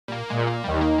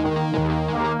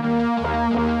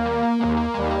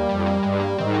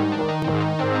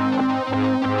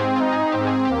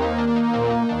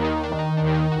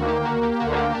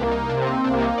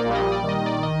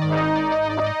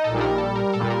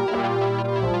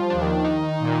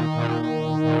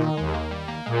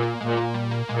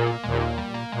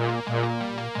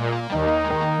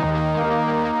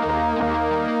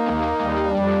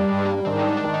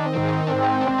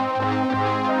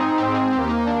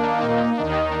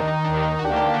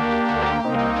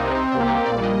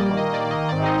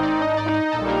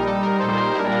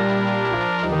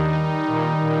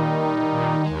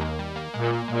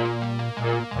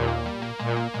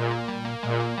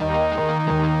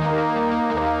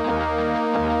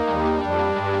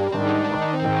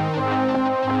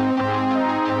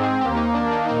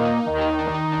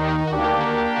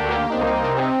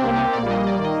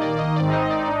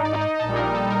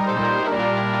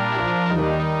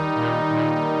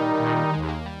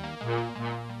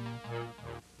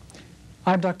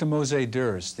I'm Dr. Moshe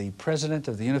Durs, the President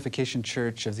of the Unification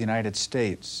Church of the United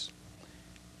States.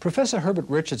 Professor Herbert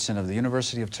Richardson of the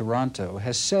University of Toronto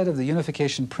has said of the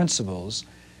Unification principles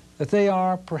that they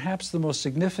are perhaps the most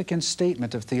significant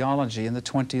statement of theology in the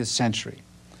 20th century.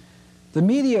 The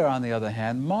media, on the other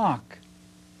hand, mock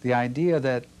the idea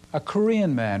that a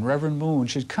Korean man, Reverend Moon,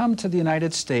 should come to the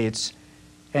United States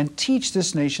and teach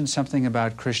this nation something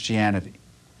about Christianity.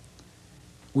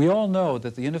 We all know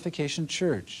that the Unification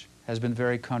Church has been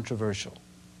very controversial.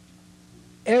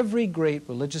 Every great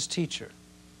religious teacher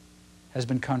has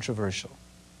been controversial.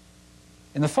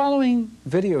 In the following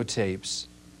videotapes,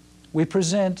 we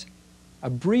present a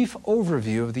brief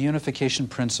overview of the Unification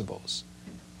principles.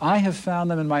 I have found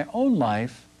them in my own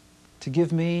life to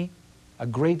give me a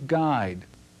great guide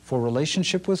for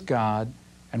relationship with God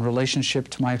and relationship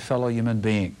to my fellow human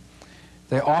being.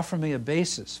 They offer me a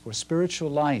basis for spiritual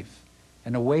life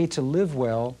and a way to live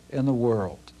well in the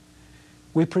world.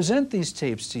 We present these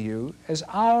tapes to you as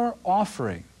our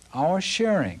offering, our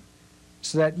sharing,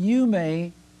 so that you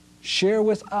may share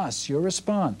with us your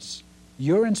response,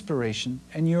 your inspiration,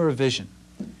 and your vision.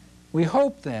 We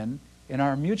hope then, in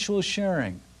our mutual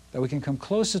sharing, that we can come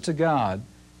closer to God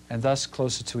and thus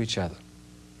closer to each other.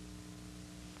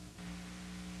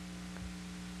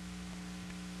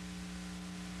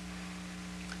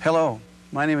 Hello,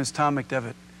 my name is Tom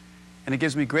McDevitt, and it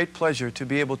gives me great pleasure to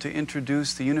be able to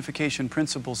introduce the Unification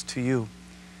principles to you.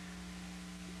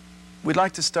 We'd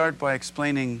like to start by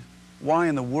explaining why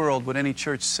in the world would any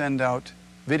church send out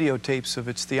videotapes of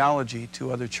its theology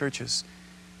to other churches.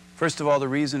 First of all, the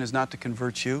reason is not to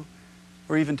convert you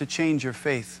or even to change your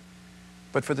faith,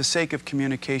 but for the sake of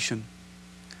communication.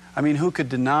 I mean, who could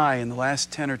deny in the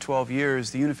last 10 or 12 years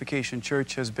the Unification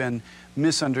Church has been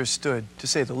misunderstood, to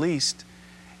say the least,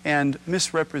 and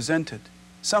misrepresented,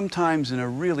 sometimes in a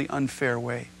really unfair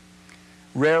way.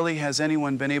 Rarely has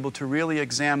anyone been able to really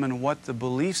examine what the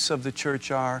beliefs of the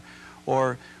church are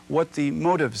or what the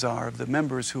motives are of the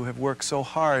members who have worked so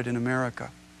hard in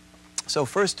America. So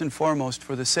first and foremost,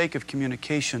 for the sake of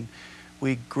communication,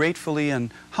 we gratefully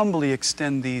and humbly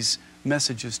extend these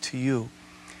messages to you.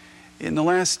 In the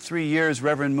last 3 years,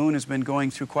 Reverend Moon has been going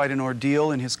through quite an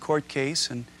ordeal in his court case,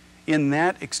 and in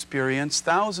that experience,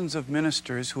 thousands of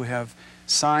ministers who have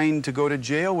signed to go to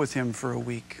jail with him for a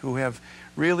week, who have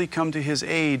really come to his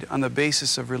aid on the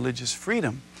basis of religious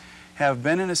freedom, have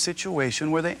been in a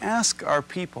situation where they ask our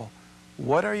people,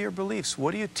 what are your beliefs?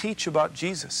 What do you teach about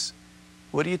Jesus?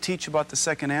 What do you teach about the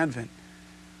Second Advent?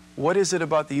 What is it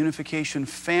about the Unification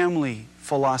family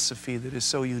philosophy that is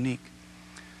so unique?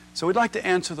 So we'd like to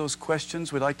answer those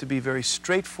questions. We'd like to be very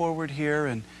straightforward here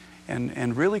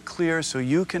and really clear so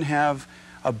you can have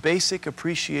a basic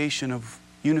appreciation of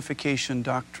Unification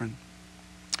doctrine.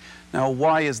 Now,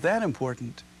 why is that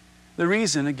important? The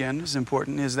reason, again, is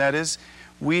important is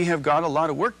we have got a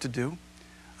lot of work to do.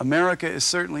 America is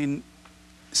certainly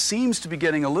seems to be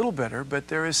getting a little better, but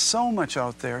there is so much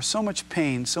out there, so much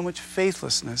pain, so much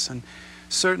faithlessness, and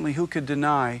certainly who could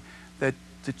deny that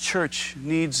the church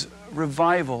needs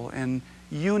revival and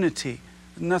unity?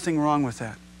 Nothing wrong with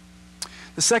that.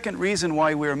 The second reason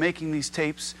why we are making these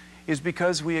tapes is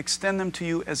because we extend them to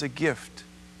you as a gift.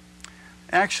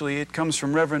 Actually, it comes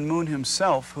from Reverend Moon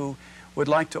himself, who would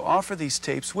like to offer these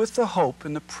tapes with the hope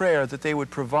and the prayer that they would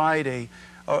provide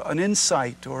an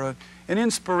insight or an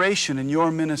inspiration in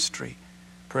your ministry,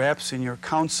 perhaps in your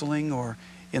counseling or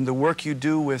in the work you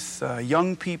do with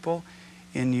young people,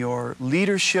 in your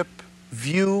leadership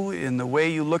view, in the way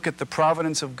you look at the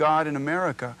providence of God in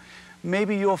America.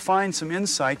 Maybe you'll find some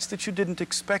insights that you didn't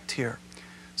expect here.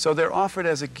 So they're offered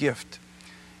as a gift.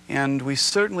 And we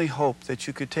certainly hope that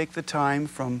you could take the time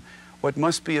from what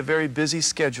must be a very busy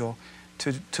schedule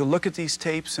to look at these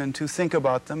tapes and to think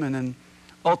about them. And then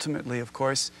ultimately, of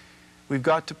course, we've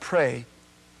got to pray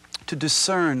to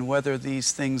discern whether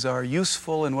these things are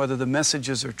useful and whether the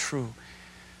messages are true.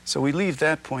 So we leave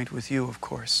that point with you, of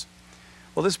course.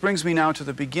 Well, this brings me now to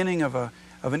the beginning of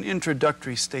an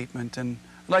introductory statement. And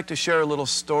I'd like to share a little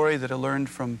story that I learned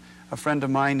from a friend of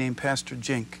mine named Pastor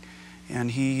Jink.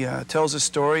 And he tells a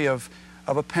story of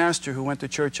a pastor who went to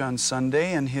church on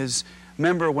Sunday, and his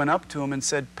member went up to him and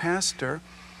said, "Pastor,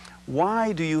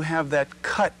 why do you have that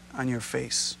cut on your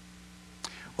face?"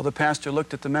 Well, the pastor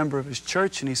looked at the member of his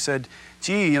church and he said,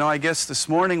 "Gee, you know, I guess this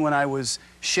morning when I was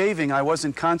shaving, I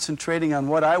wasn't concentrating on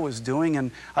what I was doing,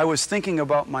 and I was thinking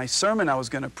about my sermon I was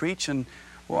going to preach, and,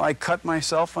 well, I cut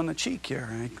myself on the cheek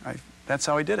here. That's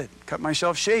how I did it, cut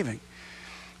myself shaving."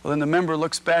 Well, then the member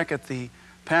looks back at the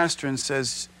pastor and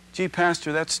says, "Gee,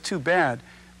 Pastor, that's too bad.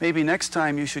 Maybe next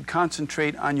time you should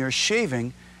concentrate on your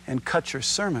shaving and cut your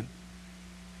sermon."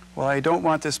 Well, I don't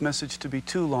want this message to be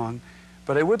too long,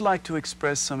 but I would like to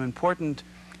express some important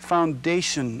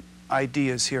foundation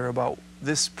ideas here about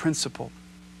this principle.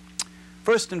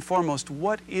 First and foremost,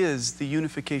 what is the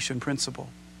unification principle?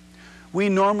 We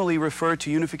normally refer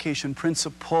to unification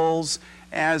principles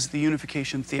as the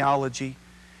unification theology,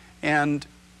 and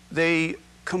they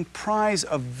comprise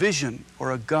a vision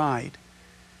or a guide.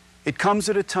 It comes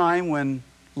at a time when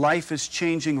life is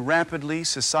changing rapidly,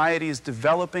 society is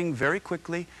developing very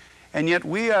quickly, and yet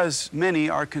we as many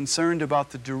are concerned about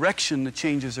the direction the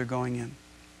changes are going in.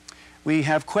 We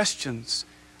have questions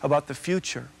about the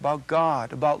future, about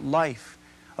God, about life,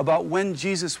 about when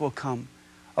Jesus will come,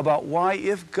 about why,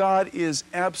 if God is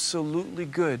absolutely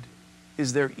good,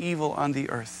 is there evil on the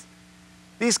earth?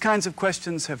 These kinds of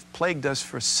questions have plagued us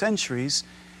for centuries,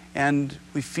 and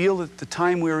we feel that the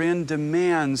time we're in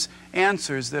demands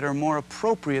answers that are more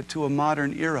appropriate to a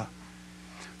modern era.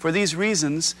 For these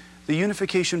reasons, the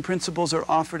unification principles are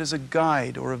offered as a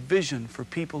guide or a vision for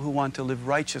people who want to live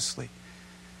righteously.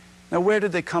 Now, where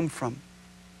did they come from?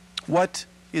 What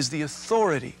is the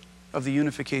authority of the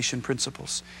unification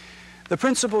principles? The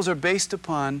principles are based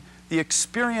upon the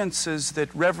experiences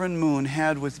that Reverend Moon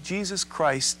had with Jesus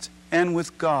Christ and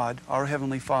with God, our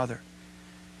Heavenly Father.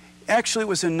 Actually, it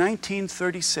was in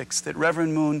 1936 that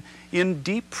Reverend Moon, in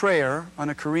deep prayer on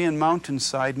a Korean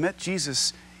mountainside, met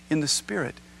Jesus in the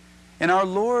Spirit. And our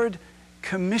Lord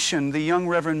commissioned the young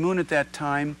Reverend Moon at that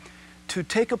time to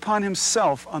take upon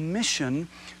himself a mission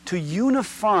to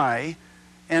unify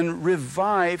and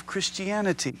revive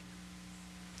Christianity.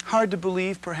 Hard to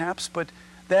believe, perhaps, but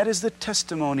that is the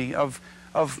testimony of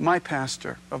my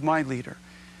pastor, of my leader.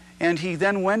 And he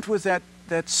then went with that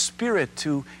spirit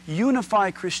to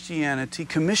unify Christianity,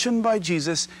 commissioned by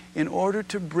Jesus, in order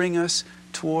to bring us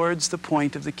towards the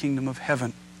point of the kingdom of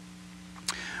heaven.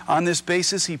 On this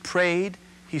basis, he prayed,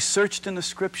 he searched in the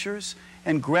scriptures,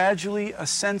 and gradually a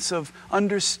sense of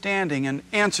understanding and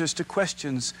answers to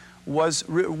questions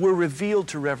were revealed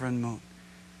to Reverend Moon.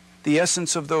 The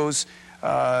essence of those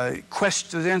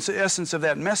questions, the essence of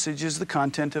that message is the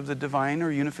content of the divine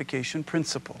or unification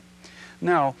principle.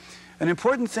 Now, an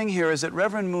important thing here is that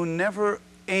Reverend Moon never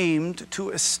aimed to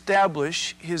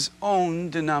establish his own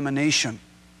denomination.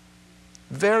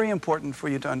 Very important for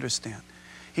you to understand.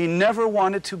 He never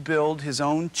wanted to build his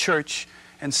own church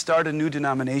and start a new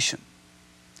denomination.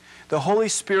 The Holy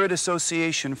Spirit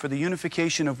Association for the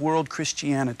Unification of World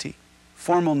Christianity,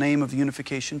 formal name of the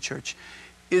Unification Church,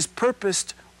 is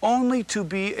purposed only to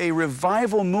be a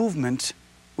revival movement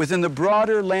within the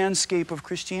broader landscape of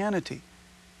Christianity.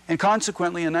 And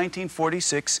consequently, in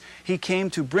 1946, he came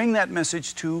to bring that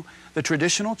message to the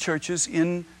traditional churches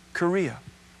in Korea.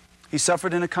 He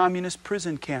suffered in a communist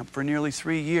prison camp for nearly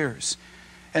 3 years.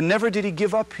 And never did he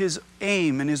give up his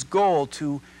aim and his goal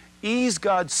to ease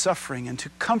God's suffering and to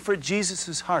comfort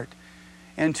Jesus' heart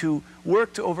and to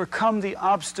work to overcome the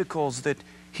obstacles that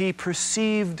he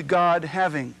perceived God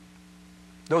having.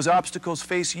 Those obstacles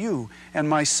face you and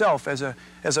myself as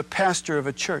a pastor of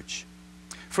a church.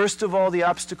 First of all, the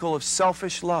obstacle of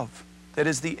selfish love. That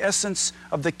is the essence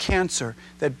of the cancer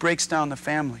that breaks down the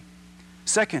family.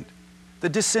 Second, the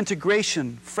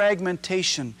disintegration,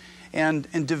 fragmentation,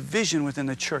 and division within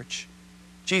the church.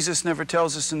 Jesus never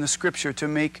tells us in the scripture to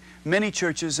make many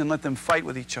churches and let them fight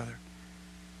with each other.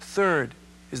 Third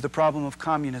is the problem of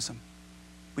communism.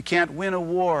 We can't win a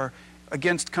war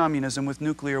against communism with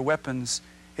nuclear weapons.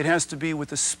 It has to be with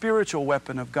the spiritual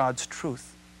weapon of God's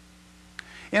truth.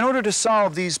 In order to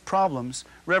solve these problems,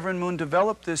 Reverend Moon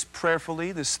developed this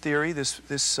prayerfully, this theory,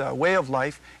 this way of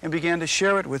life, and began to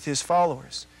share it with his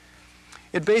followers.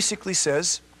 It basically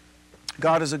says,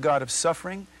 God is a God of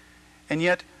suffering, and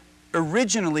yet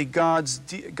originally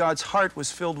God's heart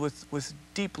was filled with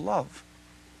deep love.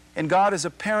 And God, as a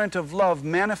parent of love,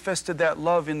 manifested that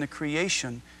love in the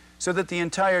creation so that the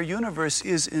entire universe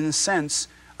is, in a sense,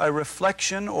 a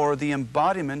reflection or the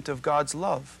embodiment of God's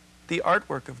love, the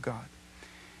artwork of God.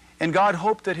 And God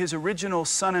hoped that His original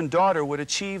son and daughter would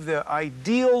achieve the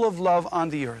ideal of love on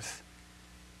the earth.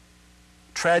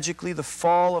 Tragically, the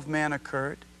fall of man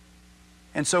occurred.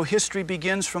 And so history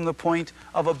begins from the point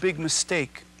of a big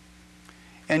mistake.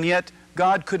 And yet,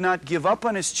 God could not give up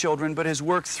on His children, but has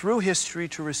worked through history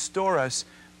to restore us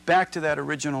back to that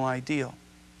original ideal.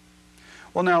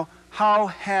 Well, now, how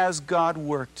has God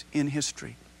worked in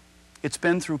history? It's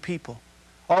been through people.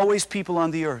 Always people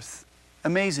on the earth.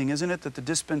 Amazing, isn't it, that the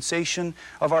dispensation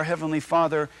of our Heavenly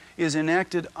Father is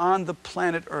enacted on the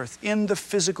planet Earth, in the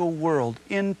physical world,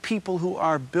 in people who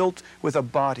are built with a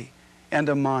body and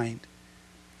a mind.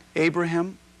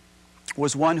 Abraham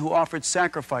was one who offered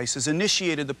sacrifices,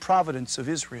 initiated the providence of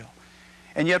Israel.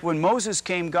 And yet when Moses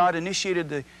came, God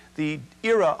initiated the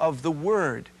era of the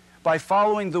Word. By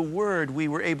following the Word, we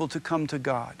were able to come to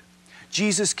God.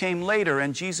 Jesus came later,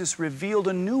 and Jesus revealed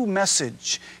a new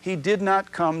message. He did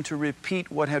not come to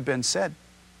repeat what had been said.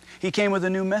 He came with a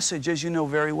new message, as you know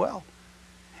very well.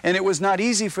 And it was not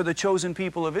easy for the chosen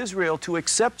people of Israel to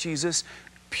accept Jesus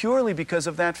purely because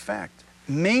of that fact,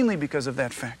 mainly because of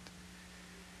that fact.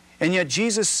 And yet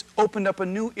Jesus opened up a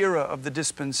new era of the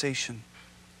dispensation.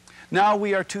 Now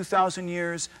we are 2,000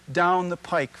 years down the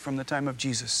pike from the time of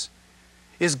Jesus.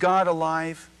 Is God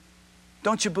alive?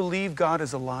 Don't you believe God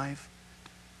is alive?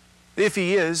 If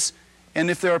He is, and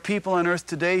if there are people on earth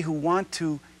today who want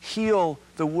to heal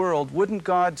the world, wouldn't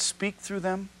God speak through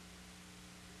them?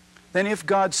 Then if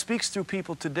God speaks through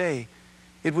people today,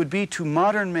 it would be to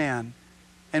modern man,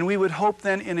 and we would hope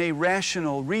then in a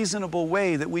rational, reasonable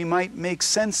way that we might make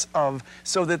sense of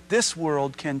so that this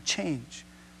world can change.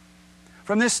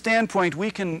 From this standpoint,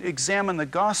 we can examine the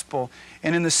gospel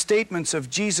and in the statements of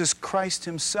Jesus Christ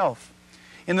Himself.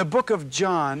 In the book of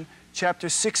John, chapter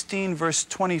 16, verse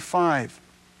 25,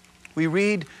 we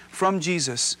read from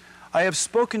Jesus, "I have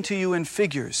spoken to you in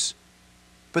figures,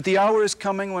 but the hour is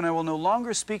coming when I will no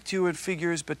longer speak to you in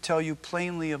figures, but tell you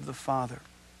plainly of the Father."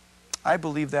 I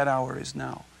believe that hour is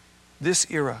now, this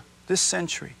era, this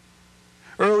century.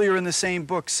 Earlier in the same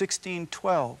book,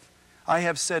 16:12, "I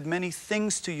have said many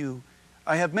things to you.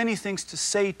 I have many things to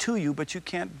say to you, but you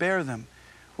can't bear them.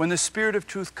 When the Spirit of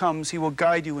truth comes, He will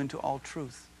guide you into all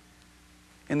truth."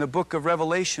 In the book of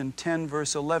Revelation 10,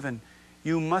 verse 11,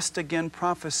 "You must again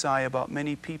prophesy about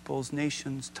many peoples,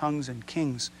 nations, tongues, and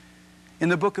kings." In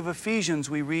the book of Ephesians,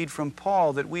 we read from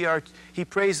Paul that he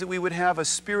prays that we would have a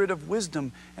spirit of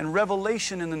wisdom and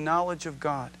revelation in the knowledge of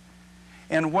God.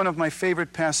 And one of my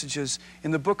favorite passages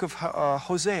in the book of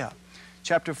Hosea,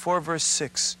 chapter 4, verse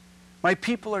 6, "My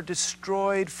people are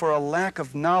destroyed for a lack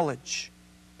of knowledge.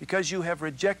 Because you have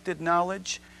rejected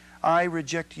knowledge, I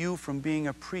reject you from being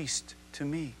a priest to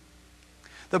me."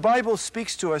 The Bible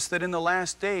speaks to us that in the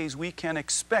last days we can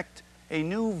expect a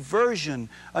new version,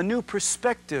 a new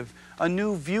perspective, a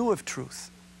new view of truth.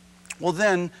 Well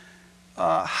then,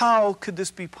 how could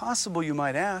this be possible, you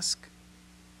might ask?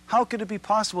 How could it be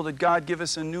possible that God give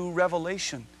us a new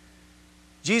revelation?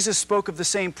 Jesus spoke of the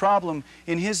same problem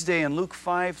in His day in Luke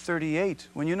 5:38.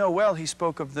 When you know well, He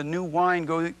spoke of the new wine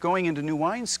going into new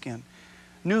wineskin.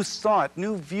 New thought,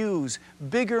 new views,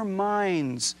 bigger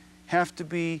minds have to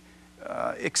be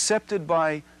accepted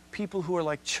by people who are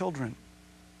like children.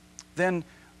 Then,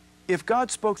 if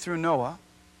God spoke through Noah,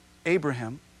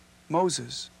 Abraham,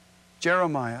 Moses,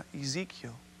 Jeremiah,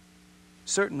 Ezekiel,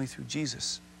 certainly through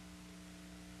Jesus,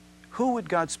 who would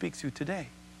God speak through today?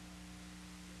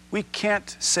 We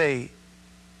can't say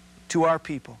to our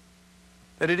people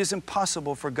that it is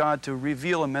impossible for God to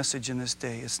reveal a message in this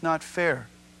day. It's not fair.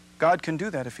 God can do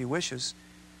that if He wishes.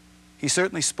 He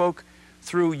certainly spoke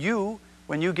through you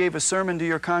when you gave a sermon to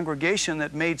your congregation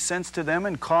that made sense to them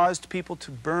and caused people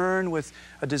to burn with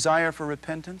a desire for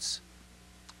repentance.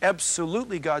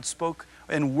 Absolutely, God spoke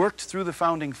and worked through the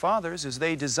founding fathers as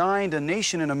they designed a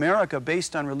nation in America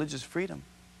based on religious freedom.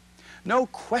 No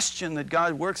question that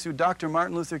God worked through Dr.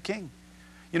 Martin Luther King.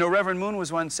 You know, Reverend Moon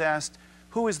was once asked,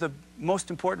 who is the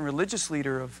most important religious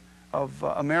leader of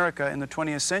America in the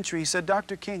 20th century? He said,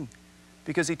 Dr. King,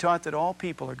 because he taught that all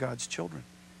people are God's children.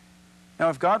 Now,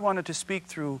 if God wanted to speak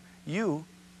through you,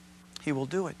 He will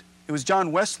do it. It was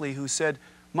John Wesley who said,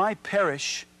 "My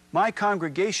parish, my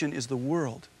congregation is the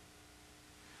world."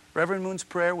 Reverend Moon's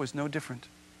prayer was no different.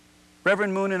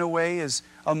 Reverend Moon, in a way, is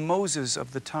a Moses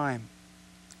of the time,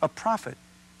 a prophet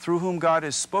through whom God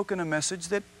has spoken a message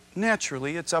that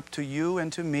naturally it's up to you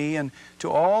and to me and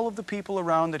to all of the people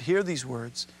around that hear these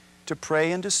words to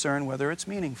pray and discern whether it's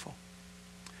meaningful.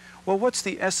 Well, what's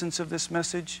the essence of this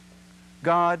message?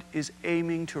 God is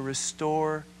aiming to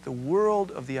restore the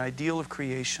world of the ideal of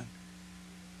creation.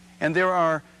 And there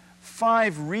are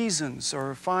 5 reasons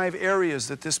or 5 areas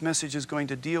that this message is going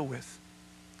to deal with.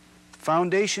 The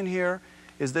foundation here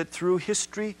is that through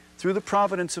history, through the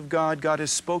providence of God, God has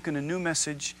spoken a new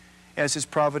message as His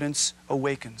providence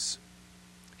awakens.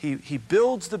 He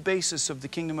builds the basis of the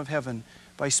kingdom of heaven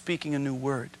by speaking a new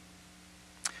word.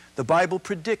 The Bible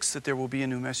predicts that there will be a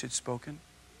new message spoken.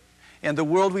 And the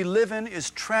world we live in is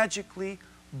tragically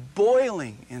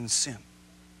boiling in sin.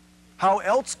 How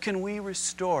else can we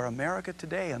restore America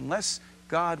today unless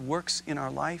God works in our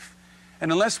life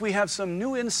and unless we have some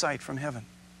new insight from heaven?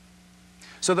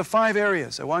 So the 5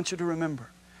 areas I want you to remember.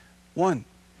 1,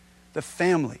 the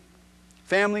family.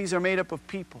 Families are made up of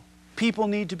people. People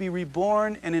need to be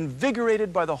reborn and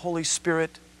invigorated by the Holy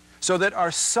Spirit so that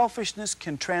our selfishness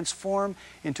can transform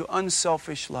into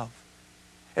unselfish love,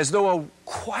 as though a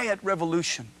quiet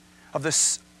revolution of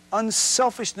the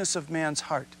unselfishness of man's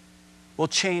heart will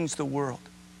change the world.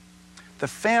 The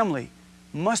family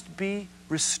must be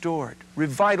restored,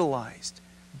 revitalized,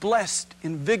 blessed,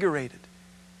 invigorated.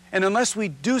 And unless we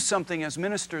do something as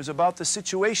ministers about the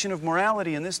situation of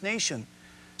morality in this nation,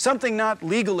 something not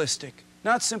legalistic,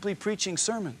 not simply preaching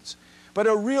sermons, but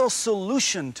a real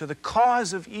solution to the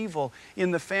cause of evil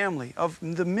in the family, of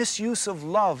the misuse of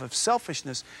love, of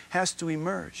selfishness, has to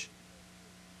emerge.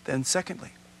 Then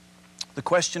secondly, the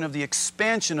question of the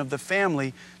expansion of the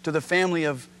family to the family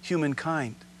of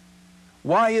humankind.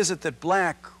 Why is it that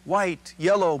black, white,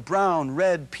 yellow, brown,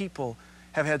 red people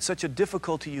have had such a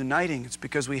difficulty uniting? It's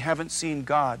because we haven't seen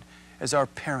God as our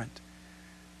parent.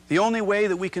 The only way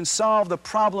that we can solve the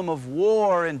problem of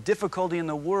war and difficulty in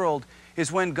the world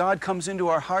is when God comes into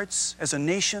our hearts as a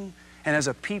nation, and as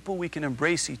a people we can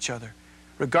embrace each other,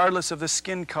 regardless of the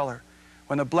skin color.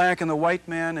 When the black and the white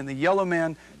man and the yellow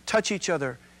man touch each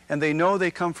other and they know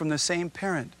they come from the same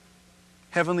parent,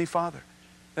 Heavenly Father,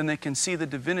 then they can see the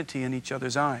divinity in each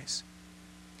other's eyes.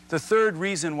 The third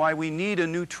reason why we need a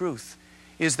new truth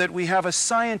is that we have a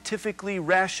scientifically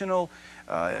rational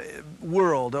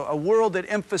world, a world that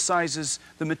emphasizes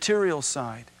the material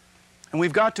side. And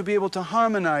we've got to be able to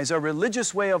harmonize our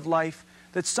religious way of life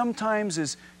that sometimes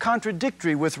is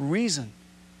contradictory with reason.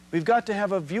 We've got to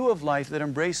have a view of life that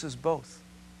embraces both.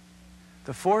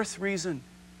 The fourth reason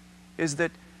is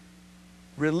that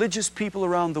religious people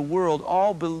around the world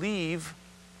all believe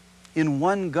in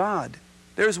one God.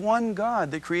 There's one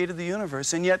God that created the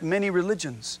universe, and yet many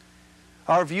religions.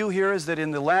 Our view here is that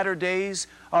in the latter days,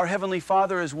 our Heavenly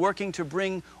Father is working to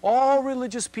bring all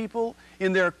religious people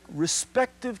in their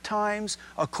respective times,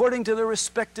 according to their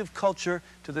respective culture,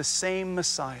 to the same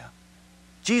Messiah.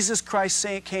 Jesus Christ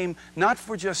came not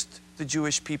for just the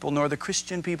Jewish people nor the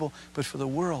Christian people, but for the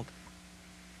world.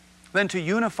 Then to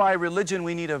unify religion,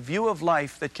 we need a view of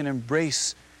life that can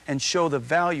embrace and show the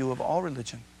value of all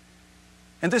religion.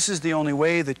 And this is the only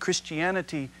way that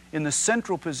Christianity, in the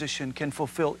central position, can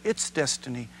fulfill its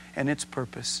destiny and its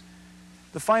purpose.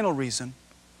 The final reason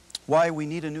why we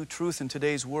need a new truth in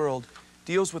today's world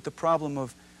deals with the problem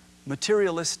of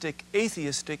materialistic,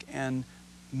 atheistic, and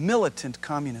militant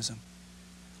communism.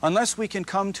 Unless we can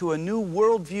come to a new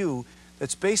worldview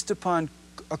that's based upon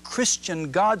a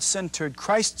Christian, God-centered,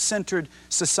 Christ-centered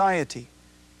society,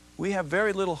 we have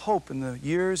very little hope in the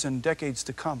years and decades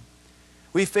to come.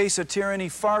 We face a tyranny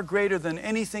far greater than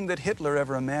anything that Hitler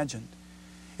ever imagined.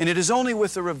 And it is only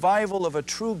with the revival of a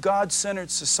true God-centered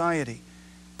society,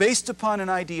 based upon an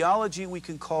ideology we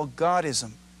can call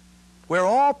Godism, where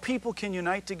all people can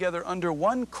unite together under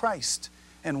one Christ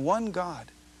and one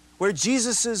God, where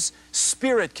Jesus'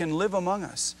 Spirit can live among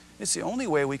us. It's the only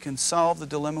way we can solve the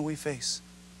dilemma we face.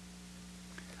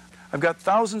 I've got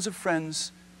thousands of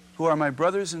friends who are my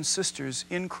brothers and sisters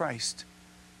in Christ,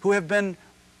 who have been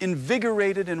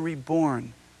invigorated and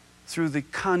reborn through the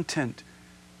content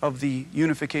of the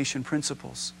unification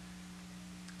principles.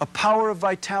 A power of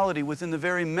vitality within the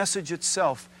very message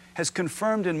itself has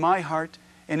confirmed in my heart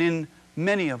and in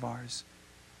many of ours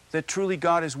that truly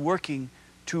God is working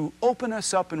to open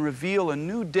us up and reveal a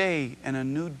new day and a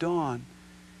new dawn.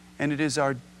 And it is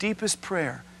our deepest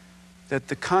prayer that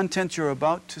the content you're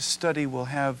about to study will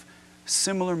have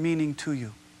similar meaning to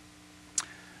you.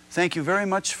 Thank you very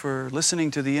much for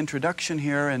listening to the introduction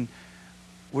here, and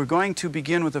we're going to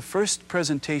begin with the first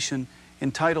presentation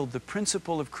entitled The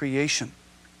Principle of Creation.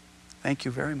 Thank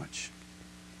you very much.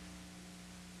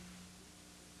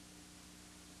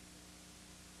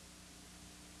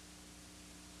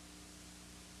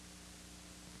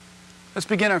 Let's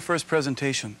begin our first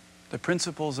presentation, The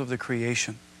Principles of the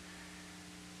Creation.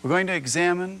 We're going to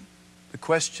examine the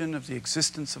question of the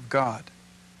existence of God.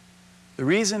 The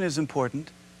reason is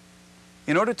important.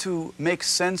 In order to make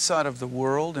sense out of the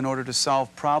world, in order to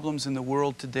solve problems in the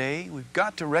world today, we've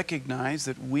got to recognize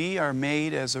that we are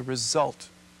made as a result.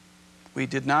 We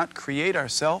did not create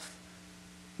ourselves.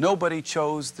 Nobody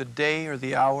chose the day or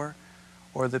the hour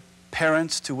or the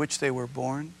parents to which they were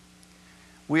born.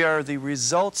 We are the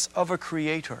results of a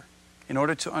creator. In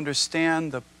order to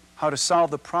understand how to solve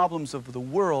the problems of the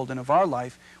world and of our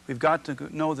life, we've got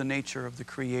to know the nature of the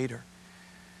creator.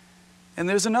 And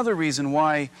there's another reason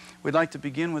why we'd like to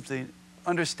begin with the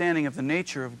understanding of the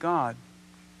nature of God.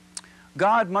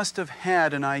 God must have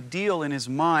had an ideal in his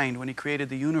mind when he created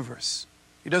the universe.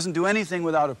 He doesn't do anything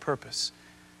without a purpose.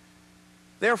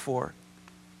 Therefore,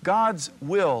 God's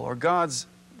will or God's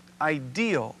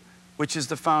ideal, which is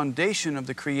the foundation of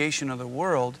the creation of the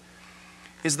world,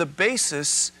 is the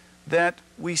basis that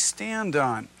we stand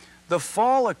on. The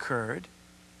fall occurred,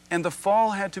 and the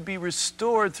fall had to be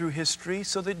restored through history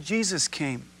so that Jesus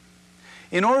came.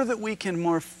 In order that we can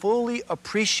more fully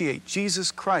appreciate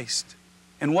Jesus Christ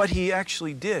and what He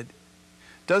actually did,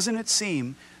 doesn't it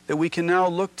seem that we can now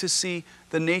look to see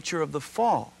the nature of the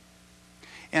fall?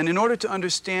 And in order to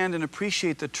understand and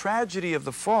appreciate the tragedy of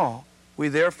the fall, we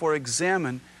therefore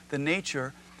examine the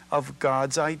nature of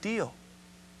God's ideal.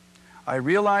 I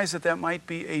realize that that might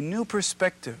be a new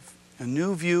perspective, a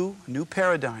new view, a new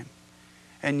paradigm.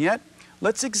 And yet,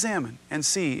 let's examine and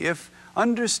see if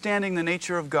understanding the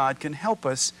nature of God can help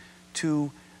us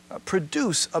to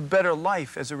produce a better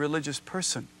life as a religious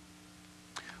person.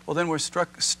 Well, then we're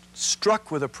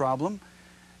struck with a problem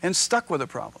and stuck with a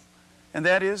problem. And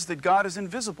that is that God is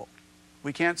invisible.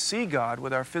 We can't see God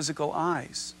with our physical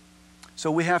eyes.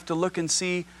 So we have to look and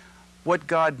see what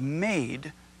God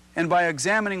made, and by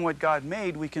examining what God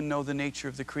made, we can know the nature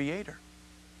of the Creator.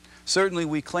 Certainly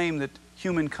we claim that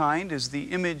humankind is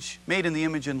the image, made in the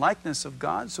image and likeness of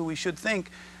God, so we should think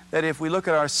that if we look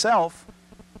at ourselves,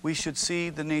 we should see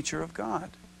the nature of God.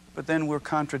 But then we're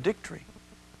contradictory.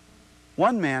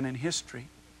 One man in history,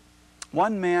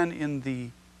 one man in the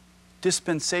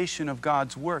dispensation of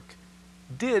God's work,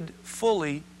 did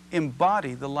fully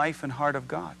embody the life and heart of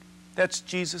God. That's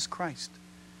Jesus Christ.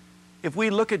 If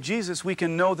we look at Jesus, we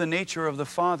can know the nature of the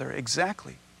Father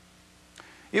exactly.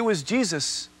 It was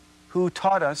Jesus who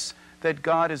taught us that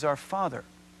God is our Father.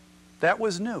 That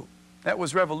was new. That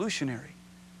was revolutionary.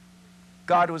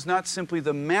 God was not simply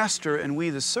the master and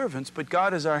we the servants, but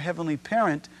God is our heavenly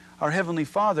parent, our heavenly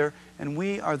Father, and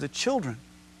we are the children,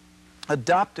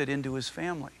 adopted into His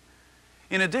family.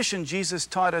 In addition, Jesus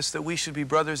taught us that we should be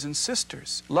brothers and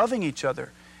sisters, loving each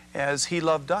other as He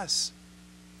loved us.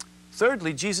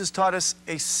 Thirdly, Jesus taught us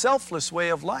a selfless way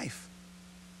of life.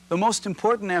 The most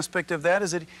important aspect of that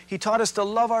is that He taught us to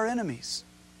love our enemies.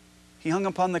 He hung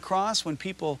upon the cross when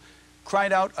people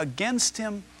cried out against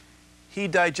Him. He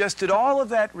digested all of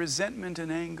that resentment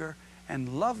and anger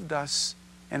and loved us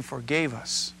and forgave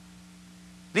us.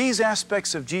 These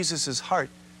aspects of Jesus' heart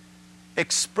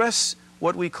express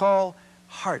what we call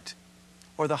heart,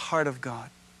 or the heart of God.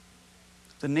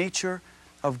 The nature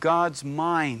of God's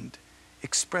mind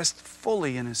expressed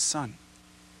fully in His Son.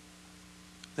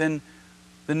 Then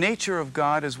the nature of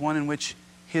God is one in which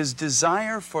His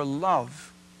desire for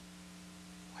love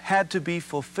had to be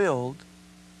fulfilled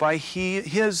by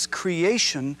His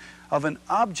creation of an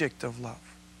object of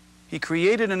love. He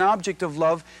created an object of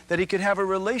love that He could have a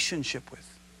relationship with.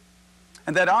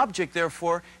 And that object,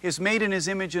 therefore, is made in His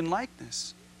image and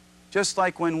likeness. Just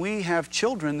like when we have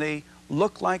children, they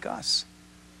look like us.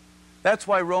 That's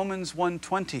why Romans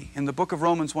 1:20, in the book of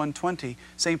Romans 1:20,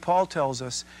 St. Paul tells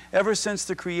us, ever since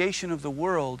the creation of the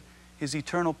world, His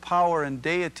eternal power and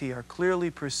deity are clearly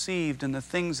perceived in the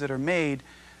things that are made,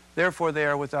 therefore they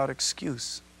are without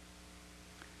excuse.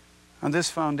 On this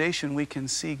foundation, we can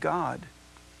see God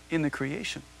in the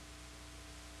creation.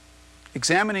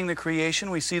 Examining the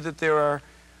creation, we see that there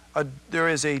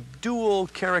is a dual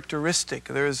characteristic.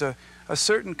 There is a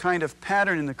certain kind of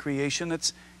pattern in the creation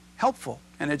that's helpful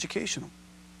and educational.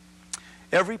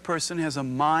 Every person has a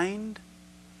mind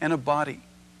and a body.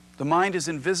 The mind is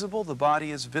invisible, the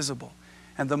body is visible.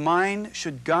 And the mind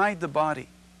should guide the body.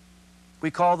 We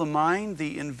call the mind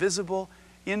the invisible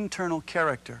internal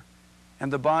character,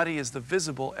 and the body is the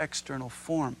visible external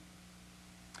form.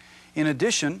 In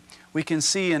addition, we can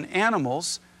see in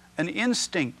animals an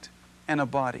instinct and a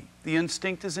body. The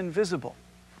instinct is invisible.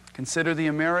 Consider the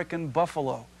American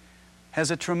buffalo. Has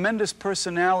a tremendous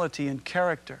personality and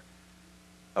character.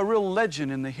 A real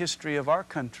legend in the history of our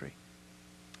country.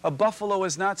 A buffalo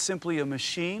is not simply a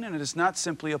machine, and it is not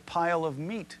simply a pile of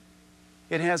meat.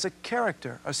 It has a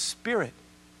character, a spirit,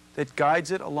 that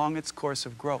guides it along its course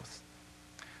of growth.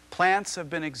 Plants have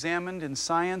been examined in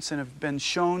science and have been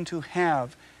shown to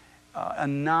have a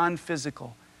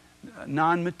non-physical,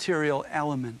 non-material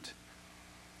element.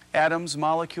 Atoms,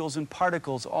 molecules, and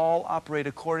particles all operate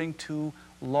according to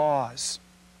laws.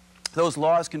 Those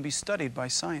laws can be studied by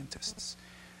scientists.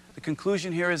 The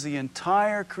conclusion here is the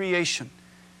entire creation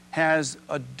has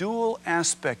a dual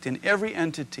aspect in every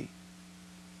entity.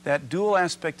 That dual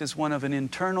aspect is one of an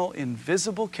internal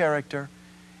invisible character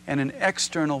and an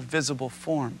external visible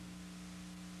form.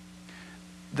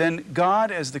 Then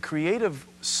God, as the creative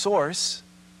source,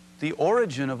 the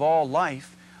origin of all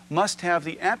life, must have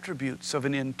the attributes of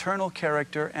an internal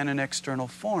character and an external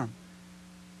form.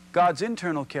 God's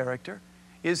internal character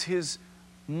is His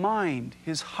mind,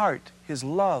 His heart, His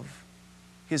love,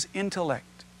 His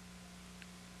intellect.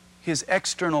 His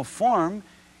external form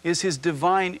is His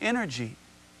divine energy,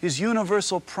 is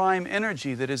universal prime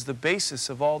energy that is the basis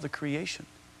of all the creation.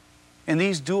 And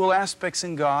these dual aspects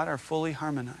in God are fully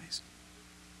harmonized.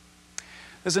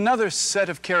 There's another set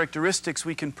of characteristics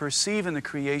we can perceive in the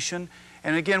creation,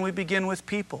 and again we begin with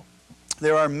people.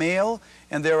 There are male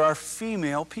and there are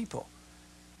female people.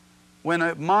 When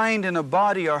a mind and a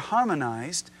body are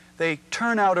harmonized, they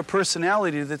turn out a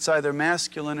personality that's either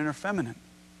masculine or feminine.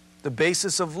 The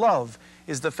basis of love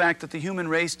is the fact that the human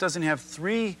race doesn't have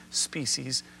 3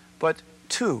 species, but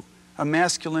 2, a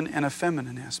masculine and a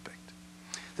feminine aspect.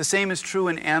 The same is true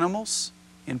in animals,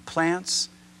 in plants.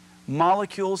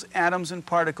 Molecules, atoms, and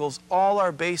particles all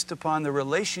are based upon the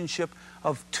relationship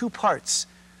of 2 parts.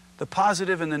 The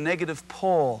positive and the negative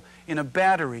pole in a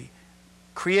battery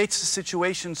creates a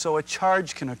situation so a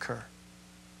charge can occur.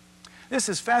 This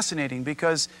is fascinating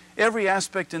because every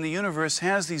aspect in the universe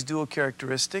has these dual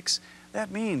characteristics. That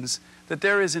means that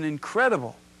there is an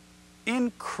incredible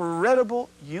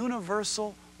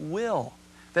universal will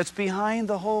that's behind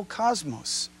the whole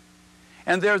cosmos.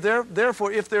 And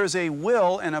therefore, if there's a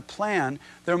will and a plan,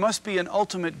 there must be an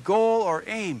ultimate goal or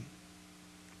aim.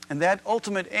 And that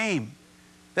ultimate aim,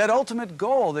 that ultimate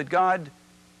goal that God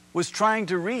was trying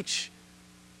to reach,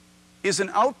 is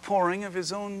an outpouring of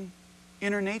His own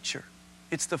inner nature.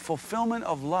 It's the fulfillment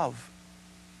of love.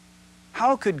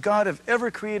 How could God have ever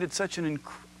created such a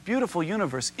beautiful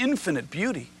universe, infinite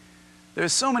beauty?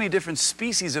 There's so many different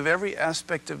species of every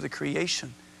aspect of the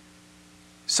creation.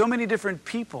 So many different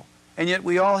people. And yet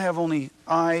we all have only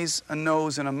eyes, a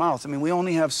nose, and a mouth. I mean, we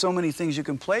only have so many things you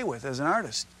can play with as an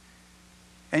artist.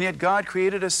 And yet God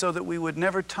created us so that we would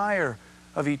never tire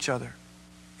of each other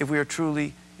if we are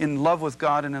truly in love with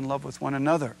God and in love with one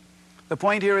another. The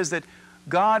point here is that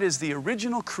God is the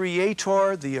original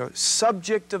creator, the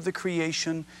subject of the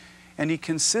creation, and He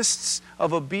consists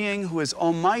of a being who is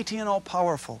almighty and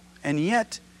all-powerful. And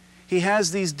yet, He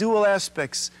has these dual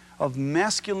aspects of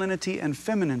masculinity and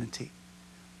femininity.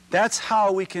 That's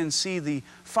how we can see the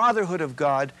fatherhood of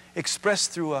God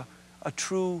expressed through a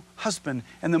true husband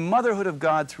and the motherhood of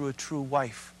God through a true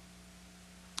wife.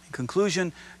 In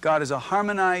conclusion, God is a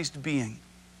harmonized being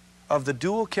of the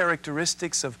dual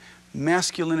characteristics of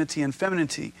masculinity and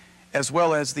femininity, as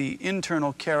well as the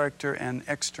internal character and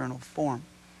external form.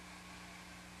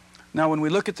 Now, when we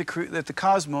look at the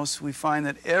cosmos, we find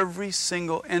that every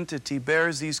single entity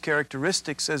bears these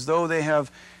characteristics as though they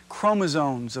have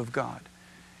chromosomes of God.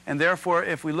 And therefore,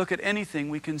 if we look at anything,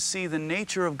 we can see the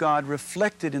nature of God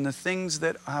reflected in the things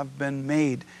that have been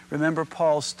made. Remember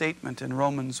Paul's statement in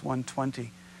Romans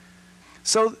 1:20.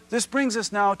 So this brings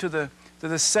us now to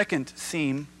the second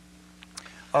theme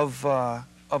of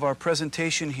our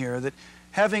presentation here, that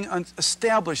having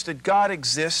established that God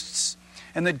exists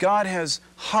and that God has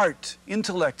heart,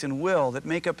 intellect, and will that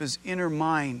make up His inner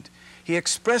mind, He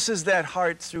expresses that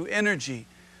heart through energy,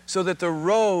 so that the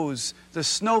rose, the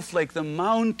snowflake, the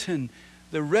mountain,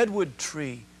 the redwood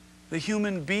tree, the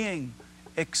human being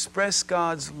express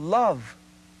God's love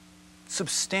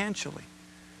substantially.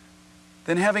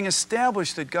 Then, having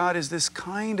established that God is this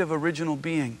kind of original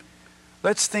being,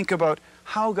 let's think about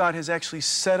how God has actually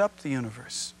set up the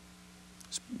universe.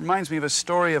 This reminds me of a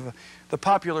story of the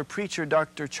popular preacher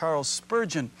Dr. Charles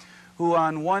Spurgeon, who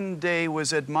on one day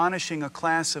was admonishing a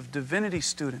class of divinity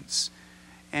students.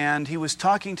 And he was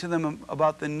talking to them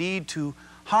about the need to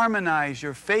harmonize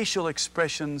your facial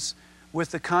expressions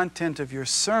with the content of your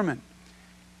sermon.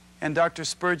 And Dr.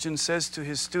 Spurgeon says to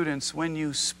his students, when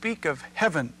you speak of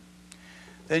heaven,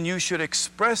 then you should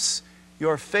express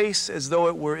your face as though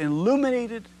it were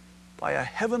illuminated by a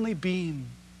heavenly beam.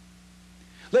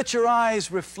 Let your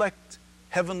eyes reflect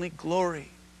heavenly glory.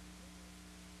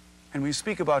 And when you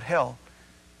speak about hell,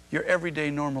 your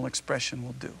everyday normal expression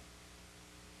will do.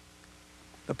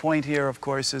 The point here, of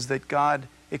course, is that God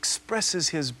expresses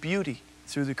His beauty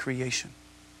through the creation.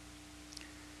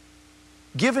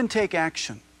 Give and take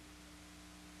action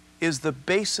is the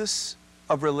basis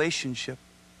of relationship.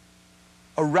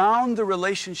 Around the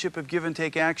relationship of give and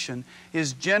take action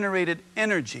is generated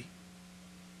energy.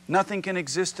 Nothing can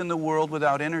exist in the world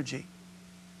without energy.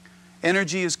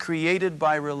 Energy is created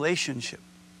by relationship.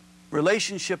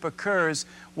 Relationship occurs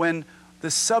when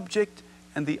the subject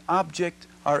and the object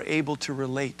are able to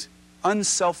relate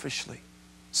unselfishly.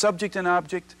 Subject and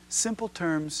object, simple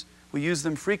terms. We use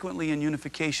them frequently in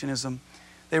Unificationism.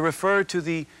 They refer to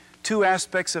the 2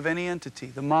 aspects of any entity,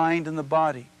 the mind and the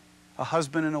body, a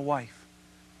husband and a wife,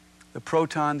 the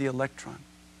proton, the electron.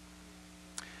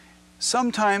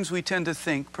 Sometimes we tend to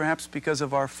think, perhaps because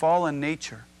of our fallen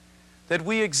nature, that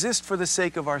we exist for the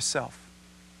sake of ourself.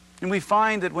 And we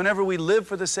find that whenever we live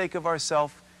for the sake of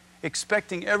ourself,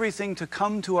 expecting everything to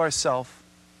come to ourself,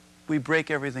 we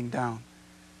break everything down.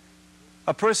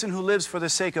 A person who lives for the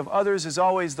sake of others is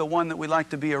always the one that we like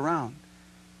to be around.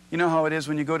 You know how it is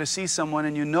when you go to see someone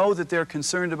and you know that they're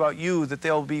concerned about you, that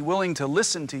they'll be willing to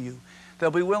listen to you.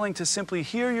 They'll be willing to simply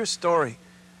hear your story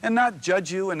and not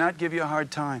judge you and not give you a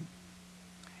hard time.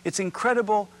 It's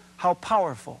incredible how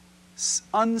powerful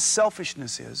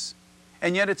unselfishness is,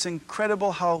 and yet it's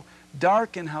incredible how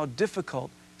dark and how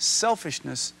difficult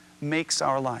selfishness makes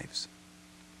our lives.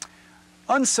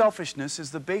 Unselfishness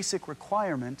is the basic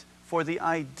requirement for the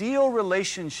ideal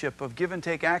relationship of give and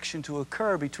take action to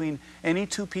occur between any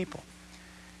two people.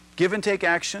 Give and take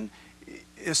action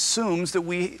assumes that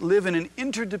we live in an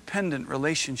interdependent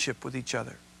relationship with each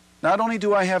other. Not only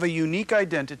do I have a unique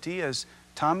identity as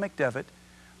Tom McDevitt,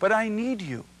 but I need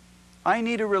you. I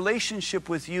need a relationship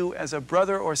with you as a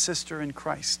brother or sister in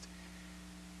Christ.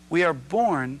 We are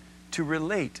born to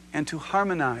relate and to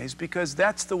harmonize because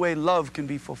that's the way love can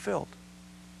be fulfilled.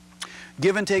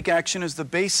 Give and take action is the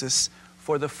basis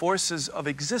for the forces of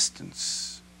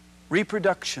existence,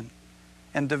 reproduction,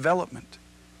 and development.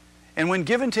 And when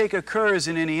give and take occurs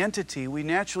in any entity, we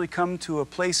naturally come to a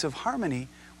place of harmony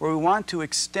where we want to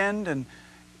extend and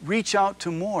reach out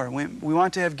to more. We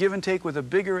want to have give and take with a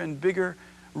bigger and bigger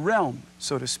realm,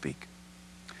 so to speak.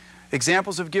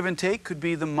 Examples of give and take could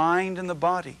be the mind and the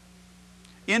body,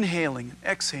 inhaling and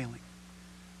exhaling,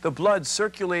 the blood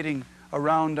circulating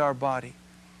around our body,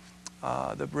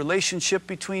 the relationship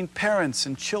between parents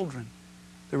and children,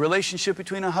 the relationship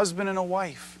between a husband and a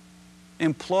wife,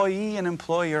 employee and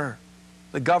employer,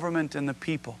 the government and the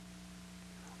people.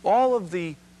 All of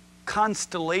the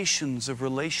constellations of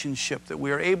relationship that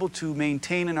we are able to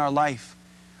maintain in our life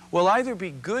will either be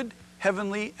good,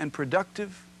 heavenly, and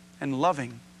productive and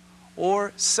loving,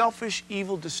 or selfish,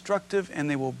 evil, destructive, and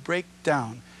they will break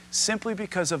down simply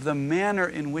because of the manner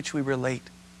in which we relate.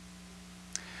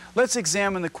 Let's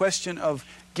examine the question of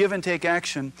give and take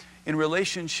action in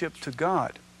relationship to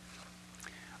God.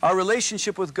 Our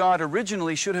relationship with God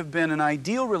originally should have been an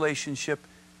ideal relationship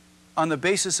on the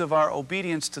basis of our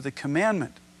obedience to the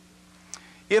commandment.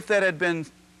 If that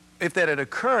had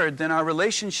occurred, then our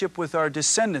relationship with our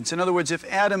descendants, in other words, if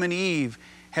Adam and Eve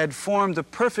had formed the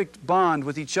perfect bond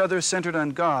with each other centered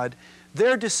on God,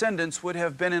 their descendants would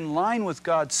have been in line with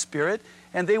God's Spirit,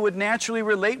 and they would naturally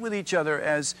relate with each other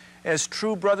as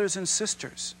true brothers and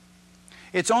sisters.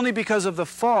 It's only because of the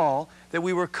fall that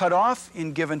we were cut off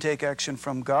in give and take action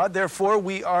from God. Therefore,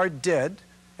 we are dead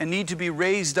and need to be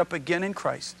raised up again in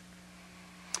Christ.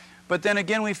 But then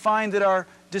again, we find that our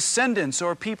descendants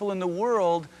or people in the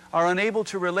world are unable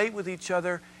to relate with each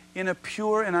other in a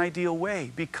pure and ideal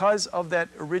way because of that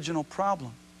original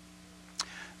problem.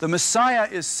 The Messiah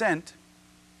is sent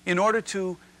in order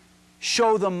to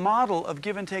show the model of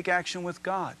give and take action with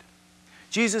God.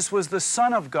 Jesus was the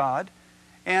Son of God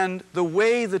and the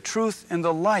way, the truth, and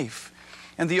the life.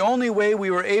 And the only way we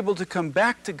were able to come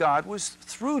back to God was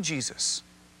through Jesus.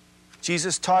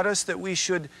 Jesus taught us that we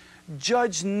should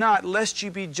judge not, lest ye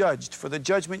be judged, for the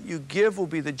judgment you give will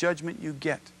be the judgment you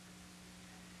get.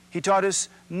 He taught us,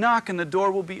 knock and the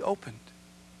door will be opened.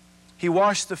 He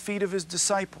washed the feet of His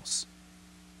disciples.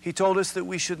 He told us that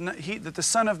that the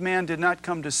Son of Man did not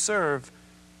come to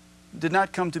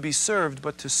be served,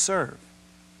 but to serve.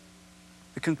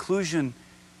 The conclusion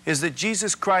is that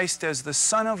Jesus Christ, as the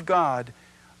Son of God,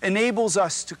 enables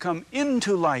us to come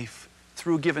into life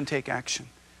through give and take action.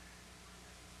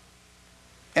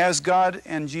 As God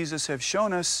and Jesus have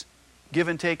shown us, give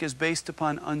and take is based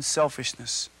upon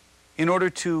unselfishness. In order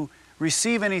to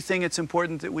receive anything, it's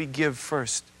important that we give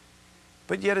first.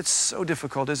 But yet it's so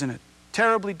difficult, isn't it?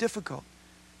 Terribly difficult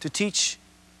to teach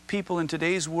people in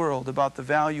today's world about the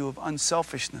value of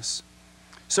unselfishness.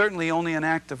 Certainly only an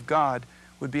act of God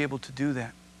would be able to do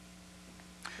that.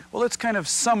 Well, let's kind of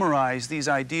summarize these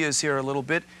ideas here a little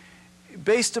bit.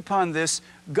 Based upon this,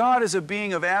 God is a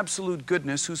being of absolute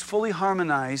goodness who's fully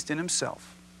harmonized in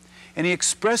Himself. And He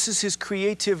expresses His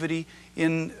creativity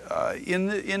in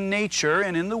nature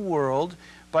and in the world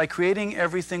by creating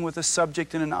everything with a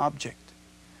subject and an object.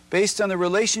 Based on the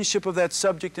relationship of that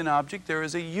subject and object, there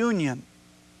is a union.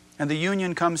 And the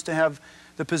union comes to have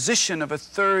the position of a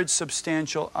third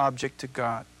substantial object to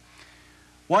God.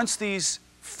 Once these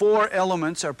four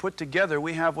elements are put together,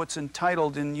 we have what's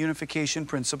entitled in Unification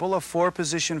principle a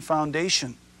four-position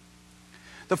foundation.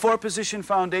 The four-position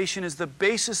foundation is the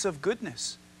basis of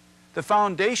goodness, the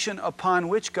foundation upon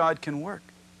which God can work.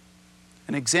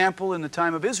 An example in the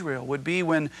time of Israel would be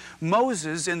when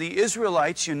Moses and the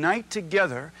Israelites unite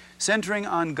together, centering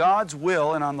on God's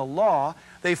will and on the law,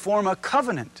 they form a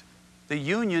covenant. The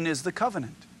union is the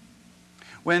covenant.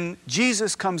 When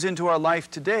Jesus comes into our life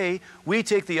today, we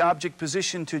take the object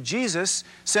position to Jesus,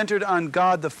 centered on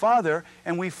God the Father,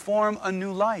 and we form a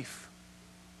new life.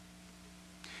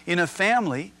 In a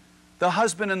family, the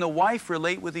husband and the wife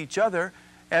relate with each other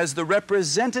as the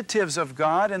representatives of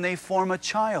God, and they form a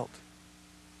child.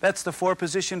 That's the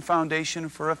four-position foundation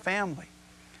for a family.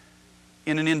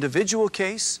 In an individual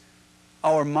case,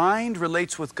 our mind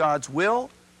relates with God's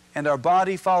will, and our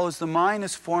body follows the mind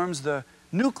as forms the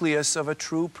nucleus of a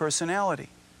true personality.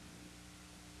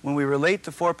 When we relate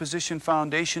the four-position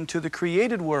foundation to the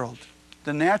created world,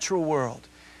 the natural world,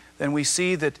 then we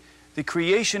see that the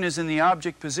creation is in the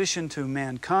object position to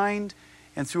mankind,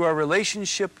 and through our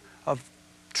relationship of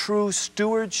true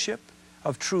stewardship,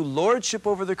 of true lordship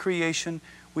over the creation,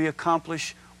 we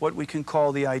accomplish what we can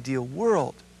call the ideal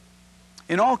world.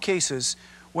 In all cases,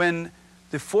 when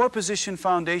the four-position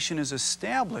foundation is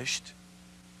established,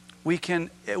 we can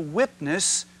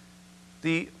witness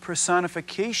the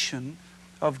personification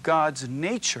of God's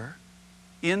nature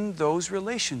in those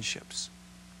relationships.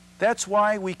 That's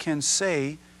why we can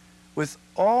say with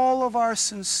all of our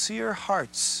sincere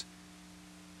hearts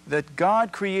that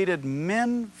God created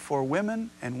men for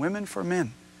women and women for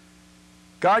men.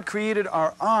 God created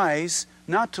our eyes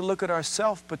not to look at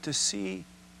ourselves but to see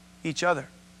each other.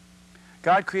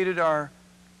 God created our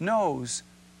nose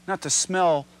not to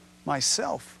smell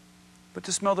myself but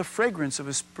to smell the fragrance of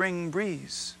a spring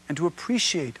breeze and to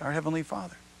appreciate our Heavenly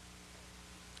Father.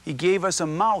 He gave us a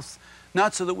mouth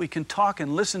not so that we can talk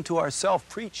and listen to ourselves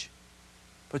preach,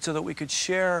 but so that we could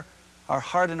share our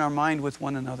heart and our mind with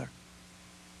one another.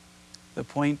 The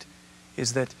point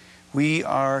is that we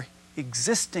are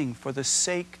existing for the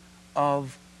sake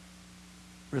of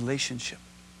relationship.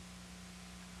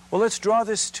 Well, let's draw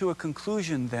this to a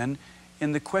conclusion then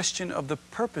in the question of the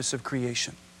purpose of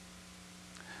creation.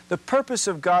 The purpose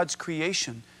of God's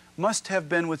creation must have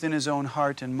been within His own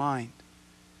heart and mind.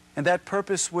 And that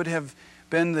purpose would have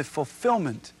been the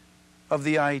fulfillment of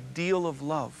the ideal of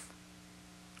love.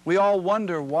 We all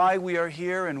wonder why we are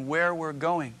here and where we're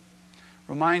going.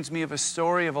 Reminds me of a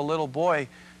story of a little boy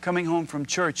coming home from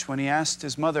church when he asked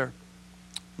his mother,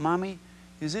 "Mommy,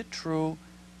 is it true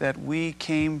that we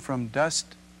came from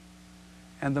dust?"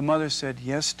 And the mother said,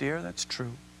 "Yes, dear, that's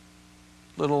true."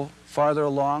 A little farther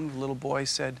along, the little boy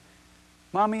said,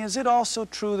 "Mommy, is it also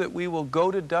true that we will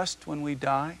go to dust when we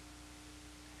die?"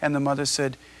 And the mother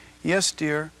said, "Yes,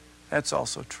 dear, that's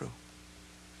also true."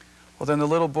 Well, then the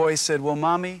little boy said, "Well,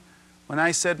 Mommy, when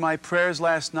I said my prayers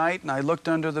last night and I looked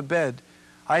under the bed,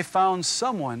 I found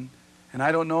someone, and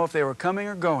I don't know if they were coming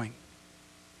or going."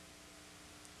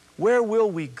 Where will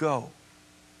we go?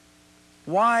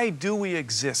 Why do we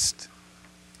exist?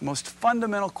 The most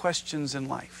fundamental questions in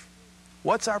life.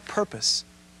 What's our purpose,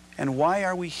 and why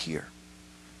are we here?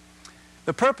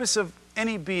 The purpose of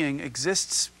any being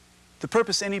exists. The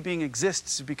purpose any being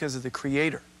exists is because of the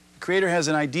Creator. The Creator has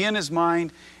an idea in His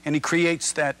mind, and He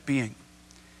creates that being.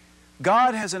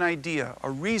 God has an idea,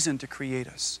 a reason to create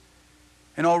us.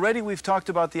 And already we've talked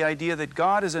about the idea that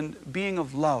God is a being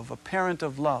of love, a parent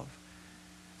of love.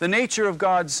 The nature of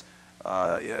God's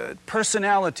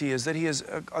personality is that He is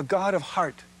a God of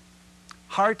heart.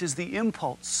 Heart is the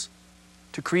impulse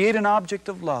to create an object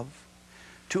of love,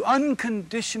 to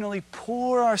unconditionally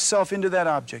pour ourselves into that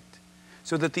object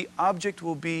so that the object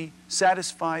will be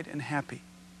satisfied and happy.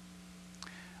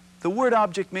 The word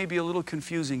object may be a little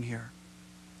confusing here.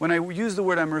 When I use the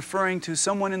word, I'm referring to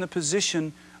someone in the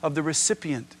position of the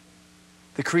recipient,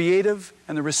 the creative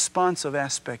and the responsive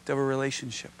aspect of a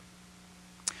relationship.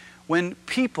 When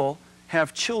people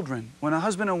have children, when a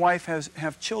husband and wife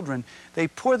have children, they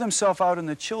pour themselves out on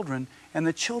the children, and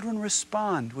the children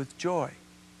respond with joy.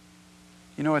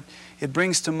 You know, it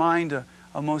brings to mind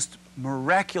a most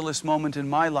miraculous moment in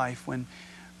my life when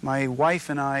my wife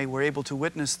and I were able to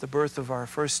witness the birth of our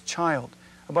first child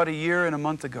about a year and a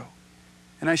month ago.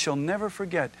 And I shall never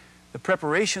forget the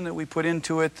preparation that we put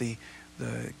into it, the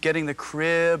getting the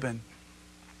crib and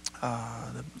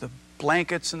the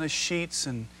blankets and the sheets,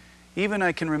 and even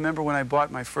I can remember when I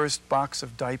bought my first box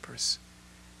of diapers.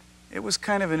 It was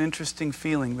kind of an interesting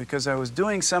feeling because I was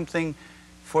doing something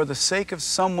for the sake of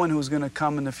someone who was going to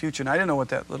come in the future. And I didn't know what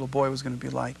that little boy was going to be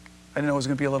like. I didn't know it was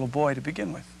going to be a little boy to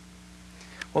begin with.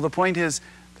 Well, the point is,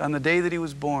 on the day that he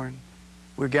was born,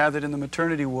 we were gathered in the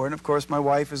maternity ward, and of course my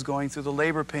wife is going through the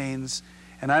labor pains,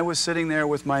 and I was sitting there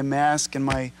with my mask and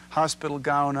my hospital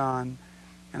gown on,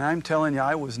 and I'm telling you,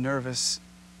 I was nervous,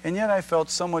 and yet I felt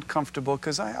somewhat comfortable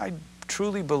because I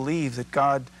truly believe that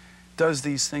God does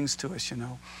these things to us, you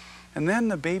know. And then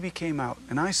the baby came out,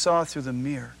 and I saw through the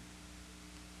mirror,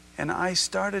 and I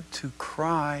started to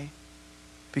cry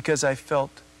because I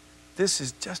felt this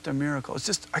is just a miracle. It's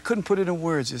just, I couldn't put it in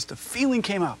words. Just the feeling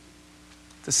came out.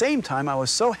 At the same time, I was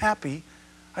so happy,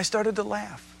 I started to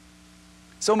laugh.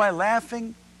 So my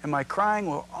laughing and my crying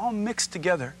were all mixed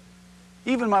together.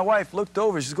 Even my wife looked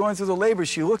over. She's going through the labor.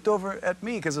 She looked over at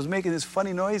me because I was making these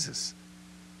funny noises.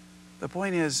 The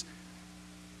point is,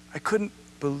 I couldn't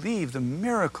believe the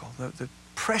miracle, the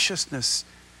preciousness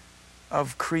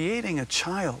of creating a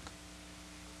child.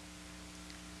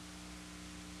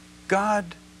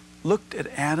 God looked at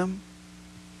Adam,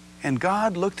 and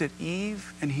God looked at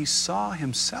Eve, and he saw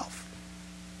himself.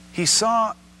 He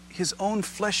saw his own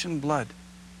flesh and blood.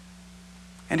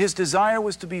 And his desire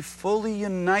was to be fully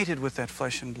united with that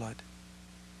flesh and blood.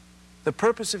 The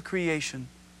purpose of creation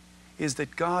is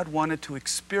that God wanted to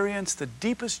experience the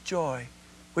deepest joy,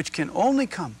 which can only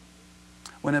come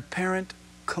when a parent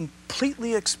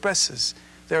completely expresses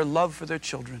their love for their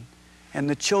children, and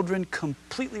the children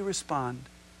completely respond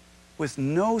with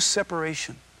no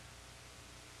separation.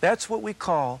 That's what we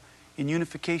call, in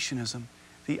Unificationism,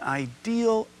 the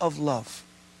ideal of love.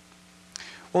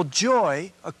 Well,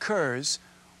 joy occurs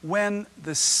when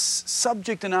the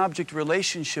subject and object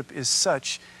relationship is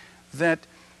such that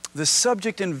the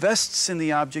subject invests in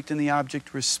the object and the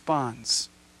object responds.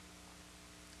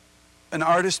 An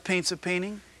artist paints a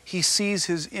painting, he sees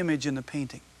his image in the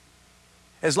painting.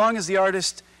 As long as the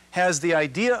artist has the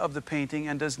idea of the painting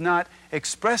and does not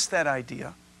express that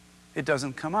idea, it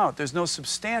doesn't come out. There's no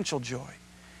substantial joy.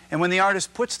 And when the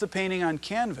artist puts the painting on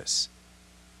canvas,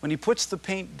 when he puts the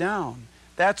paint down,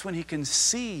 that's when he can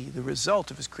see the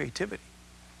result of his creativity.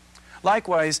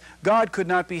 Likewise, God could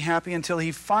not be happy until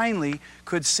he finally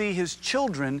could see his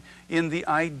children in the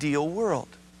ideal world.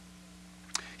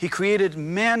 He created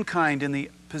mankind in the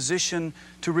position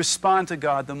to respond to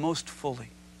God the most fully.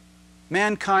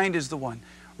 Mankind is the one.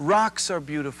 Rocks are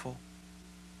beautiful.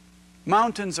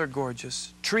 Mountains are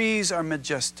gorgeous. Trees are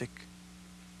majestic.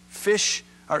 Fish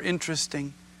are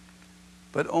interesting.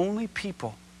 But only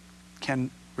people can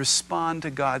respond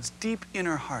to God's deep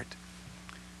inner heart.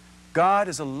 God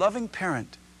is a loving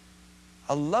parent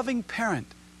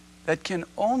that can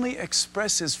only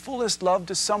express his fullest love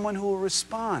to someone who will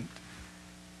respond.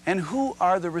 And who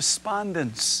are the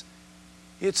respondents?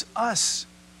 It's us.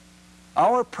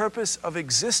 Our purpose of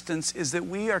existence is that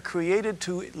we are created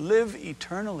to live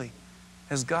eternally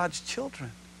as God's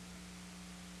children.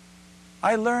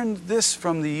 I learned this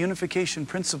from the Unification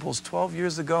principles 12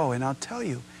 years ago, and I'll tell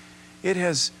you, it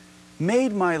has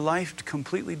made my life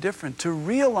completely different, to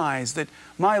realize that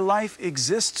my life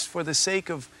exists for the sake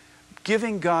of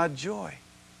giving God joy.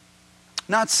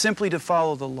 Not simply to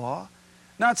follow the law,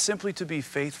 not simply to be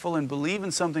faithful and believe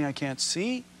in something I can't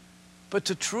see, but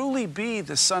to truly be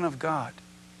the Son of God.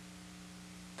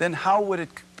 Then how would it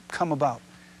come about?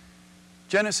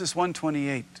 Genesis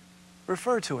 1:28,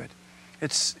 refer to it.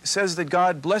 It says that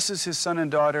God blesses his son and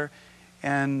daughter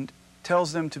and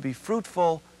tells them to be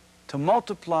fruitful, to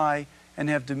multiply, and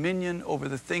have dominion over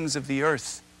the things of the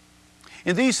earth.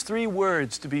 In these three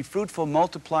words, to be fruitful,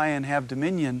 multiply, and have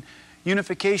dominion,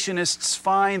 Unificationists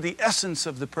find the essence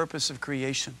of the purpose of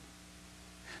creation.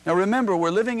 Now remember,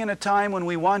 we're living in a time when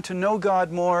we want to know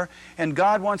God more, and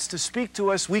God wants to speak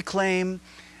to us, we claim,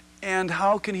 and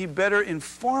how can he better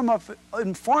inform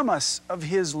us of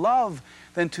his love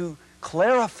than to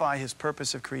clarify his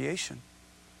purpose of creation?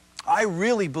 I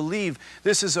really believe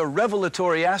this is a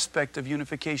revelatory aspect of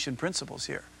unification principles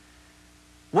here.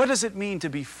 What does it mean to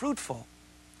be fruitful?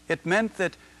 It meant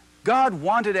that God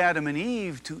wanted Adam and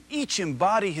Eve to each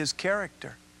embody his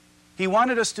character. He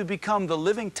wanted us to become the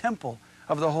living temple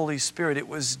of the Holy Spirit. It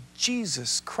was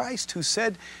Jesus Christ who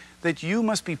said that you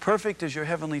must be perfect as your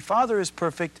heavenly Father is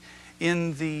perfect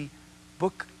in the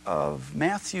book of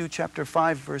Matthew chapter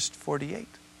 5 verse 48.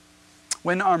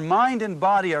 When our mind and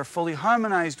body are fully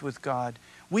harmonized with God,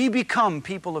 we become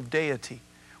people of deity.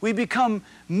 We become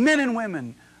men and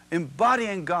women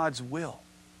embodying God's will.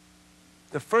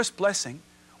 The first blessing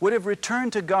would have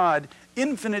returned to God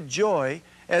infinite joy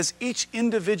as each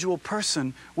individual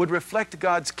person would reflect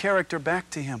God's character back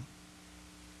to him.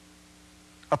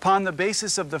 Upon the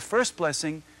basis of the first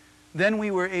blessing, then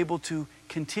we were able to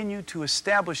continue to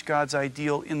establish God's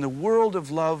ideal in the world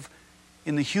of love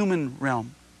in the human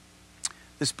realm.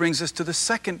 This brings us to the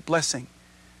second blessing.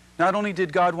 Not only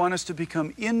did God want us to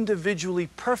become individually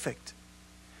perfect,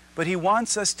 but he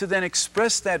wants us to then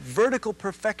express that vertical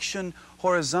perfection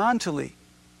horizontally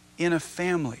in a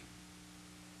family.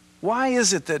 Why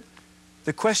is it that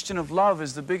the question of love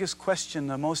is the biggest question,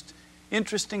 the most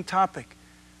interesting topic,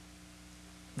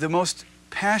 the most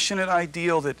passionate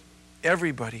ideal that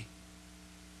everybody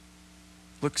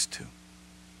looks to?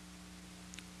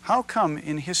 How come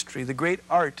in history the great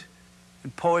art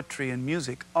and poetry and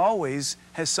music always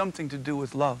has something to do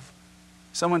with love.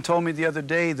 Someone told me the other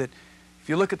day that if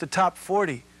you look at the top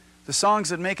 40, the songs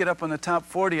that make it up on the top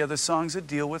 40 are the songs that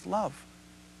deal with love.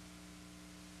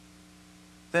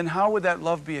 Then how would that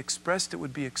love be expressed? It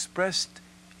would be expressed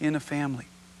in a family.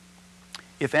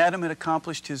 If Adam had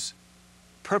accomplished his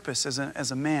purpose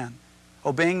as a man,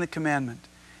 obeying the commandment,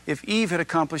 if Eve had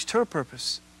accomplished her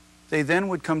purpose, they then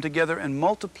would come together and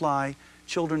multiply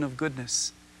children of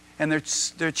goodness. And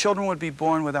their children would be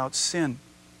born without sin.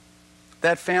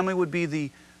 That family would be the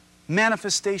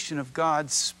manifestation of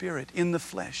God's Spirit in the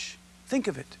flesh. Think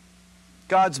of it.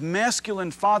 God's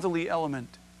masculine fatherly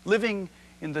element living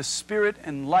in the spirit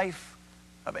and life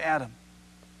of Adam.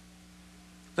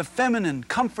 The feminine,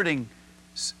 comforting,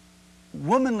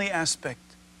 womanly aspect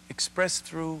expressed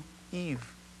through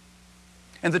Eve.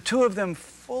 And the two of them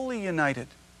fully united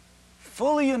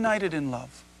in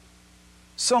love.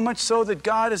 So much so that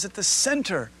God is at the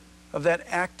center of that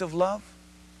act of love.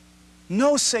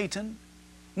 No Satan,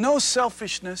 no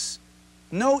selfishness,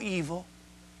 no evil,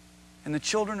 and the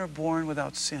children are born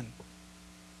without sin.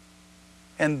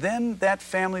 And then that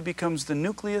family becomes the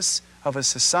nucleus of a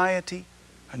society,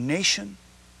 a nation,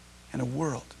 and a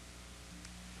world.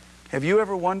 Have you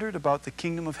ever wondered about the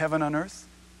kingdom of heaven on earth?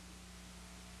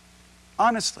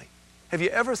 Honestly, have you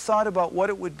ever thought about what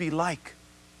it would be like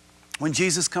when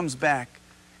Jesus comes back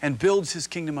and builds his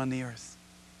kingdom on the earth?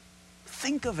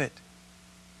 Think of it.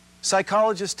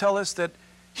 Psychologists tell us that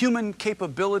human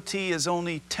capability is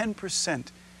only 10%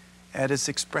 at its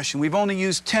expression. We've only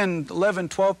used 10, 11,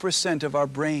 12% of our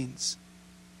brains.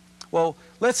 Well,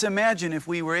 let's imagine if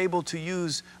we were able to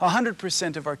use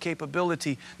 100% of our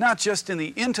capability, not just in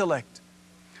the intellect,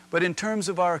 but in terms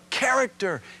of our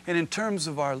character and in terms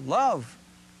of our love.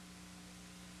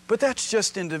 But that's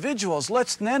just individuals.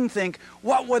 Let's then think,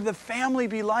 what would the family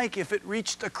be like if it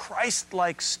reached a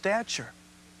Christ-like stature?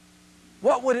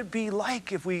 What would it be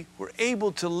like if we were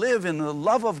able to live in the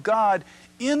love of God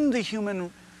in the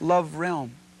human love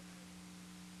realm?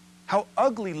 How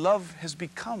ugly love has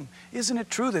become. Isn't it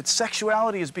true that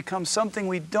sexuality has become something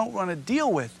we don't want to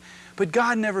deal with? But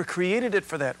God never created it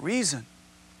for that reason.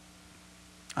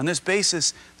 On this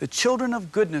basis, the children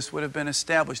of goodness would have been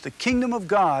established. The kingdom of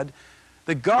God,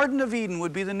 the Garden of Eden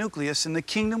would be the nucleus, and the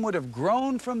kingdom would have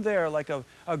grown from there like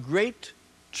a great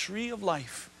tree of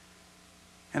life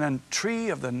and a tree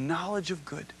of the knowledge of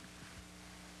good.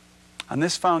 On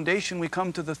this foundation, we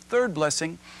come to the third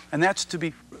blessing, and that's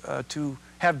to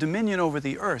have dominion over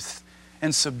the earth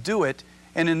and subdue it.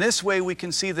 And in this way, we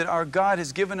can see that our God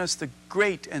has given us the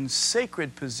great and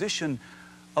sacred position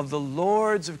of the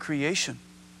lords of creation.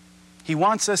 He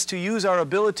wants us to use our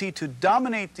ability to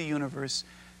dominate the universe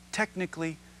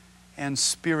technically and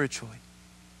spiritually.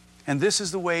 And this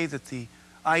is the way that the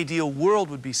ideal world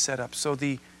would be set up. So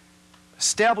the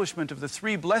establishment of the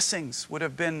three blessings would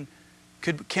have been,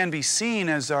 can be seen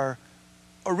as our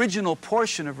original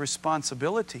portion of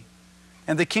responsibility.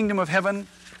 And the kingdom of heaven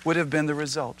would have been the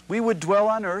result. We would dwell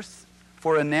on earth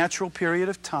for a natural period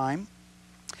of time,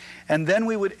 and then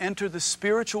we would enter the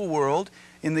spiritual world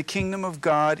in the kingdom of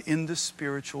God in the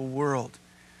spiritual world.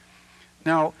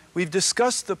 Now, we've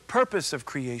discussed the purpose of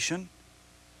creation,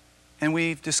 and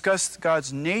we've discussed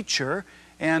God's nature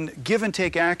and give and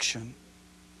take action.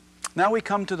 Now we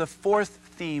come to the fourth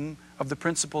theme of the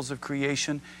principles of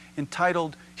creation,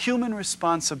 entitled Human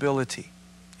Responsibility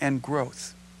and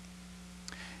Growth.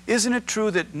 Isn't it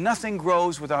true that nothing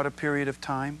grows without a period of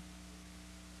time?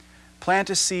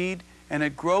 Plant a seed and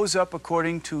it grows up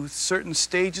according to certain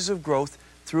stages of growth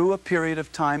through a period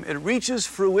of time. It reaches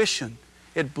fruition.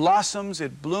 It blossoms,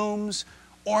 it blooms,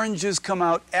 oranges come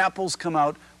out, apples come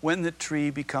out when the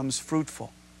tree becomes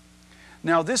fruitful.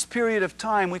 Now this period of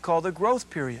time we call the growth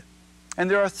period. And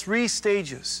there are three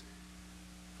stages,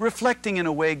 reflecting in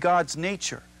a way God's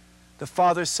nature, the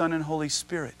Father, Son, and Holy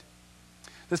Spirit.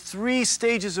 The three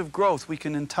stages of growth we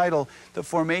can entitle the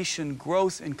formation,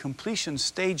 growth, and completion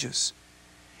stages.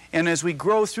 And as we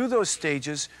grow through those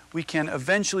stages, we can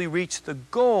eventually reach the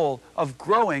goal of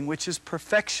growing, which is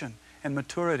perfection and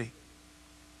maturity.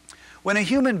 When a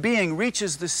human being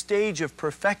reaches the stage of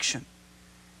perfection,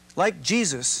 like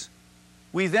Jesus,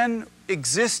 we then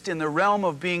exist in the realm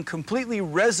of being completely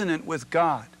resonant with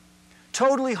God,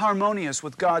 totally harmonious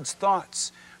with God's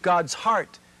thoughts, God's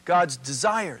heart, God's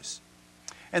desires.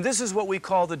 And this is what we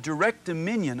call the direct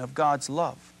dominion of God's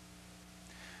love.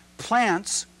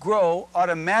 Plants grow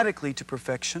automatically to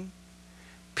perfection.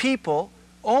 People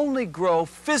only grow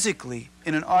physically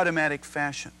in an automatic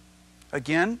fashion.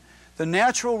 Again, the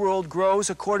natural world grows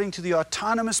according to the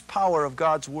autonomous power of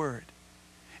God's Word.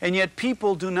 And yet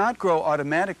people do not grow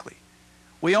automatically.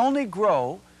 We only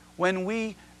grow when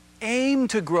we aim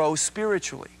to grow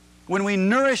spiritually, when we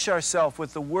nourish ourselves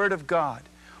with the Word of God.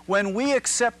 When we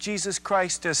accept Jesus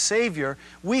Christ as Savior,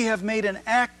 we have made an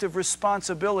act of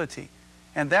responsibility,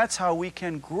 and that's how we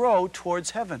can grow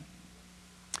towards heaven.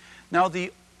 Now,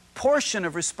 the portion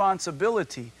of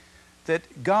responsibility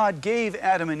that God gave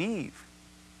Adam and Eve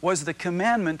was the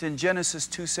commandment in Genesis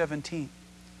 2:17.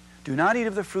 Do not eat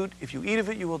of the fruit. If you eat of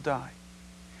it, you will die.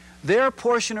 Their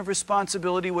portion of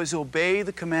responsibility was to obey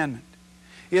the commandment.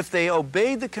 If they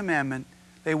obeyed the commandment,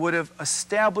 they would have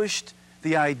established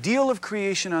the ideal of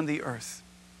creation on the earth.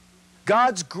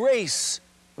 God's grace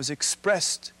was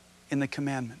expressed in the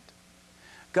commandment.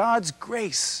 God's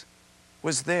grace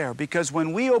was there because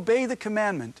when we obey the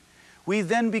commandment, we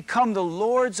then become the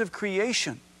lords of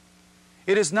creation.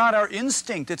 It is not our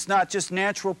instinct, it's not just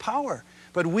natural power,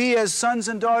 but we as sons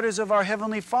and daughters of our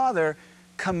Heavenly Father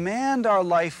command our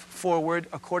life forward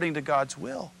according to God's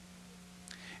will.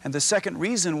 And the second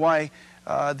reason why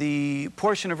the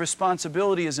portion of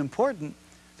responsibility is important,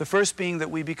 the first being that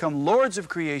we become lords of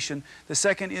creation, the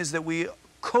second is that we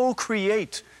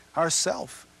co-create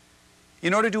ourselves.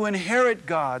 In order to inherit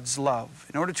God's love,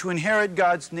 in order to inherit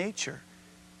God's nature,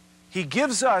 He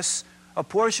gives us a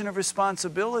portion of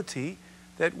responsibility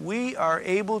that we are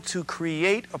able to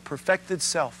create a perfected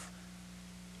self.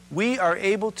 We are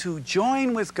able to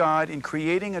join with God in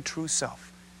creating a true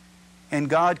self. And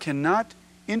God cannot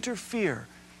interfere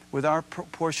with our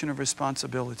portion of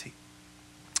responsibility.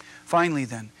 Finally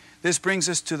then, this brings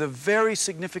us to the very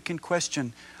significant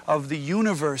question of the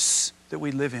universe that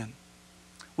we live in.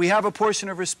 We have a portion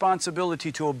of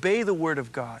responsibility to obey the Word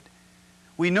of God.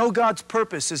 We know God's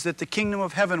purpose is that the kingdom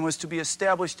of heaven was to be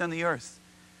established on the earth.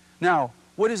 Now,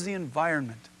 what is the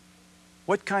environment?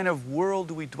 What kind of world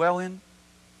do we dwell in?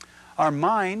 Our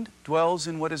mind dwells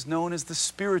in what is known as the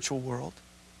spiritual world.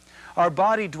 Our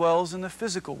body dwells in the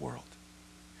physical world.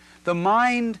 The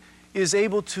mind is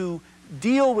able to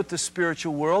deal with the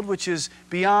spiritual world, which is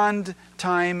beyond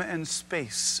time and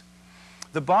space.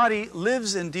 The body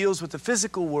lives and deals with the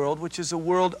physical world, which is a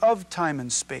world of time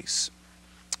and space.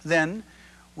 Then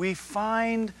we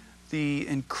find the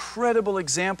incredible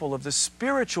example of the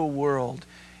spiritual world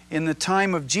in the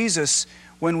time of Jesus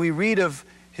when we read of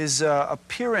His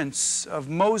appearance of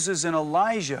Moses and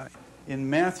Elijah in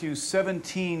Matthew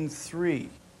 17:3.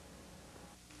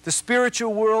 The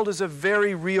spiritual world is a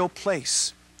very real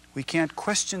place. We can't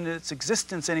question its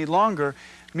existence any longer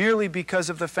merely because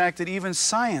of the fact that even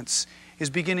science is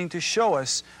beginning to show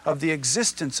us of the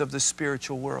existence of the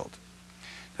spiritual world.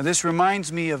 Now this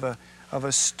reminds me of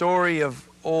a story of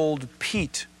old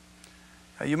Pete.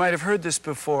 You might have heard this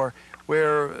before,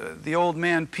 where the old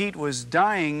man Pete was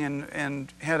dying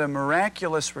and had a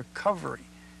miraculous recovery.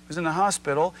 He was in the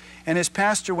hospital, and his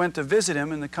pastor went to visit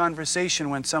him, and the conversation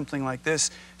went something like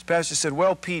this. His pastor said,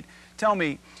 "Well, Pete, tell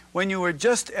me, when you were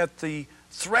just at the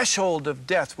threshold of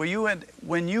death, when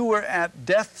you were at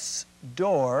death's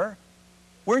door,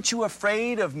 weren't you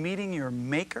afraid of meeting your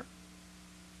Maker?"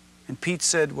 And Pete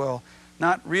said, "Well,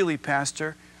 not really,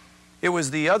 Pastor. It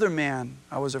was the other man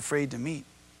I was afraid to meet."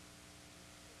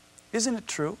 Isn't it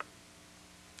true?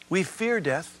 We fear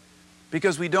death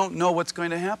because we don't know what's going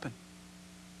to happen.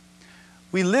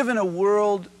 We live in a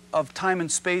world of time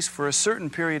and space for a certain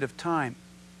period of time.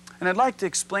 And I'd like to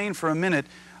explain for a minute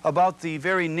about the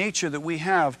very nature that we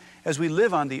have as we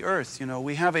live on the earth. You know,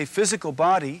 we have a physical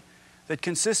body that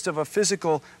consists of a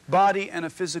physical body and a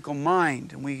physical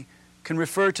mind. And we can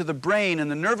refer to the brain and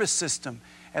the nervous system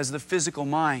as the physical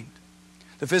mind.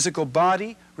 The physical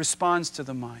body responds to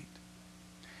the mind.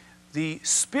 The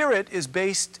spirit is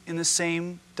based in the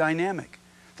same dynamic.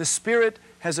 The spirit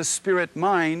has a spirit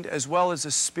mind as well as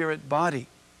a spirit body.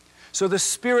 So the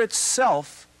spirit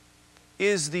self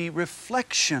is the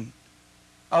reflection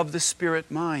of the spirit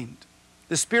mind.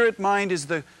 The spirit mind is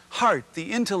the heart,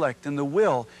 the intellect, and the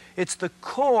will. It's the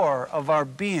core of our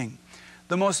being,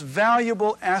 the most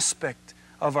valuable aspect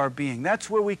of our being. That's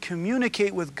where we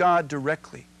communicate with God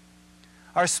directly.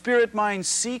 Our spirit mind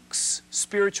seeks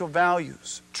spiritual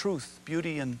values, truth,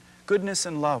 beauty, and goodness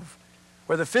and love,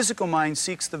 where the physical mind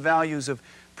seeks the values of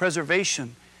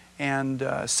preservation and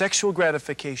sexual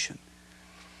gratification.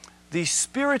 The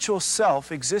spiritual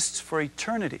self exists for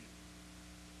eternity.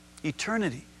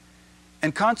 Eternity.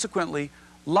 And consequently,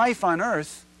 life on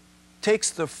earth takes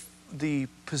the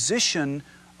position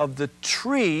of the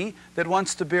tree that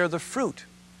wants to bear the fruit.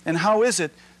 And how is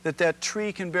it that that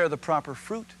tree can bear the proper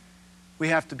fruit? We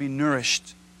have to be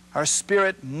nourished. Our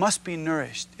spirit must be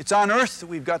nourished. It's on earth that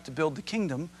we've got to build the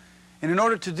kingdom. And in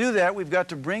order to do that, we've got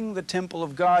to bring the temple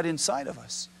of God inside of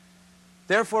us.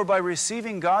 Therefore, by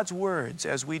receiving God's words,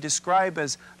 as we describe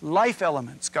as life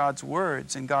elements, God's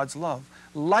words and God's love,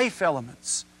 life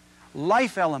elements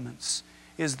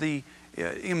is the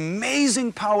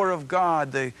amazing power of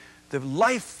God, the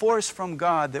life force from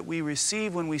God that we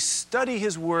receive when we study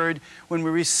His Word, when we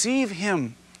receive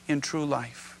Him in true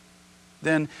life.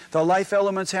 Then the life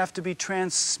elements have to be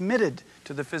transmitted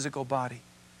to the physical body.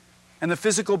 And the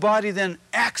physical body then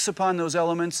acts upon those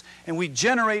elements, and we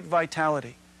generate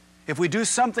vitality. If we do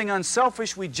something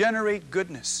unselfish, we generate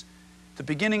goodness. At the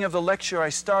beginning of the lecture I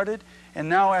started, and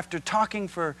now after talking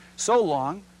for so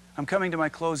long, I'm coming to my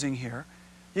closing here,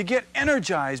 you get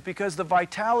energized because the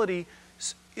vitality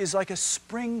is like a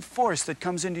spring force that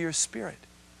comes into your spirit.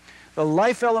 The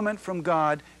life element from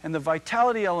God and the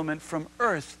vitality element from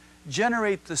earth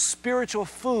generate the spiritual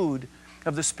food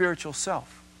of the spiritual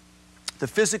self. The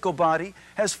physical body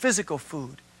has physical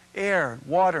food, air,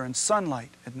 water, and sunlight,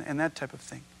 and that type of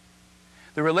thing.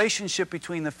 The relationship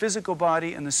between the physical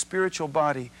body and the spiritual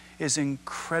body is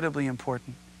incredibly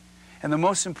important. And the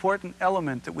most important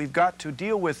element that we've got to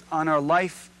deal with in our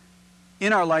life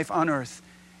on earth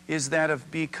is that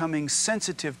of becoming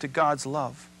sensitive to God's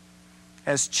love.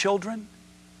 As children,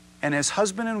 and as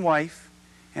husband and wife,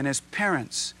 and as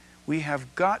parents, we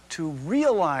have got to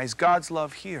realize God's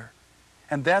love here.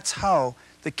 And that's how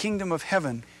the kingdom of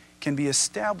heaven can be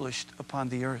established upon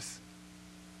the earth.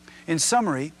 In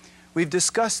summary, we've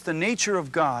discussed the nature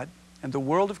of God and the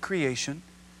world of creation.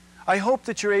 I hope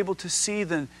that you're able to see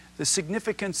the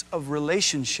significance of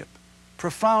relationship,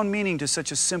 profound meaning to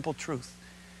such a simple truth.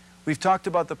 We've talked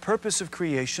about the purpose of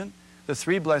creation, the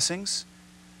three blessings,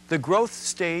 the growth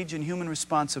stage in human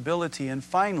responsibility, and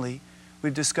finally,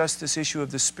 we've discussed this issue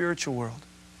of the spiritual world.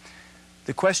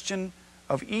 The question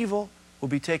of evil will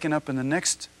be taken up in the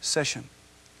next session.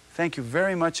 Thank you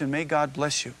very much, and may God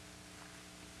bless you.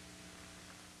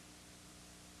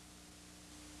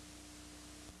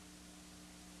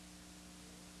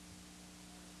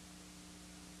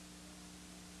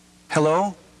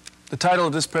 Hello. The title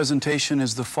of this presentation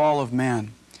is The Fall of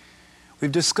Man.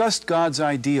 We've discussed God's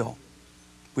ideal.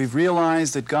 We've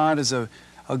realized that God is a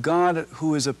God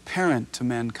who is a parent to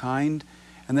mankind,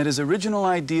 and that His original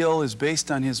ideal is based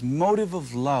on His motive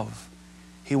of love.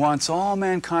 He wants all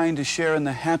mankind to share in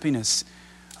the happiness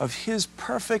of His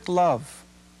perfect love.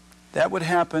 That would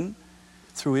happen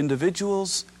through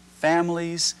individuals,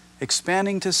 families,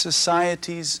 expanding to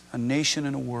societies, a nation,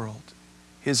 and a world.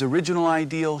 His original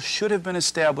ideal should have been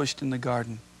established in the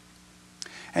garden.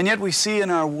 And yet we see in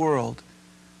our world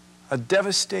a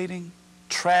devastating,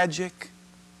 tragic,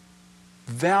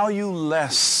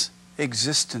 valueless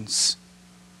existence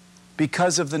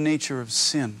because of the nature of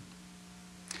sin.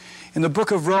 In the book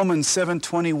of Romans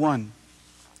 7:21,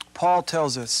 Paul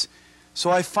tells us, "So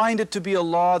I find it to be a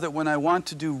law that when I want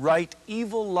to do right,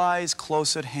 evil lies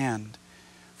close at hand.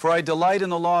 For I delight in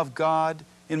the law of God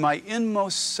in my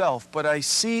inmost self, but I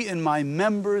see in my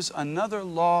members another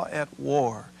law at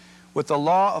war, with the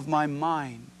law of my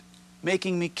mind,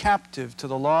 making me captive to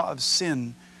the law of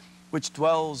sin, which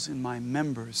dwells in my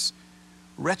members.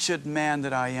 Wretched man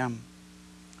that I am,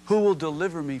 who will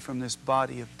deliver me from this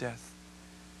body of death?"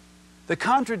 The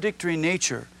contradictory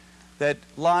nature that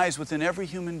lies within every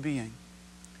human being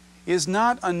is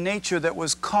not a nature that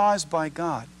was caused by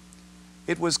God.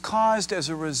 It was caused as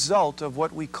a result of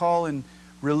what we call in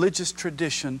religious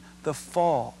tradition the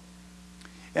fall.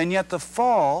 And yet the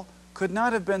fall could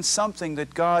not have been something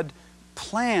that God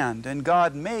planned and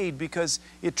God made, because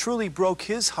it truly broke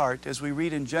His heart, as we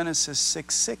read in Genesis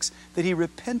 6:6, that He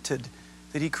repented,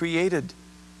 that He created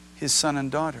His son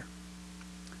and daughter.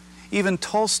 Even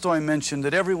Tolstoy mentioned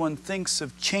that everyone thinks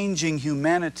of changing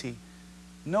humanity.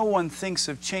 No one thinks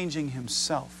of changing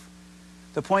himself.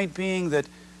 The point being that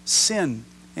sin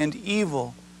and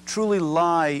evil truly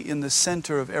lie in the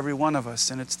center of every one of us,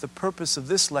 and it's the purpose of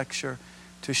this lecture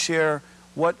to share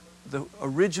what the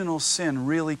original sin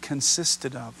really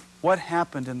consisted of. What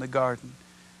happened in the garden?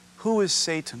 Who is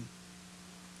Satan?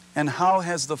 And how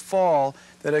has the fall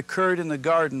that occurred in the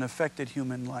garden affected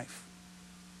human life?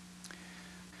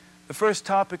 The first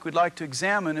topic we'd like to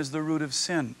examine is the root of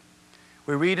sin.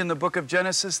 We read in the book of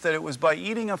Genesis that it was by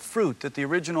eating a fruit that the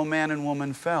original man and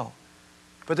woman fell.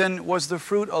 But then, was the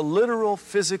fruit a literal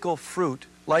physical fruit,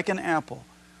 like an apple?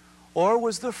 Or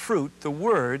was the fruit, the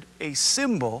word, a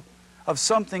symbol of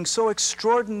something so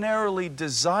extraordinarily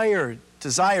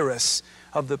desirous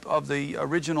of the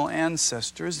original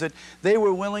ancestors that they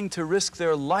were willing to risk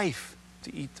their life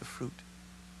to eat the fruit?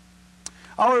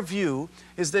 Our view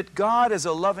is that God, as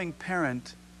a loving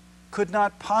parent, could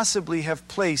not possibly have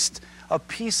placed a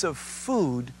piece of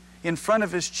food in front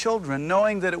of His children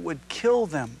knowing that it would kill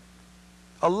them.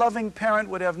 A loving parent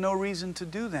would have no reason to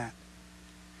do that.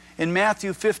 In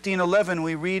Matthew 15:11,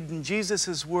 we read in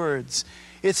Jesus' words,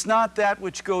 "It's not that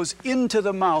which goes into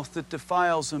the mouth that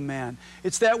defiles a man.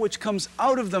 It's that which comes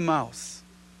out of the mouth."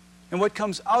 And what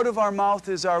comes out of our mouth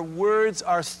is our words,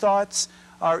 our thoughts,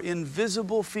 our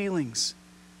invisible feelings.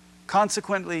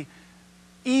 Consequently,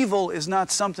 evil is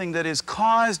not something that is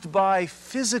caused by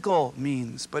physical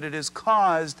means, but it is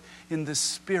caused in the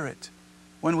spirit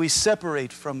when we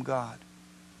separate from God.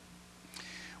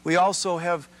 We also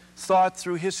have thought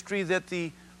through history that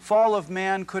the fall of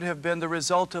man could have been the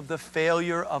result of the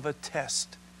failure of a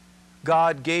test.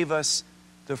 God gave us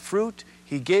the fruit,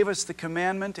 He gave us the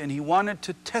commandment, and He wanted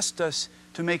to test us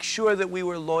to make sure that we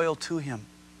were loyal to Him.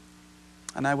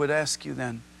 And I would ask you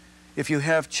then, if you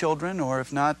have children, or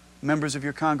if not, members of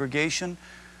your congregation,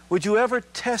 would you ever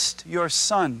test your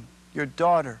son, your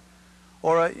daughter,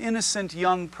 or an innocent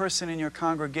young person in your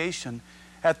congregation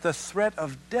at the threat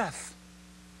of death?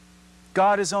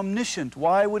 God is omniscient.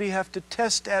 Why would He have to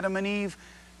test Adam and Eve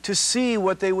to see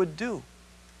what they would do?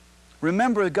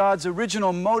 Remember, God's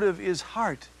original motive is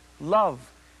heart,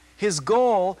 love. His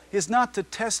goal is not to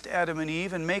test Adam and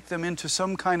Eve and make them into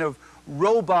some kind of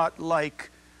robot-like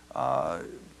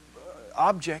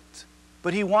object,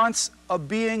 but He wants a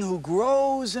being who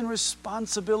grows in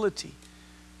responsibility,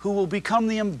 who will become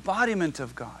the embodiment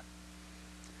of God.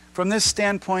 From this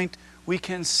standpoint, we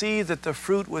can see that the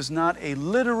fruit was not a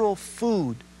literal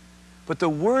food, but the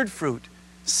word fruit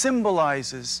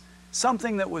symbolizes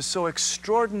something that was so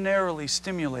extraordinarily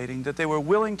stimulating that they were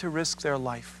willing to risk their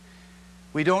life.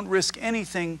 We don't risk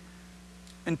anything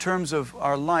in terms of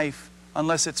our life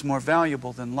unless it's more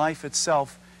valuable than life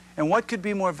itself. And what could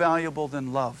be more valuable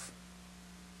than love?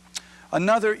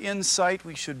 Another insight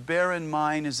we should bear in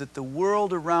mind is that the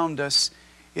world around us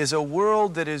is a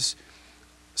world that is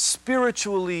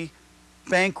spiritually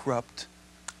bankrupt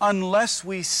unless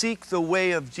we seek the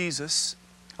way of Jesus,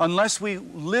 unless we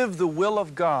live the will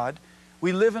of God.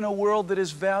 We live in a world that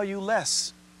is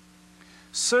valueless.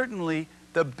 Certainly,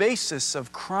 the basis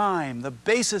of crime, the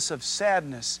basis of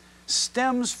sadness,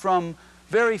 stems from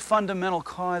very fundamental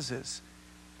causes.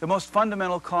 The most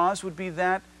fundamental cause would be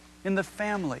that in the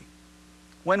family.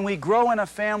 When we grow in a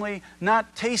family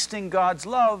not tasting God's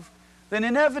love, then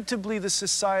inevitably the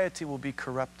society will be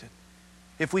corrupted.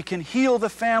 If we can heal the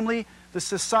family, the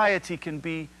society can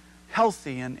be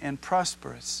healthy and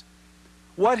prosperous.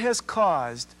 What has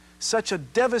caused such a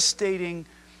devastating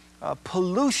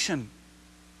pollution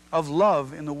of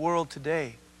love in the world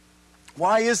today?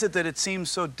 Why is it that it seems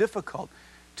so difficult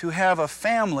to have a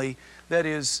family that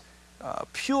is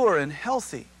pure and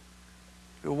healthy?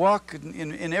 You walk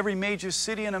in every major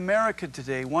city in America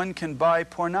today, one can buy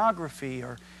pornography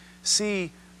or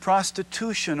see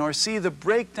prostitution or see the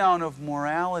breakdown of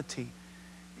morality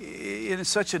in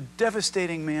such a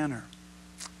devastating manner.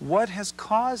 What has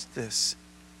caused this?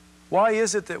 Why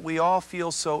is it that we all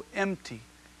feel so empty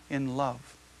in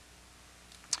love?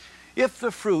 If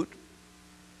the fruit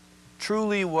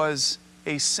truly was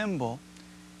a symbol,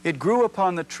 it grew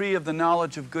upon the tree of the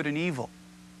knowledge of good and evil.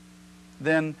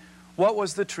 Then what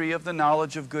was the tree of the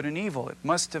knowledge of good and evil? It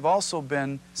must have also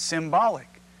been symbolic.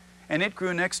 And it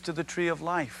grew next to the tree of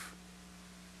life.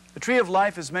 The tree of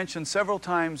life is mentioned several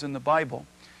times in the Bible.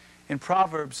 In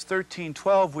Proverbs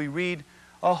 13:12 we read,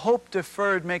 "A hope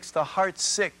deferred makes the heart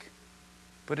sick,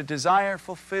 but a desire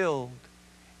fulfilled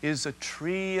is a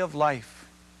tree of life."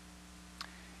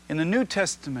 In the New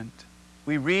Testament,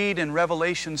 we read in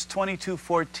Revelations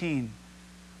 22:14,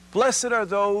 "Blessed are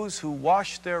those who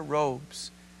wash their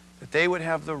robes, that they would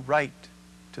have the right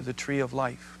to the tree of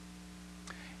life."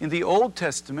 In the Old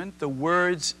Testament, the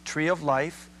words tree of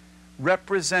life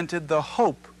represented the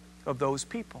hope of those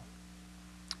people.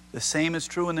 The same is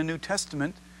true in the New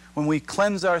Testament. When we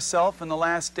cleanse ourselves in the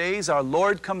last days, our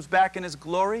Lord comes back in His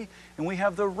glory, and we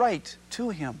have the right to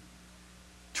Him.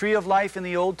 Tree of life in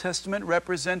the Old Testament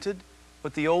represented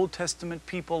what the Old Testament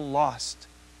people lost.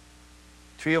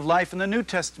 Tree of life in the New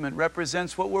Testament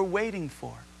represents what we're waiting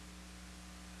for.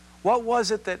 What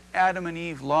was it that Adam and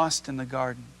Eve lost in the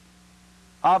garden?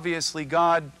 Obviously,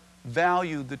 God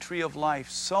valued the tree of life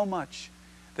so much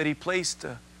that He placed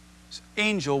an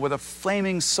angel with a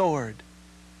flaming sword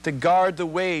to guard the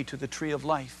way to the tree of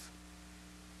life.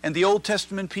 And the Old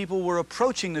Testament people were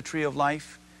approaching the tree of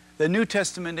life. The New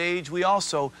Testament age, we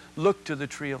also look to the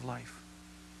tree of life.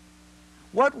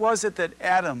 What was it that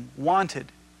Adam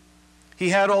wanted? He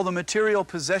had all the material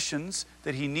possessions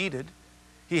that he needed.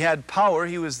 He had power.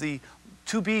 He was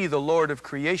to be the Lord of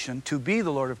creation,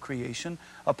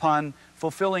 upon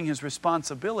fulfilling his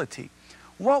responsibility.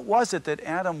 What was it that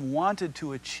Adam wanted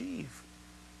to achieve?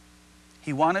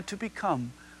 He wanted to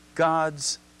become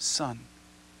God's Son,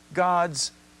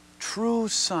 God's true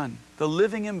Son, the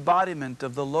living embodiment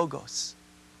of the Logos.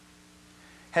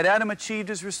 Had Adam achieved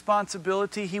his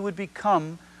responsibility, he would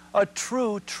become a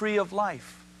true tree of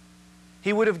life.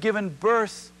 He would have given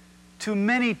birth to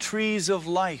many trees of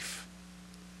life.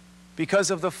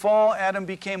 Because of the fall, Adam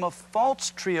became a false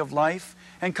tree of life,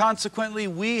 and consequently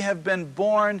we have been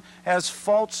born as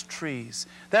false trees.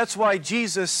 That's why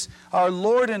Jesus, our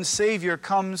Lord and Savior,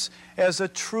 comes as a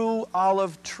true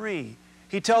olive tree.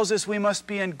 He tells us we must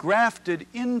be engrafted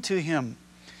into Him.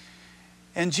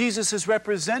 And Jesus is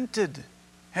represented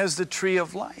as the tree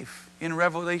of life in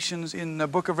the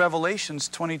book of Revelations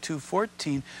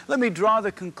 22:14. Let me draw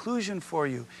the conclusion for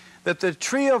you that the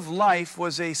tree of life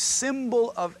was a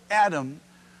symbol of Adam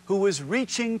who was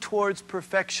reaching towards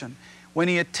perfection. When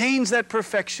he attains that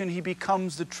perfection, he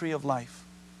becomes the tree of life.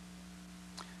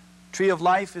 Tree of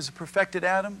life is a perfected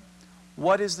Adam.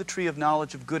 What is the tree of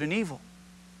knowledge of good and evil?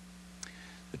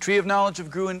 The tree of knowledge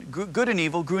of good and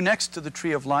evil grew next to the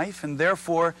tree of life and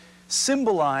therefore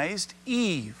symbolized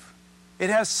Eve. It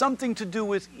has something to do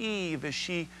with Eve as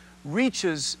she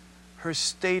reaches her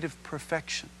state of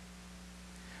perfection.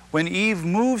 When Eve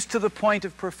moves to the point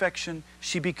of perfection,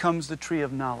 she becomes the tree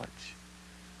of knowledge.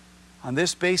 On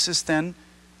this basis, then,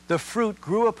 the fruit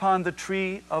grew upon the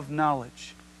tree of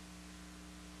knowledge.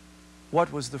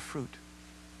 What was the fruit?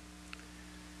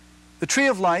 The tree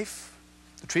of life,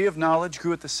 the tree of knowledge,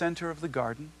 grew at the center of the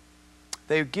garden.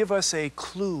 They give us a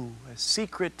clue, a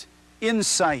secret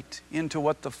insight into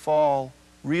what the fall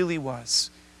really was.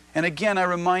 And again, I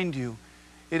remind you,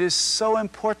 it is so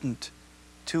important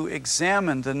to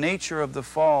examine the nature of the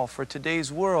fall for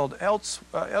today's world.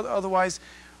 Otherwise,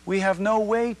 we have no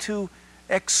way to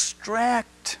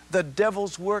extract the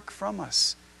devil's work from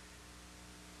us.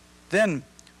 Then,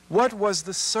 what was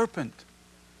the serpent?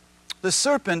 The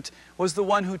serpent was the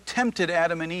one who tempted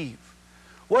Adam and Eve.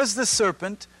 Was the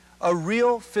serpent a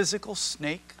real physical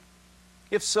snake?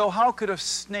 If so, how could a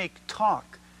snake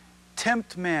talk,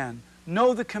 tempt man,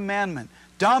 know the commandment,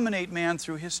 dominate man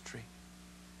through history?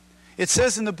 It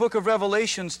says in the book of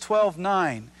Revelations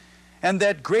 12:9, and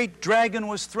that great dragon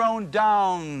was thrown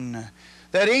down,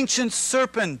 that ancient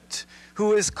serpent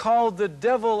who is called the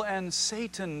devil and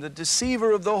Satan, the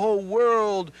deceiver of the whole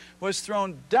world, was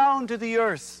thrown down to the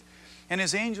earth, and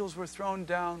his angels were thrown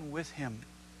down with him.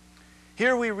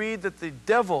 Here we read that the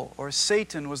devil, or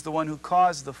Satan, was the one who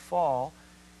caused the fall,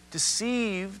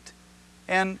 deceived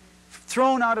and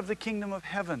thrown out of the kingdom of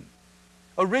heaven.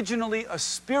 Originally a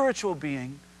spiritual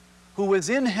being who was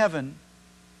in heaven,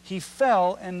 he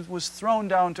fell and was thrown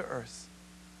down to earth.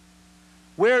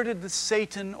 Where did the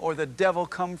Satan or the devil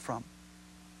come from?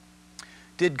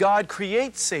 Did God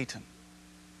create Satan?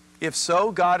 If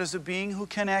so, God is a being who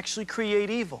can actually create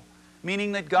evil,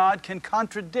 meaning that God can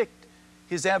contradict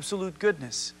His absolute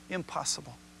goodness.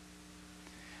 Impossible.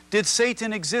 Did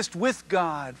Satan exist with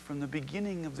God from the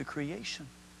beginning of the creation?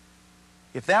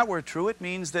 If that were true, it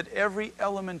means that every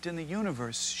element in the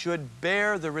universe should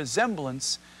bear the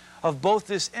resemblance of both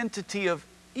this entity of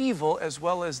evil as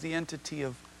well as the entity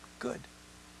of good.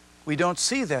 We don't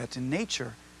see that in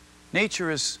nature. Nature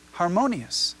is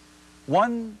harmonious,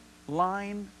 one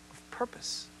line of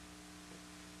purpose.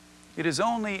 It is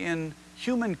only in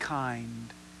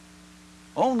humankind,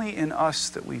 only in us,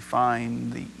 that we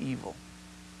find the evil.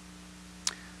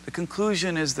 The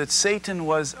conclusion is that Satan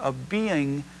was a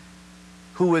being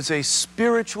who was a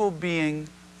spiritual being,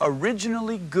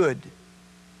 originally good,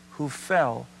 who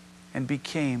fell and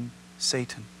became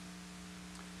Satan.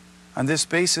 On this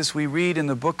basis, we read in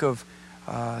the book of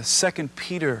 2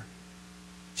 Peter,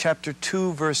 chapter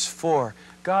 2, verse 4,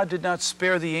 God did not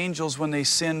spare the angels when they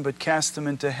sinned, but cast them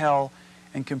into hell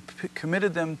and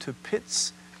committed them to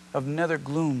pits of nether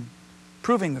gloom,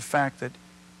 proving the fact that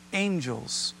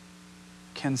angels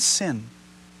can sin.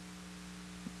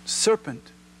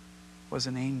 Serpent was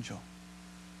an angel.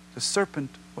 The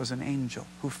serpent was an angel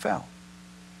who fell.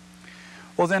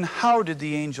 Well, then how did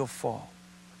the angel fall?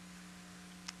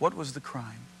 What was the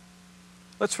crime?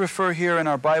 Let's refer here in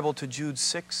our Bible to Jude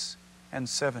 6 and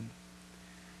 7.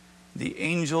 The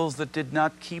angels that did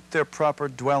not keep their proper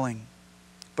dwelling,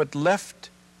 but left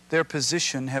their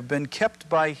position, have been kept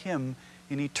by Him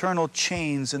in eternal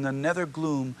chains in the nether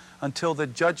gloom until the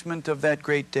judgment of that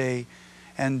great day.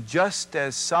 And just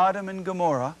as Sodom and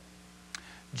Gomorrah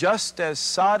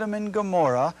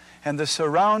and the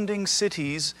surrounding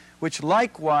cities, which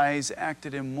likewise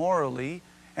acted immorally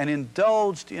and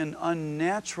indulged in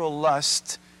unnatural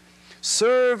lust,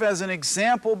 serve as an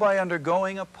example by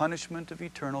undergoing a punishment of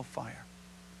eternal fire.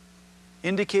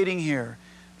 Indicating here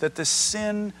that the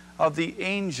sin of the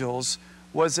angels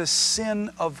was a sin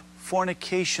of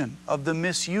fornication, of the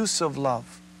misuse of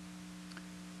love.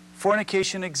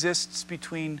 Fornication exists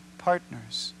between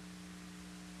partners.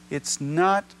 It's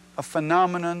not a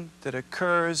phenomenon that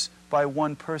occurs by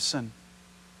one person.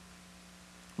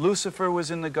 Lucifer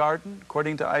was in the garden,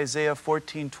 according to Isaiah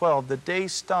 14:12, the day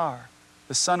star,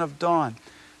 the son of dawn.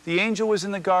 The angel was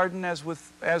in the garden as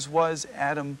was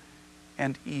Adam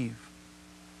and Eve.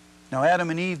 Now Adam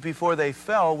and Eve, before they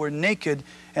fell, were naked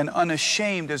and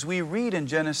unashamed, as we read in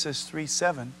Genesis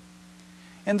 3:7.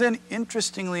 And then,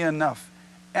 interestingly enough,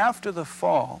 after the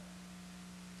fall,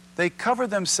 they covered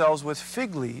themselves with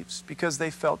fig leaves because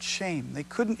they felt shame. They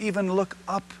couldn't even look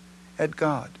up at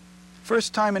God.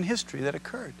 First time in history that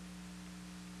occurred.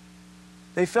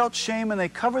 They felt shame and they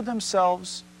covered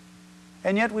themselves,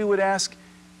 and yet we would ask,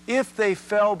 if they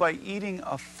fell by eating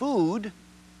a food,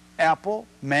 apple,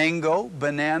 mango,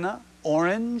 banana,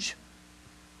 orange,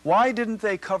 why didn't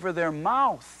they cover their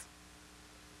mouth?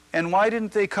 And why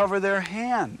didn't they cover their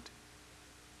hand?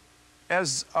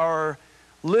 As our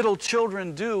little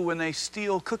children do when they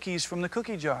steal cookies from the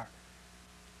cookie jar.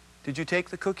 Did you take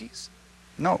the cookies?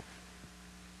 No.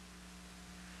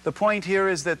 The point here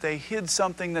is that they hid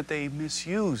something that they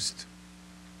misused.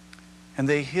 And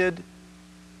they hid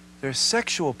their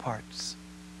sexual parts.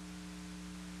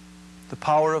 The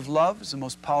power of love is the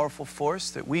most powerful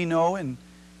force that we know in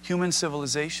human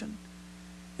civilization.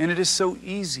 And it is so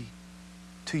easy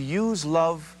to use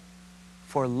love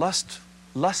for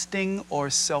lusting or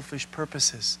selfish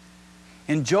purposes.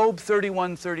 In Job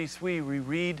 31:33, we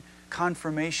read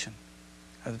confirmation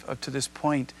up to this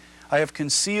point. I have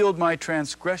concealed my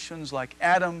transgressions like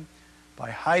Adam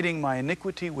by hiding my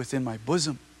iniquity within my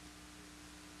bosom.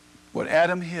 What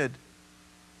Adam hid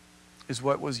is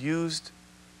what was used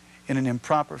in an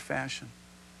improper fashion.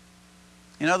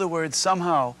 In other words,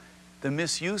 somehow the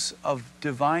misuse of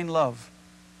divine love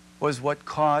was what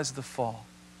caused the fall.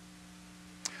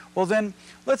 Well then,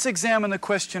 let's examine the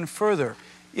question further.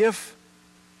 If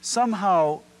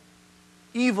somehow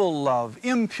evil love,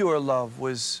 impure love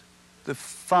was the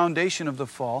foundation of the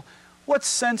fall, what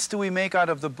sense do we make out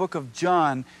of the book of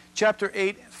John, chapter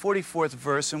 8, 44th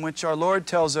verse, in which our Lord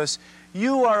tells us,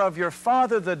 you are of your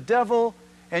father the devil,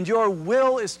 and your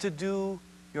will is to do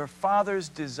your father's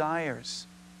desires.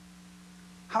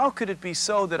 How could it be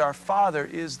so that our father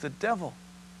is the devil?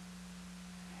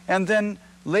 And then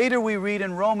later we read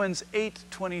in Romans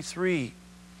 8:23,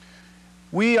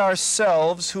 we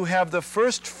ourselves who have the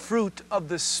first fruit of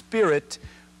the Spirit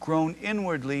groan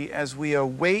inwardly as we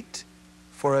await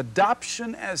for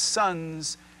adoption as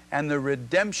sons and the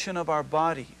redemption of our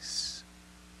bodies.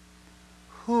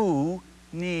 Who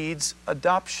needs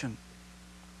adoption?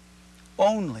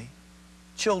 Only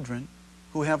children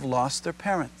who have lost their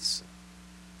parents.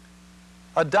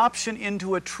 Adoption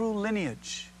into a true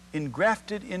lineage,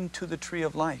 engrafted into the tree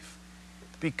of life,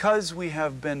 because we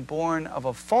have been born of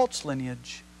a false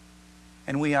lineage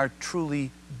and we are truly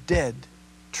dead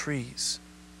trees.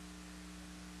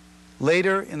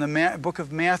 Later in the book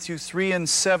of Matthew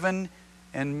 3:7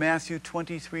 and Matthew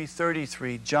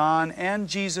 23:33, John and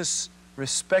Jesus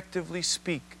respectively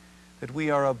speak that we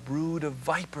are a brood of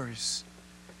vipers.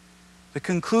 The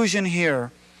conclusion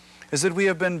here is that we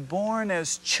have been born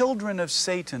as children of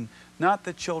Satan, not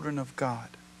the children of God.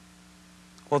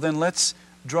 Well then, let's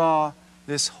draw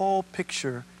this whole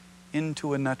picture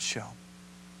into a nutshell.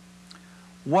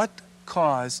 What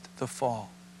caused the fall?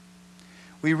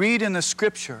 We read in the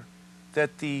scripture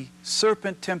that the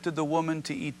serpent tempted the woman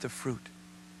to eat the fruit.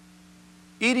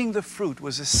 Eating the fruit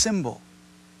was a symbol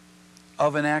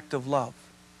of an act of love.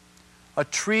 A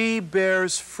tree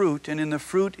bears fruit, and in the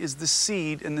fruit is the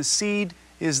seed, and the seed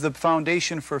is the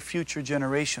foundation for future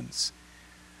generations.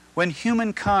 When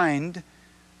humankind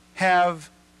have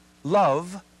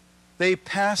love, they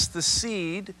pass the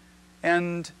seed,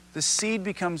 and the seed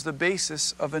becomes the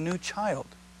basis of a new child.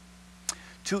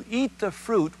 To eat the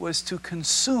fruit was to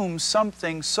consume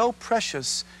something so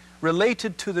precious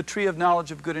related to the tree of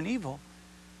knowledge of good and evil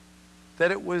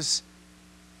that it was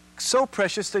so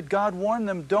precious that God warned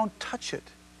them, don't touch it.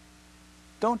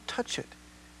 Don't touch it.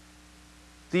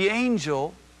 The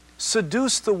angel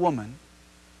seduced the woman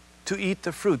to eat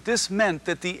the fruit. This meant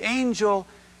that the angel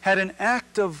had an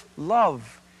act of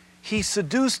love. He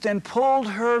seduced and pulled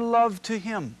her love to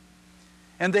him.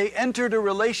 And they entered a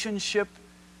relationship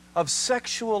of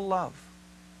sexual love.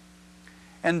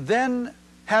 And then,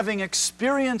 having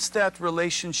experienced that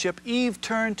relationship, Eve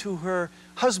turned to her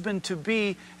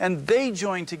husband-to-be, and they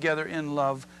joined together in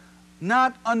love,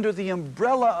 not under the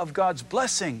umbrella of God's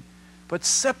blessing, but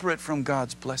separate from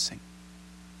God's blessing.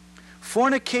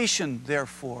 Fornication,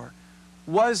 therefore,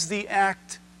 was the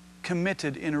act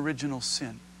committed in original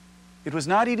sin. It was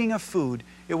not eating of food,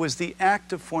 it was the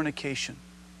act of fornication.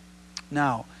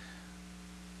 Now,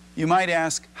 you might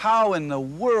ask, how in the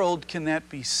world can that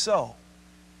be so?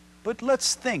 But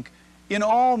let's think. In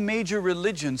all major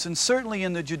religions, and certainly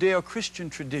in the Judeo-Christian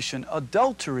tradition,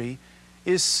 adultery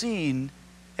is seen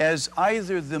as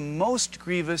either the most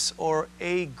grievous or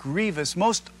a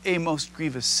most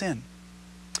grievous sin.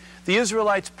 The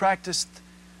Israelites practiced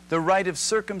the rite of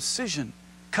circumcision,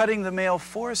 cutting the male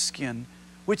foreskin,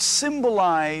 which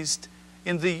symbolized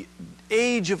in the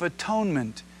age of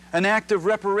atonement an act of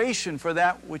reparation for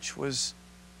that which was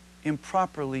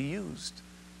improperly used.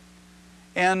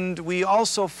 And we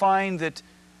also find that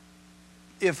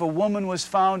if a woman was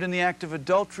found in the act of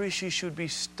adultery, she should be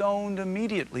stoned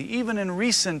immediately. Even in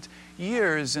recent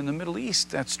years in the Middle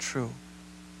East, that's true.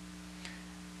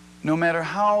 No matter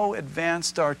how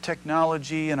advanced our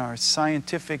technology and our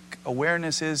scientific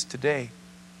awareness is today,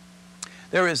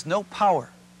 there is no power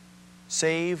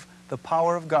save the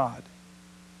power of God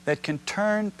that can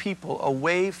turn people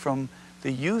away from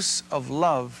the use of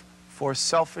love for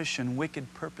selfish and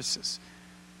wicked purposes.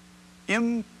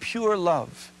 Impure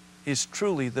love is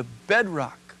truly the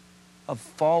bedrock of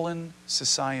fallen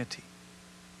society.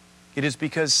 It is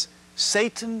because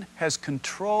Satan has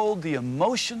controlled the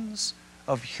emotions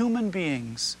of human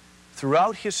beings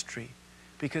throughout history,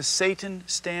 because Satan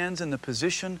stands in the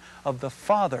position of the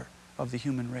father of the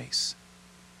human race.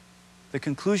 The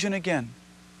conclusion again,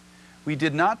 we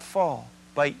did not fall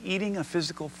by eating a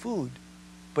physical food,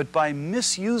 but by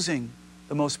misusing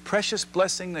the most precious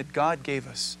blessing that God gave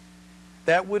us.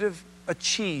 That would have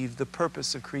achieved the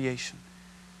purpose of creation.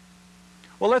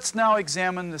 Well, let's now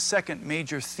examine the second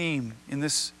major theme in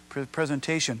this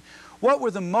presentation. What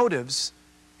were the motives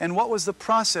and what was the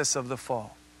process of the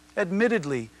fall?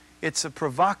 Admittedly, it's a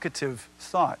provocative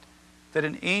thought that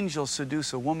an angel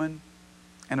seduce a woman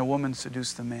and a woman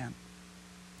seduce the man.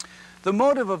 The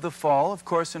motive of the fall, of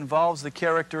course, involves the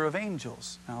character of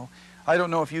angels. Now, I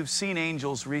don't know if you've seen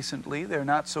angels recently. They're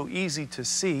not so easy to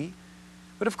see.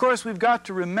 But of course, we've got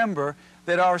to remember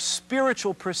that our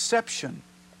spiritual perception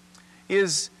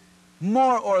is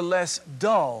more or less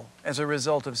dull as a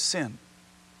result of sin.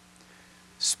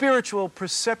 Spiritual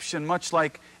perception, much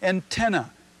like antennae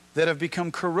that have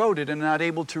become corroded and not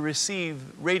able to receive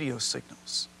radio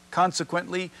signals.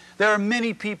 Consequently, there are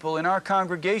many people in our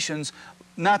congregations,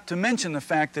 not to mention the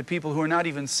fact that people who are not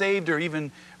even saved or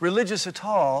even religious at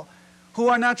all, who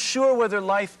are not sure whether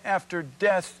life after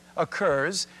death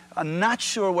occurs, not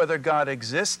sure whether God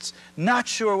exists, not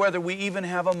sure whether we even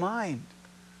have a mind.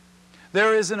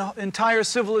 There is an entire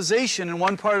civilization in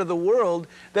one part of the world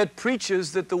that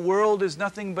preaches that the world is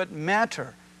nothing but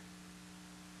matter.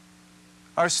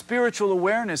 Our spiritual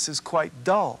awareness is quite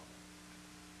dull.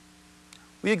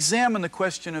 We examine the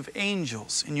question of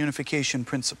angels in unification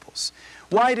principles.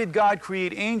 Why did God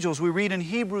create angels? We read in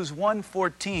Hebrews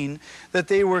 1:14 that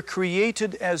they were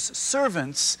created as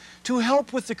servants to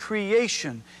help with the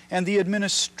creation and the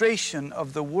administration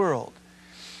of the world.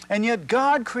 And yet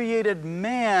God created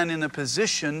man in a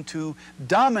position to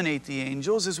dominate the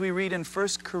angels, as we read in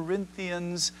 1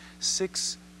 Corinthians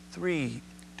 6:3.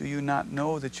 Do you not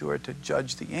know that you are to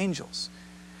judge the angels?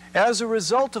 As a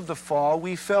result of the fall,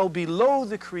 we fell below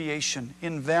the creation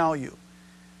in value.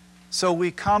 So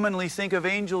we commonly think of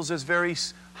angels as very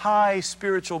high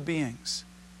spiritual beings.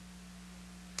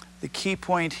 The key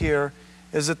point here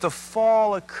is that the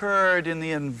fall occurred in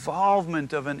the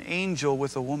involvement of an angel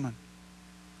with a woman.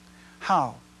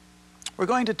 How? We're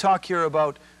going to talk here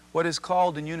about what is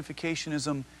called in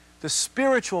unificationism the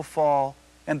spiritual fall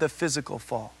and the physical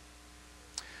fall.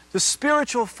 The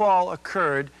spiritual fall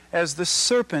occurred as the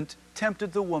serpent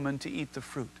tempted the woman to eat the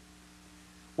fruit.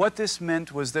 What this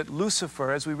meant was that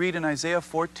Lucifer, as we read in Isaiah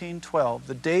 14:12,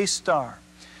 the day star,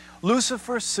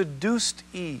 Lucifer seduced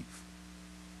Eve.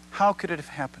 How could it have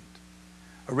happened?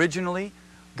 Originally,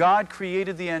 God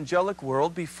created the angelic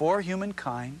world before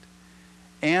humankind,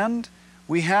 and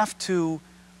we have to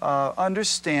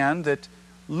understand that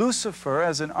Lucifer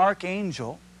as an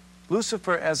archangel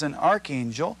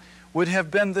would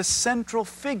have been the central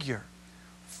figure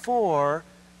for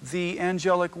the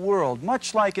angelic world.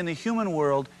 Much like in the human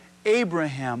world,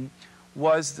 Abraham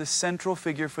was the central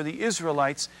figure for the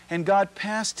Israelites, and God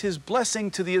passed His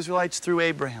blessing to the Israelites through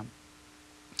Abraham.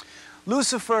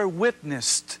 Lucifer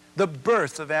witnessed the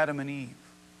birth of Adam and Eve.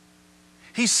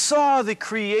 He saw the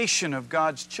creation of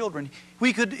God's children.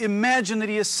 We could imagine that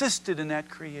he assisted in that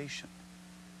creation.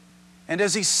 And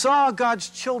as he saw God's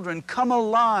children come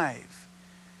alive,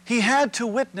 he had to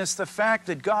witness the fact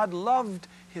that God loved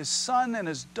his son and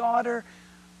his daughter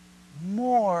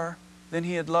more than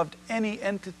he had loved any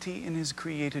entity in his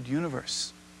created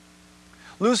universe.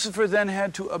 Lucifer then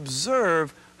had to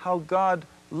observe how God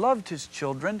loved his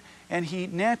children, and he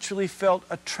naturally felt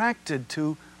attracted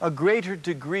to a greater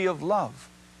degree of love.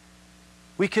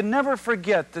 We can never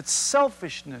forget that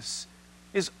selfishness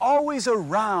is always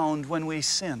around when we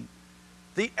sin.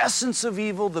 The essence of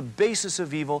evil, the basis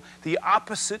of evil, the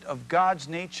opposite of God's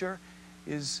nature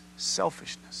is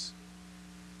selfishness.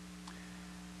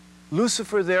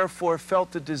 Lucifer therefore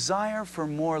felt the desire for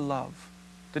more love,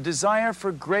 the desire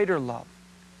for greater love.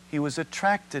 He was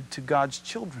attracted to God's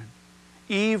children.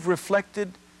 Eve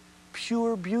reflected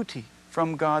pure beauty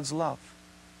from God's love.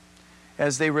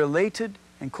 As they related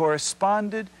and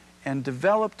corresponded and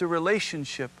developed a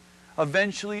relationship,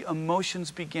 eventually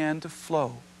emotions began to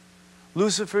flow.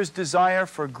 Lucifer's desire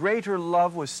for greater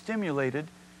love was stimulated,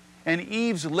 and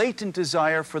Eve's latent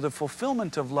desire for the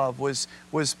fulfillment of love was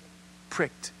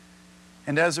pricked.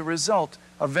 And as a result,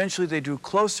 eventually they drew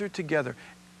closer together.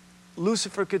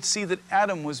 Lucifer could see that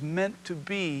Adam was meant to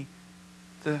be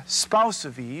the spouse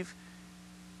of Eve,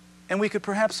 and we could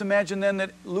perhaps imagine then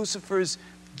that Lucifer's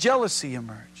jealousy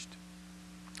emerged.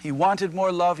 He wanted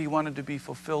more love, he wanted to be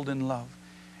fulfilled in love.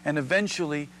 And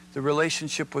eventually the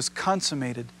relationship was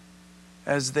consummated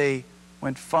as they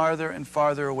went farther and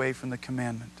farther away from the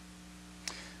commandment.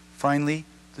 Finally,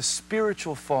 the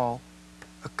spiritual fall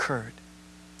occurred.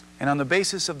 And on the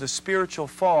basis of the spiritual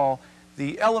fall,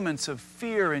 the elements of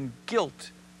fear and guilt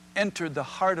entered the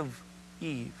heart of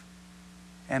Eve.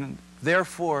 And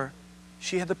therefore,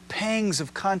 she had the pangs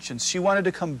of conscience. She wanted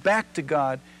to come back to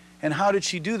God. And how did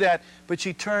she do that? But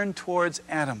she turned towards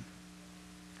Adam.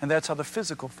 And that's how the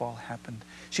physical fall happened.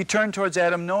 She turned towards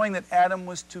Adam knowing that Adam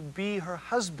was to be her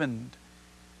husband.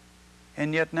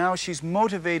 And yet now she's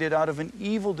motivated out of an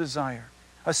evil desire,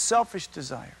 a selfish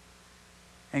desire.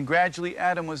 And gradually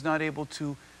Adam was not able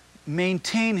to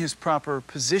maintain his proper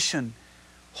position,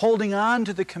 holding on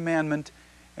to the commandment,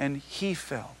 and he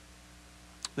fell.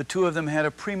 The two of them had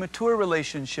a premature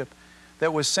relationship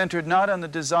that was centered not on the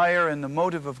desire and the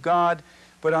motive of God,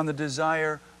 but on the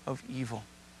desire of evil.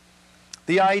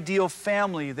 The ideal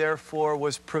family, therefore,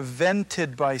 was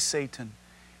prevented by Satan.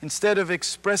 Instead of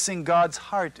expressing God's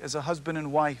heart as a husband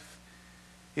and wife,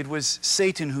 it was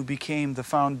Satan who became the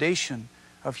foundation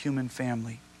of human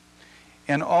family.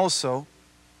 And also,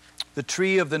 the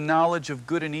tree of the knowledge of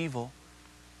good and evil,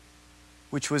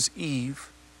 which was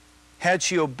Eve, had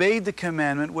she obeyed the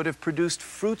commandment, would have produced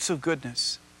fruits of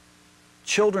goodness,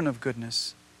 children of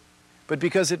goodness. But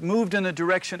because it moved in a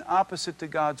direction opposite to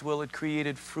God's will, it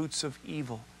created fruits of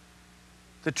evil.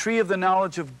 The tree of the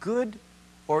knowledge of good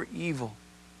or evil,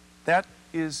 that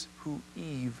is who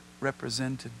Eve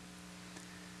represented.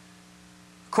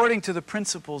 According to the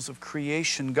principles of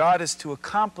creation, God is to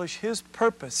accomplish His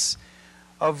purpose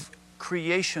of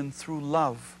creation through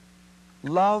love.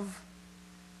 Love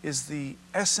is the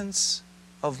essence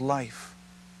of life.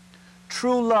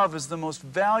 True love is the most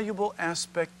valuable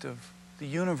aspect of the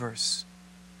universe.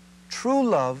 True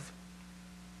love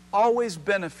always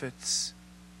benefits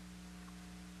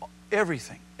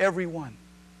everything, everyone,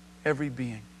 every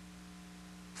being.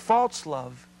 False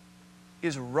love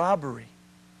is robbery.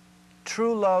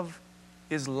 True love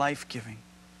is life-giving.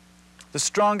 The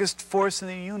strongest force in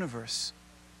the universe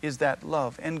is that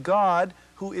love. And God,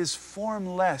 who is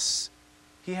formless,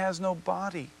 He has no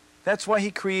body. That's why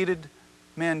He created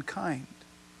mankind.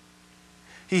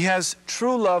 He has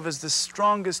true love as the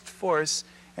strongest force,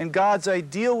 and God's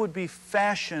ideal would be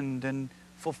fashioned and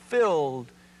fulfilled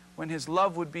when His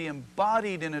love would be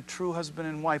embodied in a true husband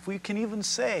and wife. We can even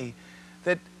say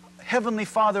that Heavenly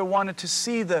Father wanted to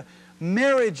see the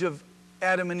marriage of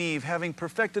Adam and Eve having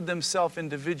perfected themselves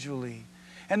individually.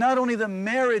 And not only the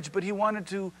marriage, but He wanted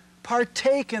to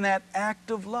partake in that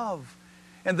act of love.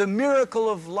 And the miracle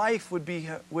of life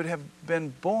would have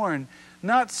been born,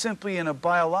 not simply in a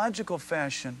biological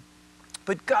fashion,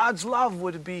 but God's love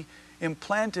would be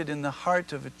implanted in the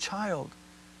heart of a child.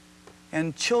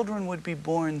 And children would be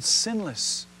born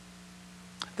sinless.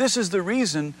 This is the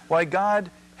reason why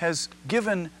God has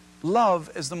given love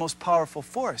as the most powerful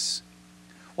force.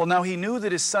 Well, now He knew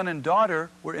that His son and daughter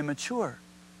were immature.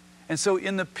 And so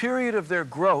in the period of their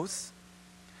growth,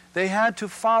 they had to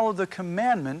follow the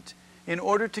commandment in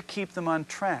order to keep them on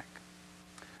track.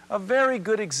 A very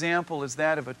good example is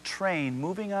that of a train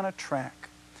moving on a track.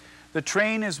 The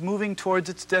train is moving towards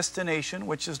its destination,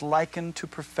 which is likened to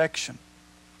perfection.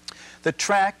 The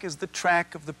track is the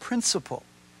track of the principle.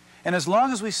 And as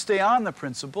long as we stay on the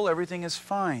principle, everything is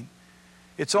fine.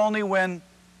 It's only when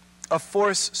a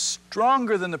force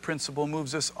stronger than the principle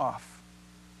moves us off.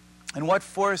 And what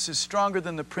force is stronger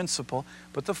than the principle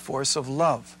but the force of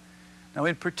love? Now,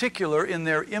 in particular, in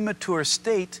their immature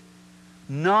state,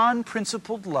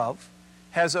 non-principled love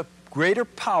has a greater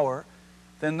power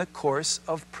than the course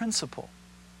of principle.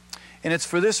 And it's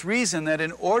for this reason that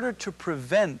in order to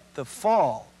prevent the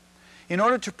fall, in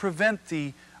order to prevent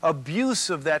the abuse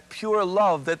of that pure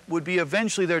love that would be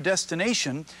eventually their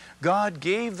destination, God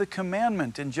gave the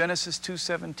commandment in Genesis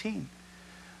 2:17.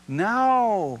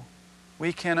 Now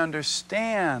we can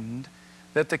understand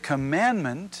that the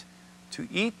commandment to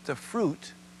eat the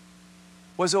fruit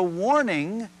was a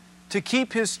warning to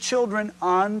keep his children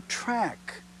on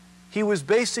track. He was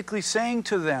basically saying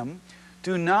to them,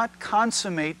 do not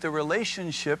consummate the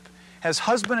relationship as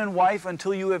husband and wife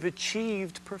until you have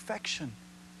achieved perfection,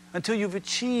 until you've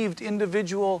achieved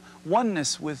individual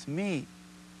oneness with me.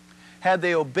 Had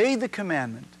they obeyed the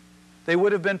commandment, they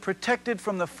would have been protected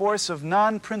from the force of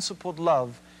non-principled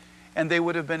love, and they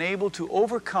would have been able to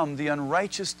overcome the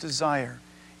unrighteous desire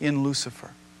in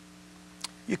Lucifer.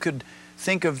 You could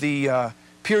think of the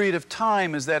period of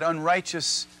time as that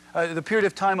unrighteous, the period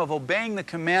of time of obeying the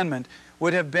commandment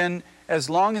would have been as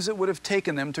long as it would have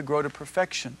taken them to grow to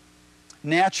perfection.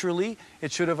 Naturally,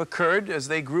 it should have occurred as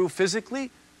they grew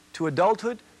physically to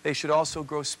adulthood. They should also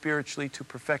grow spiritually to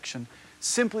perfection,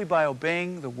 simply by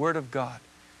obeying the Word of God.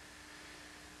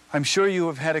 I'm sure you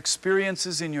have had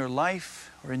experiences in your life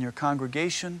or in your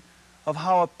congregation of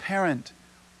how a parent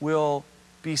will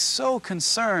be so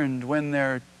concerned when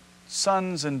their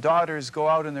sons and daughters go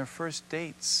out on their first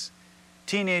dates.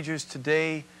 Teenagers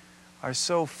today are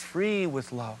so free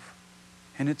with love,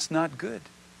 and it's not good,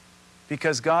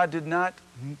 because God did not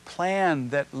plan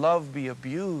that love be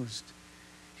abused.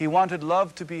 He wanted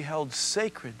love to be held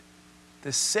sacred.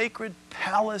 The sacred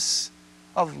palace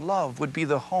of love would be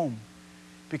the home,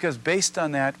 because based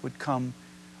on that would come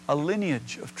a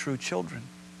lineage of true children.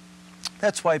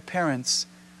 That's why parents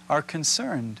are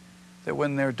concerned that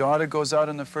when their daughter goes out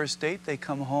on the first date, they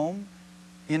come home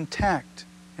intact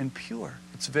and pure.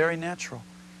 It's very natural.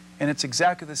 And it's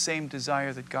exactly the same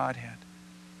desire that God had.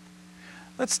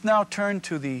 Let's now turn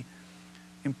to the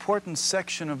important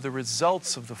section of the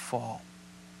results of the fall.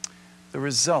 The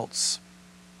results.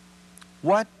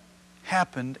 What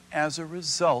happened as a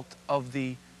result of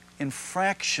the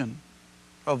infraction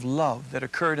of love that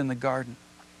occurred in the garden?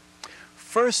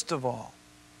 First of all,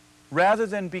 rather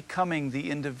than becoming the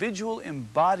individual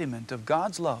embodiment of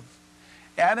God's love,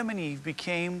 Adam and Eve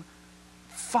became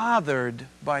fathered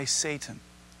by Satan,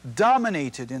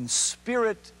 dominated in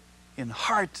spirit, in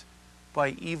heart, by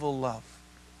evil love.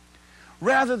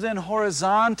 Rather than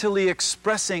horizontally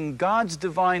expressing God's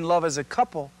divine love as a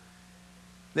couple,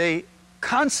 they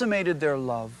consummated their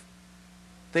love.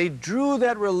 They drew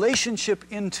that relationship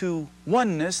into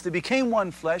oneness. They became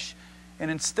one flesh, and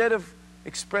instead of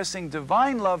expressing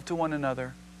divine love to one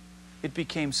another, it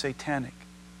became satanic.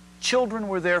 Children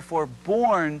were therefore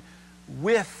born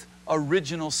with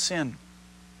original sin.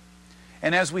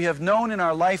 And as we have known in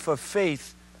our life of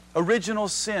faith, original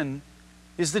sin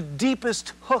is the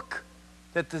deepest hook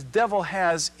that the devil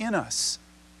has in us.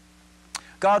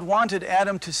 God wanted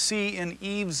Adam to see in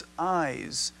Eve's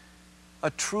eyes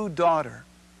a true daughter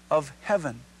of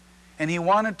heaven. And he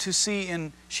wanted to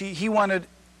see he wanted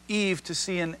Eve to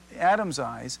see in Adam's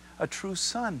eyes a true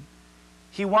son.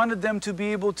 He wanted them to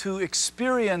be able to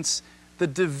experience the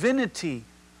divinity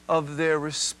of their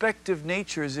respective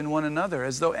natures in one another,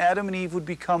 as though Adam and Eve would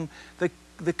become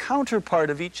the counterpart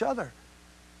of each other.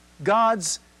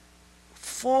 God's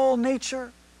full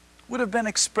nature would have been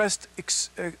expressed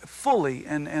fully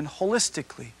and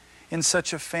holistically in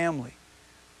such a family.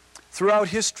 Throughout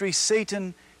history,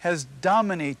 Satan has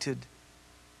dominated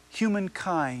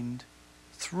humankind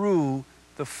through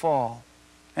the fall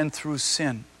and through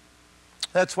sin.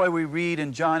 That's why we read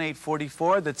in John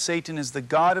 8:44 that Satan is the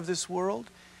god of this world,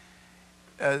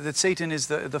 that Satan is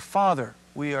the father.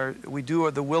 We do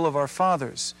the will of our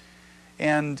fathers.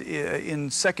 And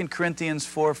in 2 Corinthians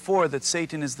 4:4 that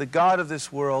Satan is the god of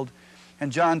this world,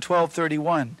 and John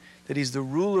 12:31 that he's the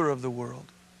ruler of the world.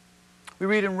 We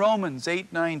read in Romans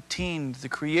 8:19, the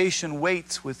creation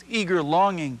waits with eager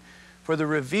longing for the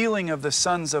revealing of the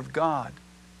sons of God.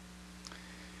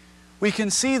 We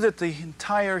can see that the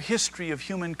entire history of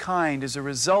humankind is a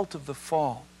result of the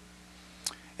fall.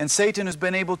 And Satan has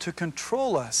been able to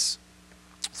control us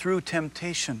through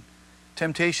temptation.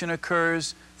 Temptation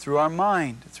occurs through our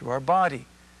mind, through our body.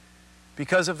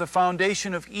 Because of the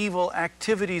foundation of evil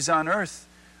activities on earth,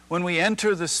 when we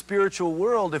enter the spiritual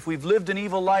world, if we've lived an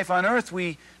evil life on earth,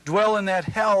 we dwell in that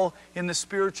hell in the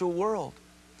spiritual world.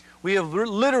 We have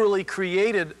literally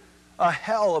created a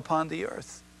hell upon the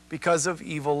earth because of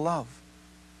evil love.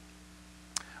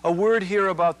 A word here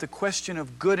about the question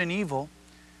of good and evil.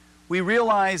 we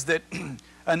realize that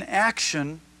an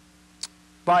action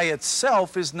by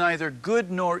itself is neither good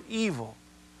nor evil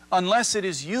unless it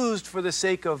is used for the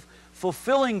sake of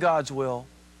fulfilling God's will,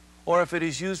 or if it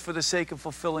is used for the sake of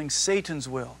fulfilling Satan's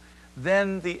will.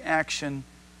 Then the action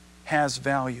has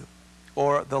value,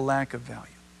 or the lack of value.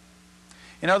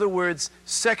 In other words,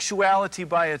 sexuality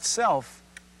by itself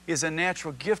is a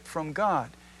natural gift from God.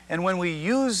 And when we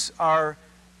use our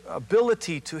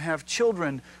ability to have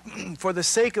children for the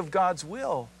sake of God's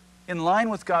will, in line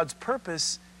with God's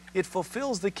purpose, it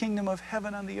fulfills the kingdom of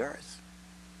heaven on the earth.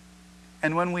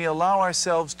 And when we allow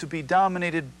ourselves to be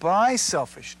dominated by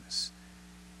selfishness,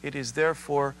 it is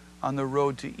therefore on the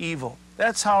road to evil.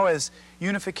 That's how, as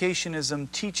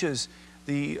Unificationism teaches,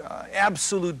 the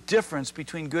absolute difference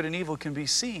between good and evil can be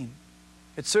seen.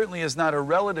 It certainly is not a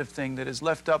relative thing that is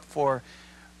left up for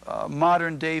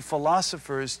modern-day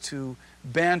philosophers to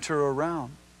banter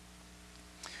around.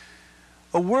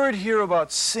 A word here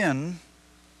about sin.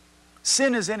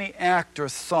 Sin is any act or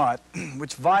thought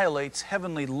which violates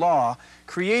heavenly law,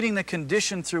 creating the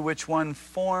condition through which one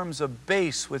forms a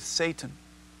base with Satan.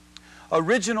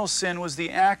 Original sin was the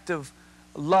act of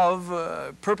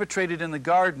love perpetrated in the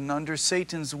garden under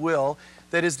Satan's will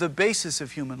that is the basis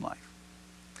of human life.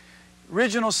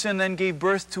 Original sin then gave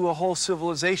birth to a whole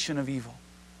civilization of evil.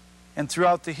 And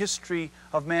throughout the history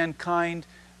of mankind,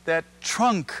 that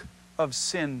trunk of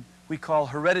sin we call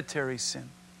hereditary sin.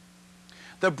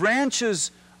 The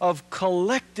branches of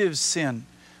collective sin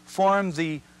form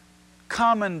the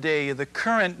common day, the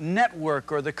current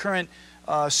network, or the current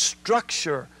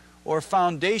structure or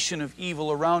foundation of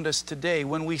evil around us today.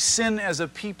 When we sin as a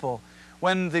people,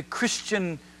 when the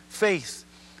Christian faith,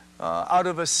 out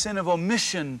of a sin of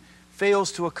omission,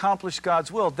 fails to accomplish God's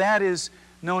will, that is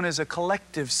known as a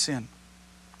collective sin.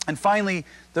 And finally,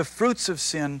 the fruits of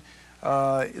sin,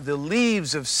 the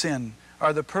leaves of sin,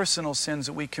 are the personal sins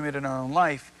that we commit in our own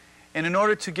life. And in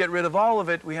order to get rid of all of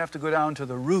it, we have to go down to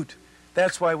the root.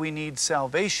 That's why we need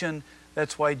salvation.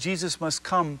 That's why Jesus must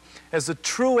come as the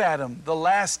true Adam, the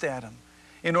last Adam,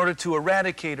 in order to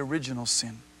eradicate original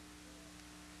sin.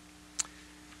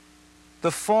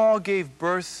 The fall gave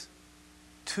birth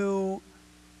to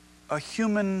a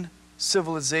human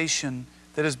civilization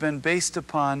that has been based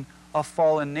upon a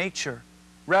fallen nature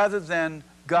rather than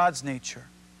God's nature.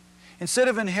 Instead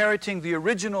of inheriting the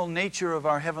original nature of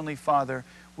our Heavenly Father,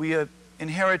 we have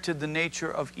inherited the nature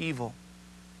of evil.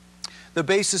 The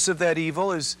basis of that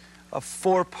evil is of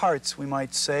 4 parts, we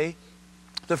might say.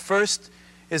 The first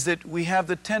is that we have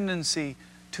the tendency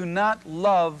to not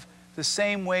love the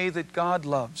same way that God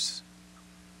loves.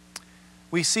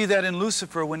 We see that in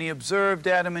Lucifer when he observed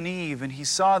Adam and Eve and he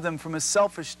saw them from a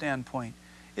selfish standpoint.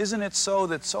 Isn't it so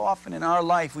that so often in our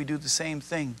life we do the same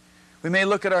thing? We may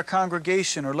look at our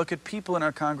congregation or look at people in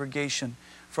our congregation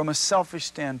from a selfish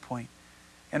standpoint.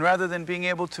 And rather than being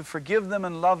able to forgive them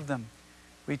and love them,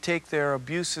 we take their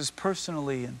abuses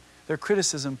personally and their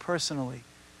criticism personally.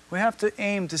 We have to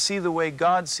aim to see the way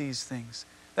God sees things.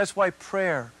 That's why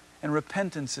prayer and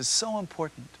repentance is so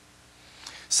important.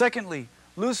 Secondly,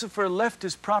 Lucifer left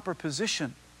his proper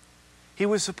position. He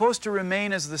was supposed to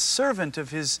remain as the servant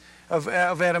of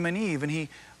Adam and Eve, and he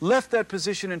left that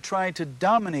position and tried to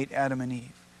dominate Adam and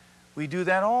Eve. We do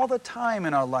that all the time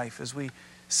in our life as we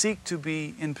seek to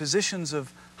be in positions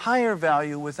of higher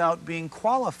value without being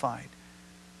qualified.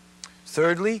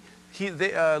 Thirdly,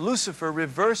 Lucifer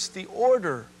reversed the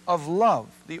order of love,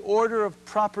 the order of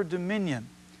proper dominion.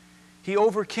 He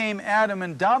overcame Adam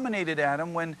and dominated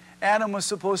Adam when Adam was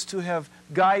supposed to have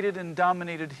guided and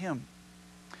dominated him.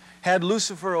 Had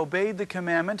Lucifer obeyed the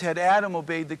commandment, had Adam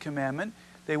obeyed the commandment,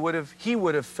 he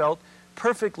would have felt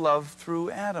perfect love through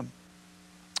Adam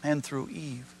and through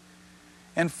Eve.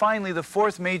 And finally, the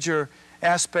fourth major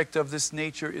aspect of this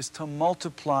nature is to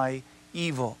multiply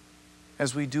evil,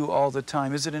 as we do all the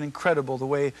time. Isn't it incredible the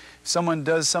way if someone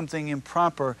does something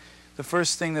improper, the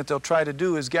first thing that they'll try to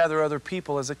do is gather other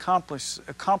people as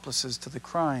accomplices to the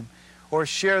crime, or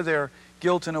share their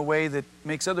guilt in a way that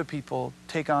makes other people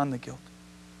take on the guilt.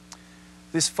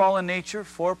 This fallen nature,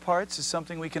 4 parts, is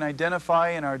something we can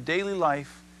identify in our daily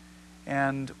life.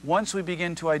 And once we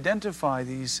begin to identify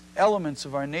these elements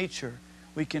of our nature,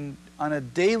 we can, on a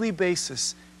daily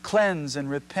basis, cleanse and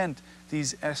repent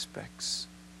these aspects.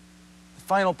 The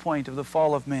final point of the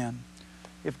fall of man.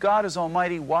 If God is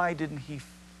almighty, why didn't He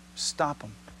stop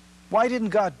him? Why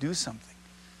didn't God do something?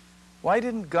 Why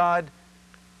didn't God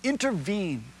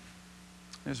intervene?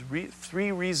 There's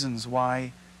 3 reasons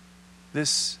why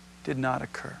this did not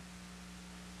occur.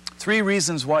 3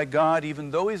 reasons why God,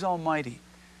 even though He's almighty,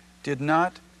 did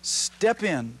not step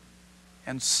in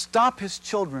and stop His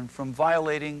children from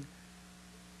violating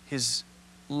His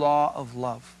law of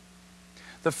love.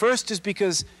 The first is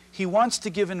because He wants to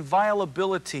give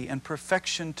inviolability and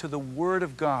perfection to the Word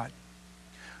of God.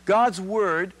 God's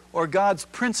Word, or God's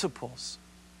principles,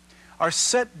 are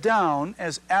set down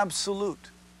as absolute.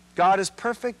 God is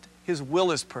perfect, His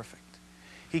will is perfect.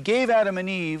 He gave Adam and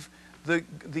Eve the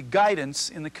guidance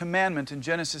in the commandment in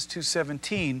Genesis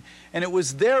 2:17, and it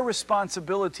was their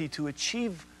responsibility to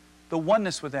achieve the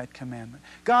oneness with that commandment.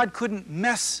 God couldn't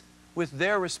mess with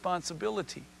their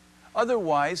responsibility.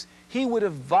 Otherwise, He would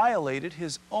have violated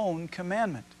His own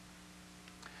commandment.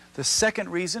 The second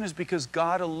reason is because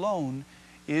God alone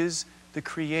is the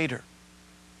Creator.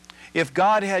 If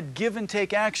God had give and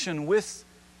take action with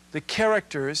the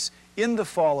characters in the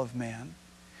fall of man,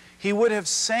 He would have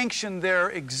sanctioned their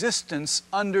existence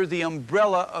under the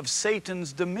umbrella of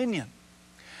Satan's dominion.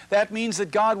 That means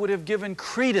that God would have given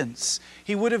credence.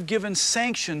 He would have given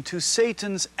sanction to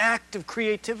Satan's act of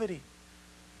creativity.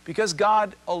 Because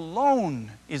God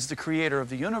alone is the creator of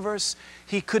the universe,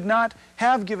 He could not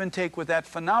have give and take with that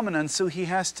phenomenon, so He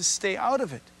has to stay out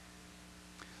of it.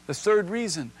 The third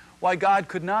reason why God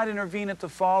could not intervene at the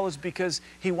fall is because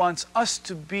He wants us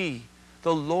to be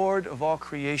the Lord of all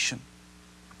creation.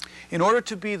 In order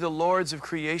to be the lords of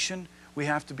creation, we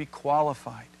have to be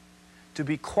qualified. To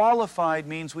be qualified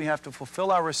means we have to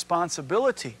fulfill our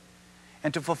responsibility.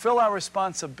 And to fulfill our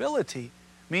responsibility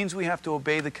means we have to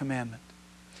obey the commandment.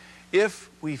 If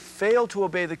we fail to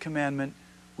obey the commandment,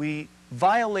 we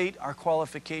violate our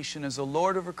qualification as the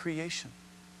Lord over creation.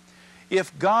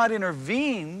 If God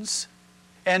intervenes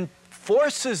and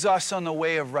forces us on the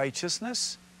way of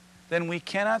righteousness, then we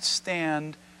cannot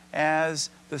stand as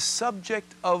the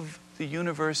subject of the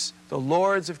universe, the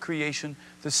lords of creation,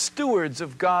 the stewards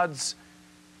of God's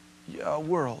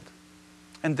world.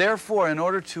 And therefore, in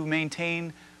order to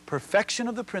maintain perfection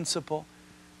of the principle,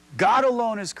 God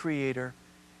alone is creator,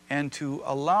 and to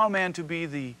allow man to be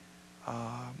the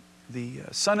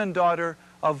son and daughter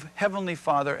of Heavenly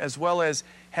Father, as well as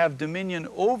have dominion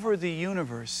over the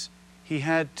universe, He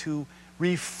had to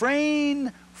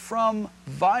refrain from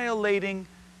violating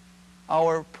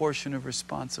our portion of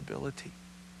responsibility.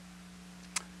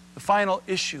 The final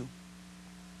issue,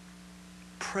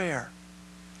 prayer.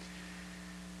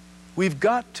 We've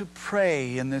got to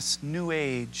pray in this new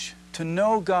age to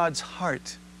know God's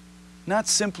heart, not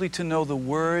simply to know the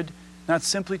Word, not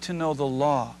simply to know the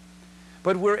law,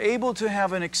 but we're able to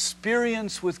have an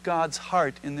experience with God's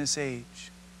heart in this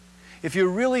age. If you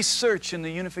really search in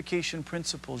the unification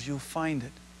principles, you'll find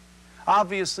it.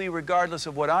 Obviously, regardless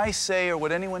of what I say or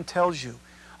what anyone tells you,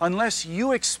 unless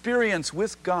you experience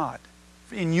with God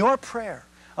in your prayer,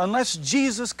 unless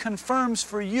Jesus confirms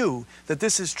for you that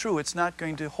this is true, it's not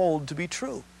going to hold to be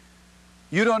true.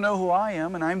 You don't know who I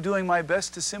am, and I'm doing my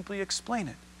best to simply explain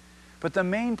it. But the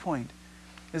main point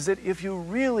is that if you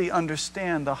really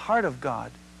understand the heart of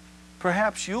God,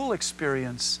 perhaps you'll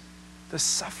experience the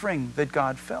suffering that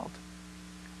God felt,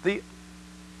 the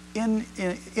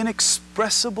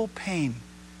inexpressible pain.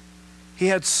 He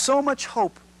had so much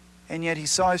hope, and yet He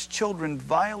saw His children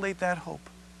violate that hope.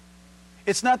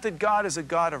 It's not that God is a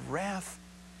God of wrath,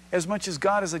 as much as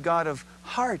God is a God of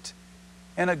heart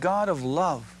and a God of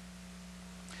love.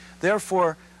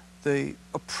 Therefore, the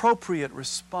appropriate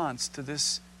response to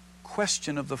this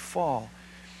question of the fall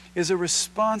is a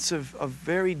response of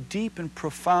very deep and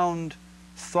profound,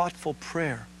 thoughtful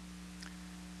prayer.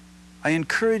 I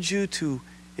encourage you to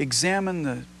examine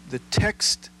the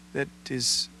text that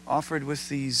is offered with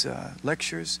these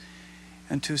lectures,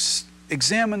 and to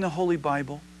examine the Holy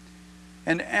Bible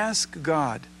and ask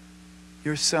God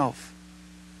yourself,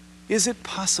 is it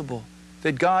possible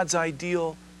that God's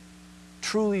ideal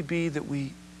truly be that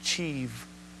we achieve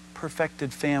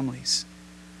perfected families?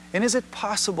 And is it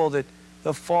possible that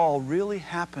the fall really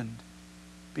happened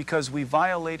because we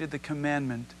violated the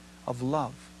commandment of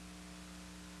love?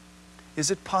 Is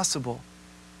it possible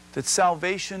that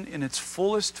salvation in its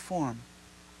fullest form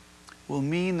will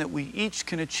mean that we each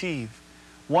can achieve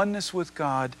oneness with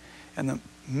God and the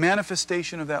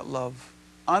manifestation of that love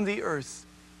on the earth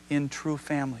in true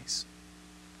families?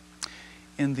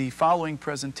 In the following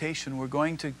presentation, we're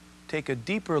going to take a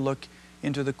deeper look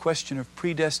into the question of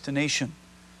predestination.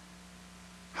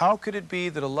 How could it be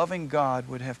that a loving God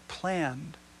would have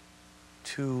planned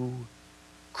to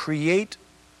create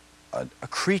a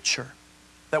creature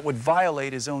that would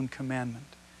violate His own commandment?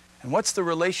 And what's the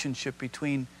relationship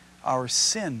between our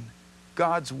sin,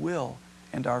 God's will,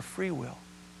 and our free will?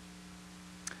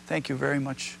 Thank you very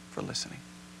much for listening.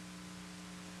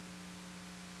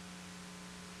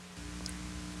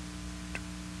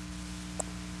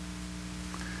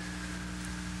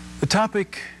 The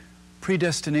topic,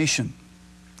 predestination.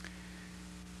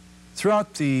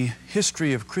 Throughout the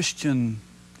history of Christian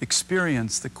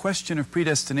experience, the question of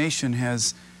predestination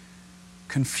has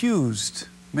confused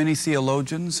many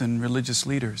theologians and religious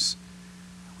leaders.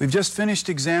 We've just finished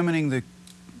examining the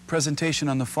presentation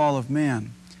on the fall of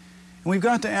man. And we've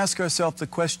got to ask ourselves the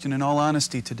question in all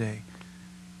honesty today,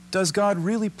 does God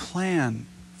really plan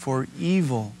for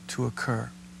evil to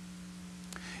occur?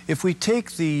 If we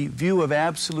take the view of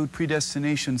absolute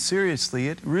predestination seriously,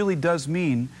 it really does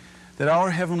mean that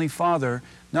our Heavenly Father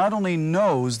not only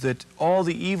knows that all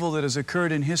the evil that has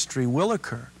occurred in history will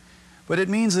occur, but it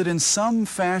means that in some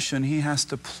fashion He has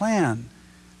to plan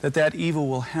that that evil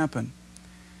will happen.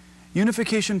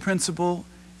 Unification principle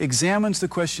examines the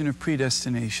question of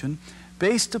predestination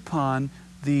based upon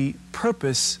the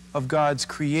purpose of God's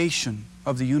creation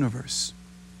of the universe.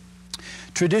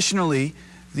 Traditionally,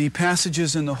 the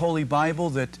passages in the Holy Bible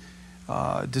that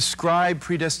describe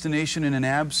predestination in an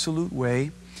absolute way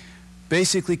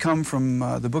basically come from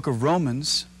the book of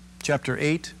Romans, chapter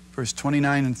 8, verse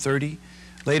 29 and 30,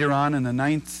 later on in the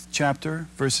 9th chapter,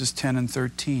 verses 10 and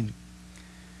 13.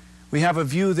 We have a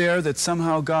view there that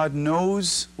somehow God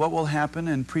knows what will happen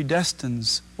and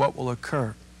predestines what will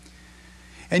occur.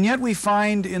 And yet we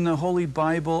find in the Holy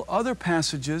Bible other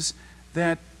passages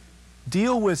that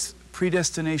deal with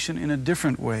predestination in a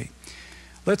different way.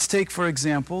 Let's take, for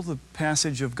example, the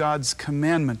passage of God's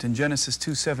commandment in Genesis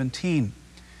 2:17.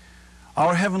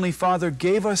 Our Heavenly Father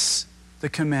gave us the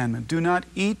commandment, do not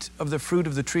eat of the fruit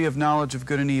of the tree of knowledge of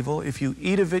good and evil. If you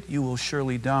eat of it, you will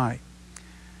surely die.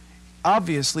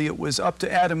 Obviously, it was up to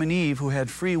Adam and Eve, who had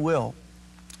free will,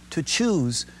 to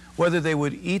choose whether they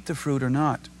would eat the fruit or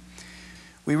not.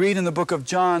 We read in the book of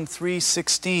John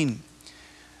 3:16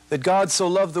 that God so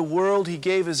loved the world, He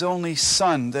gave His only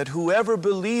Son, that whoever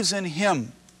believes in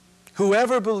Him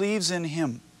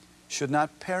should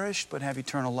not perish but have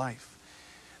eternal life.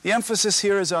 The emphasis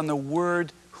here is on the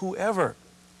word whoever.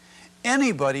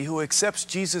 Anybody who accepts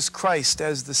Jesus Christ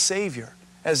as the Savior,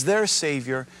 as their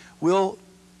Savior, will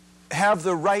have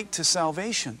the right to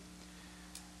salvation.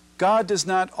 God does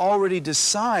not already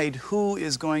decide who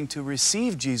is going to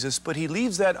receive Jesus, but He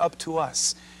leaves that up to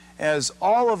us. As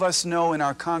all of us know in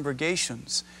our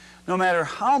congregations, no matter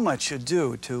how much you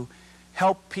do to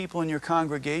help people in your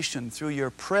congregation through your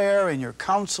prayer and your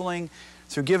counseling,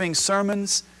 through giving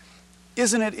sermons,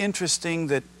 isn't it interesting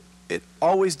that it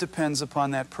always depends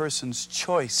upon that person's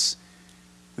choice?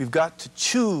 We've got to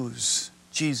choose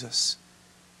Jesus.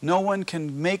 No one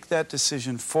can make that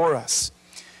decision for us.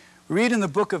 We read in the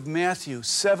book of Matthew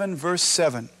 7, verse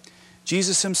 7,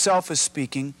 Jesus Himself is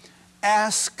speaking,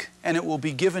 ask and it will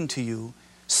be given to you,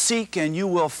 seek and you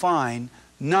will find,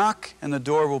 knock and the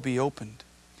door will be opened.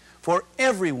 For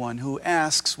everyone who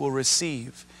asks will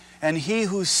receive, and he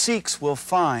who seeks will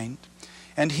find,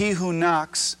 and he who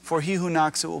knocks, for he who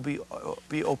knocks it will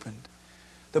be opened.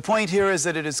 The point here is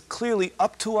that it is clearly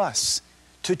up to us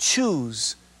to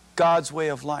choose God's way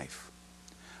of life.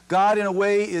 God, in a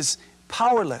way, is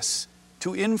powerless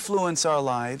to influence our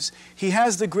lives. He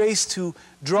has the grace to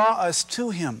draw us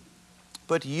to Him.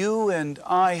 But you and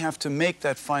I have to make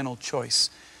that final choice.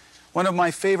 One of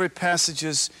my favorite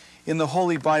passages in the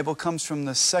Holy Bible comes from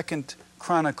the 2nd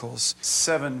Chronicles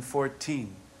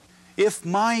 7:14. If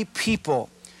my people,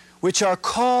 which are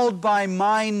called by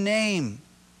my name,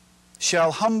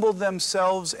 shall humble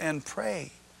themselves and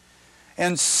pray,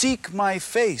 and seek my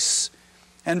face,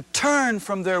 and turn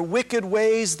from their wicked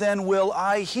ways, then will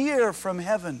I hear from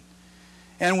heaven,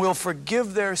 and will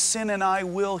forgive their sin, and I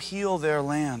will heal their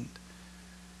land.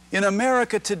 In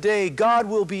America today, God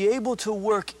will be able to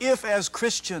work if, as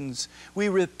Christians, we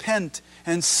repent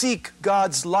and seek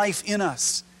God's life in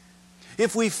us.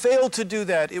 If we fail to do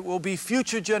that, it will be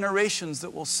future generations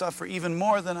that will suffer even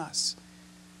more than us.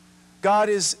 God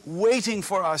is waiting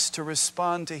for us to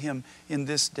respond to Him in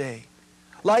this day,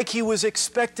 like He was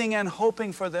expecting and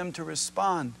hoping for them to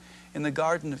respond in the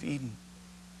Garden of Eden.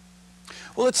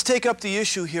 Well, let's take up the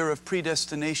issue here of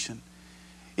predestination.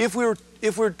 If we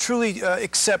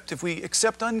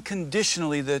accept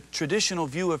unconditionally the traditional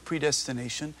view of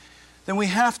predestination, then we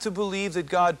have to believe that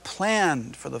God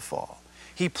planned for the fall.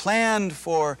 He planned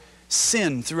for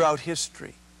sin throughout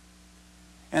history.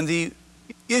 And the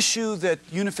issue that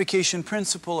unification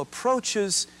principle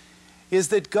approaches is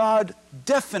that God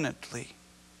definitely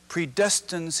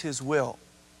predestines His will.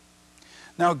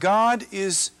 Now, God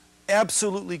is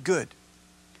absolutely good.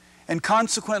 And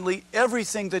consequently,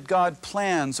 everything that God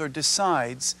plans or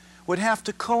decides would have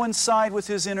to coincide with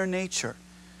His inner nature.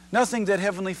 Nothing that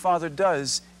Heavenly Father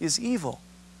does is evil.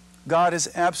 God is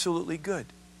absolutely good.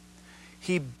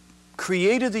 He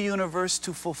created the universe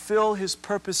to fulfill His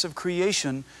purpose of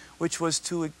creation, which was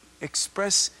to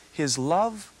express His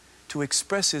love, to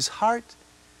express His heart,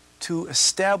 to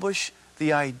establish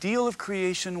the ideal of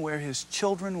creation where His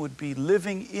children would be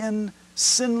living in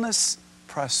sinless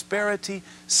prosperity,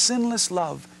 sinless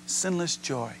love, sinless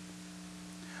joy.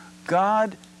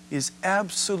 God is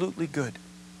absolutely good.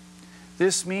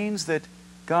 This means that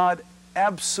God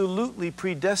absolutely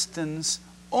predestines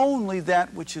only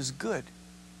that which is good.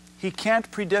 He can't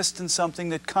predestine something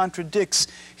that contradicts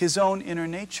His own inner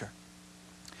nature.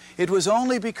 It was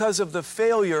only because of the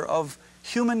failure of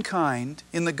humankind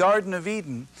in the Garden of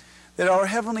Eden that our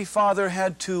Heavenly Father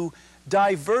had to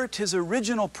divert His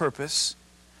original purpose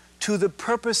to the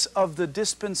purpose of the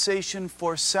dispensation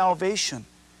for salvation.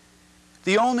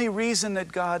 The only reason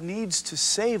that God needs to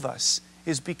save us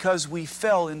is because we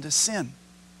fell into sin.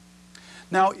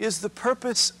 Now, is the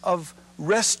purpose of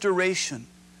restoration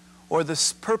or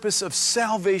the purpose of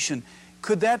salvation,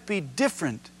 could that be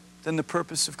different than the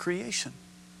purpose of creation?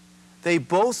 They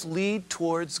both lead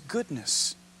towards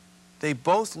goodness. They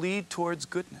both lead towards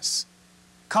goodness.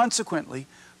 Consequently,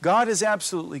 God is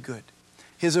absolutely good.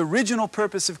 His original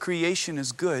purpose of creation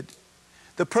is good.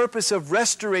 The purpose of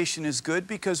restoration is good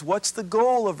because what's the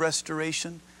goal of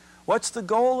restoration? What's the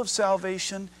goal of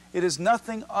salvation? It is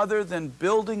nothing other than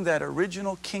building that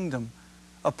original kingdom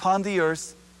upon the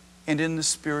earth and in the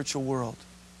spiritual world.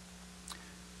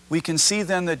 We can see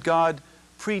then that God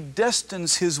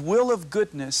predestines His will of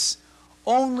goodness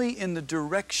only in the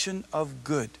direction of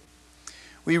good.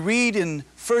 We read in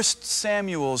 1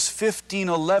 Samuel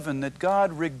 15:11 that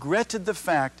God regretted the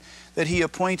fact that He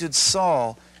appointed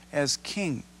Saul as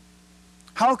king.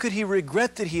 How could He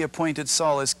regret that He appointed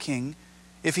Saul as king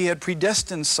if He had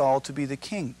predestined Saul to be the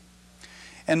king?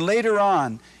 And later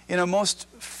on, in a most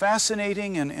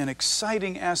fascinating and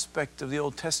exciting aspect of the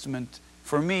Old Testament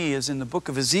for me is in the book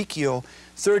of Ezekiel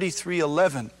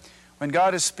 33:11, when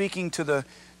God is speaking to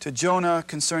Jonah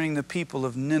concerning the people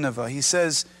of Nineveh. He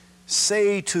says,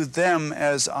 "Say to them,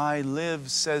 as I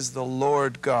live, says the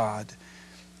Lord God,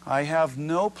 I have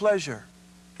no pleasure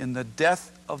in the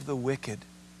death of the wicked."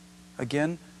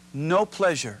 Again, no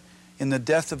pleasure in the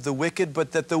death of the wicked,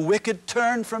 but that the wicked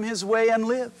turn from his way and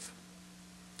live.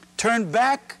 Turn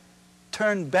back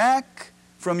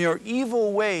from your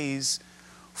evil ways,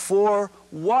 for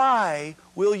why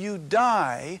will you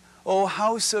die, O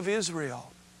house of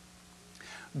Israel?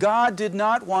 God did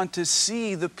not want to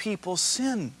see the people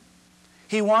sin.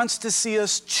 He wants to see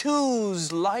us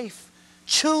choose life,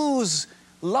 choose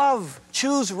love,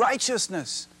 choose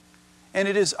righteousness. And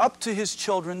it is up to His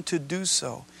children to do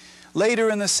so. Later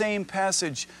in the same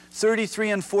passage,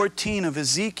 33:14 of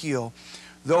Ezekiel,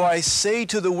 "Though I say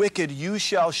to the wicked, you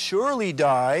shall surely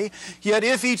die, yet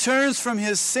if he turns from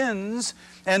his sins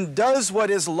and does what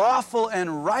is lawful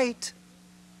and right,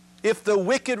 if the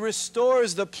wicked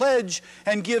restores the pledge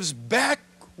and gives back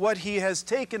what he has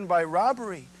taken by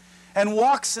robbery, and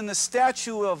walks in the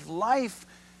statute of life,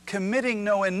 committing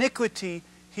no iniquity,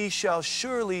 he shall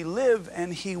surely live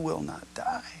and he will not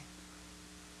die."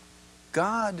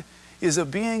 God is a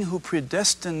being who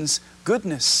predestines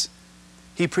goodness.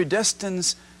 He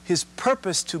predestines His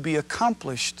purpose to be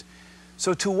accomplished.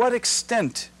 So to what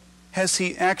extent has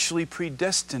He actually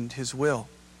predestined His will?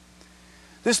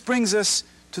 This brings us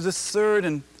to the third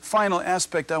and final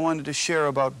aspect I wanted to share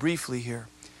about briefly here.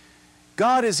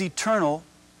 God is eternal,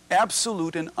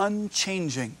 absolute, and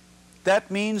unchanging.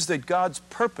 That means that God's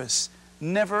purpose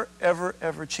never, ever,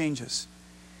 ever changes.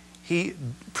 He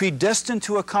predestined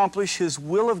to accomplish His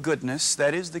will of goodness,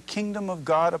 that is the kingdom of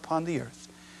God upon the earth.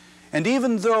 And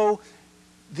even though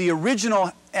the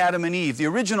original Adam and Eve, the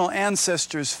original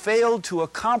ancestors, failed to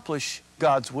accomplish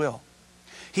God's will,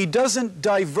 He doesn't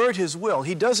divert His will.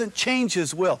 He doesn't change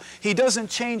His will. He doesn't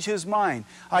change His mind.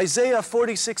 Isaiah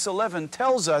 46:11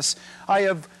 tells us, "I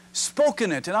have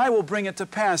spoken it and I will bring it to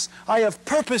pass. I have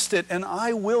purposed it and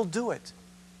I will do it."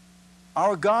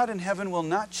 Our God in heaven will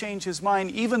not change His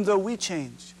mind even though we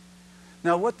change.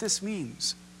 Now what this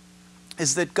means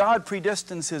is that God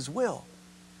predestines His will,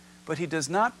 but He does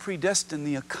not predestine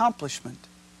the accomplishment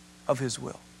of His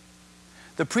will.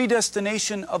 The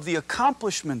predestination of the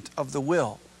accomplishment of the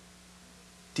will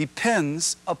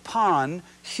depends upon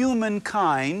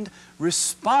humankind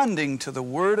responding to the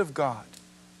Word of God.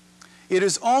 It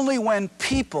is only when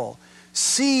people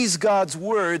seize God's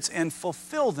words and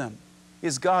fulfill them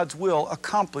is God's will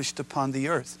accomplished upon the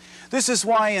earth. This is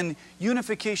why in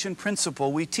Unification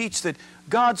principle we teach that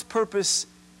God's purpose,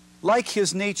 like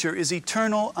His nature, is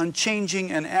eternal,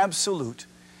 unchanging, and absolute.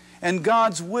 And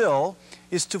God's will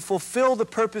is to fulfill the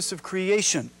purpose of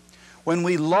creation. When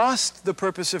we lost the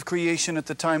purpose of creation at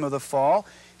the time of the fall,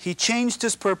 He changed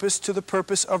His purpose to the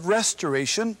purpose of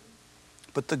restoration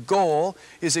But the goal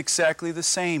is exactly the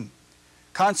same.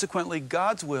 Consequently,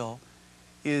 God's will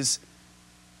is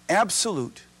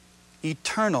absolute,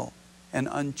 eternal, and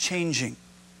unchanging.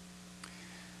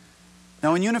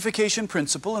 Now, in Unification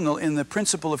Principle, in the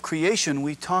principle of creation,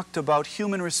 we talked about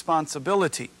human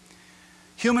responsibility.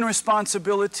 Human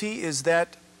responsibility is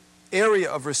that area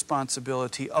of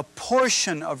responsibility, a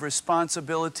portion of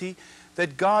responsibility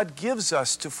that God gives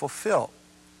us to fulfill.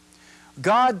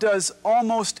 God does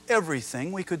almost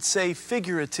everything. We could say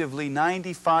figuratively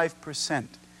 95%.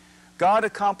 God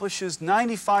accomplishes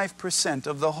 95%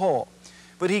 of the whole.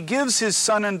 But He gives His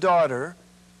son and daughter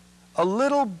a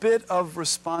little bit of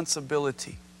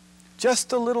responsibility,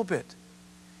 just a little bit,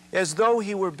 as though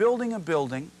He were building a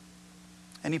building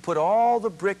and He put all the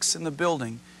bricks in the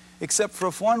building except for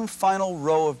one final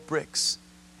row of bricks.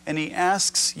 And He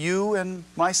asks you and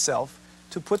myself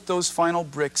to put those final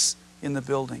bricks in the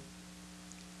building.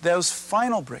 Those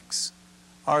final bricks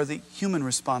are the human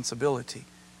responsibility.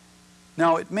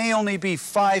 Now, it may only be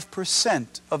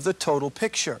 5% of the total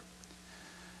picture,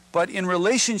 but in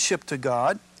relationship to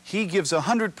God, He gives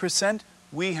 100%,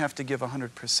 we have to give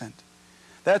 100%.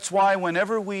 That's why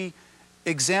whenever we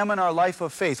examine our life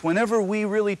of faith, whenever we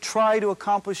really try to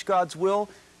accomplish God's will,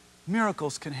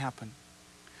 miracles can happen.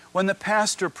 When the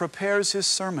pastor prepares his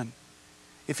sermon,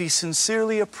 if he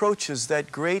sincerely approaches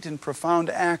that great and profound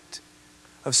act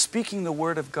of speaking the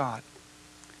Word of God,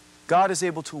 God is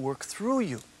able to work through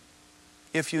you.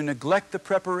 If you neglect the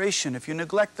preparation, if you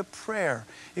neglect the prayer,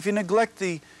 if you neglect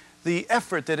the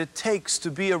effort that it takes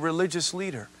to be a religious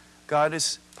leader, God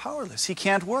is powerless. He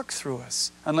can't work through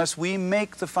us unless we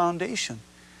make the foundation.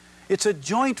 It's a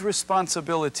joint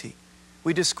responsibility.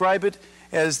 We describe it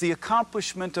as the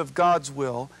accomplishment of God's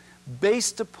will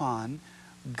based upon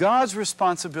God's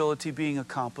responsibility being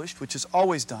accomplished, which is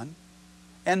always done,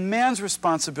 and man's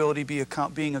responsibility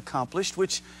being accomplished,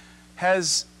 which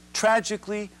has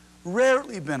tragically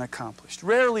rarely been accomplished.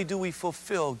 Rarely do we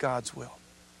fulfill God's will.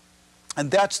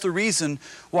 And that's the reason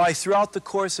why throughout the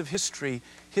course of history,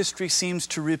 history seems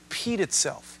to repeat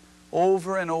itself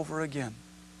over and over again.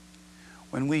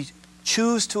 When we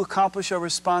choose to accomplish our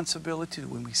responsibility,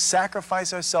 when we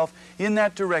sacrifice ourselves in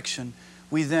that direction,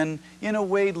 we then, in a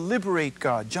way, liberate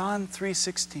God. John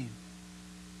 3:16.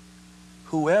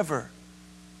 Whoever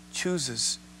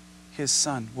chooses His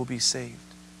Son will be saved.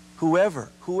 Whoever.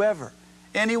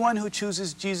 Anyone who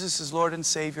chooses Jesus as Lord and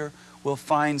Savior will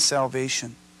find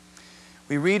salvation.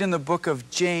 We read in the book of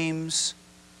James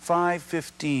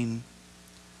 5:15,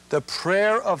 the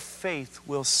prayer of faith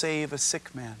will save a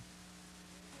sick man.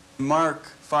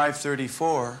 Mark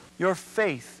 5:34, your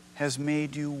faith has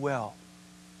made you well.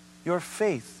 Your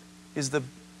faith is the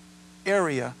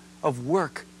area of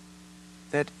work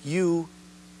that you,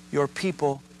 your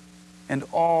people, and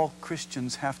all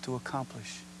Christians have to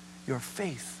accomplish. Your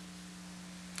faith.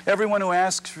 Everyone who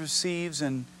asks receives,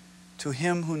 and to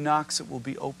him who knocks it will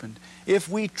be opened. If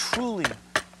we truly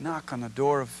knock on the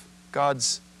door of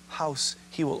God's house,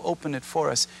 He will open it for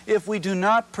us. If we do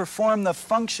not perform the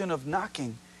function of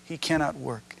knocking, He cannot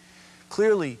work.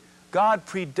 Clearly, God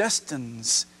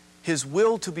predestines His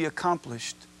will to be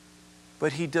accomplished,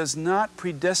 but He does not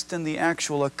predestine the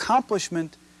actual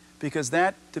accomplishment, because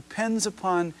that depends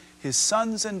upon His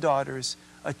sons and daughters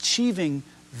achieving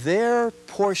their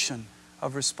portion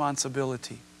of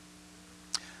responsibility.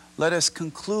 Let us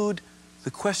conclude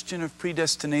the question of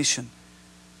predestination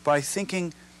by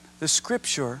thinking the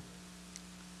Scripture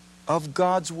of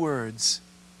God's words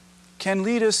can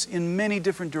lead us in many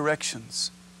different directions.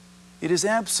 It is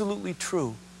absolutely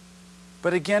true.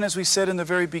 But again, as we said in the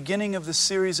very beginning of the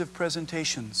series of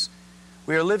presentations,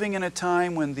 we are living in a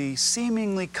time when the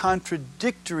seemingly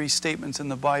contradictory statements in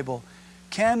the Bible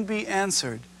can be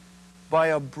answered by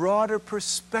a broader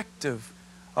perspective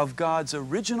of God's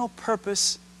original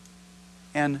purpose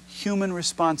and human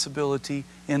responsibility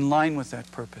in line with that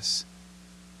purpose.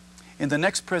 In the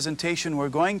next presentation, we're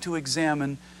going to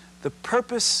examine the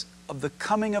purpose of the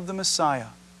coming of the Messiah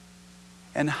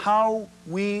and how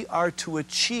we are to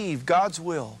achieve God's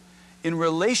will in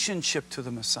relationship to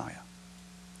the Messiah.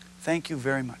 Thank you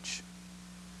very much.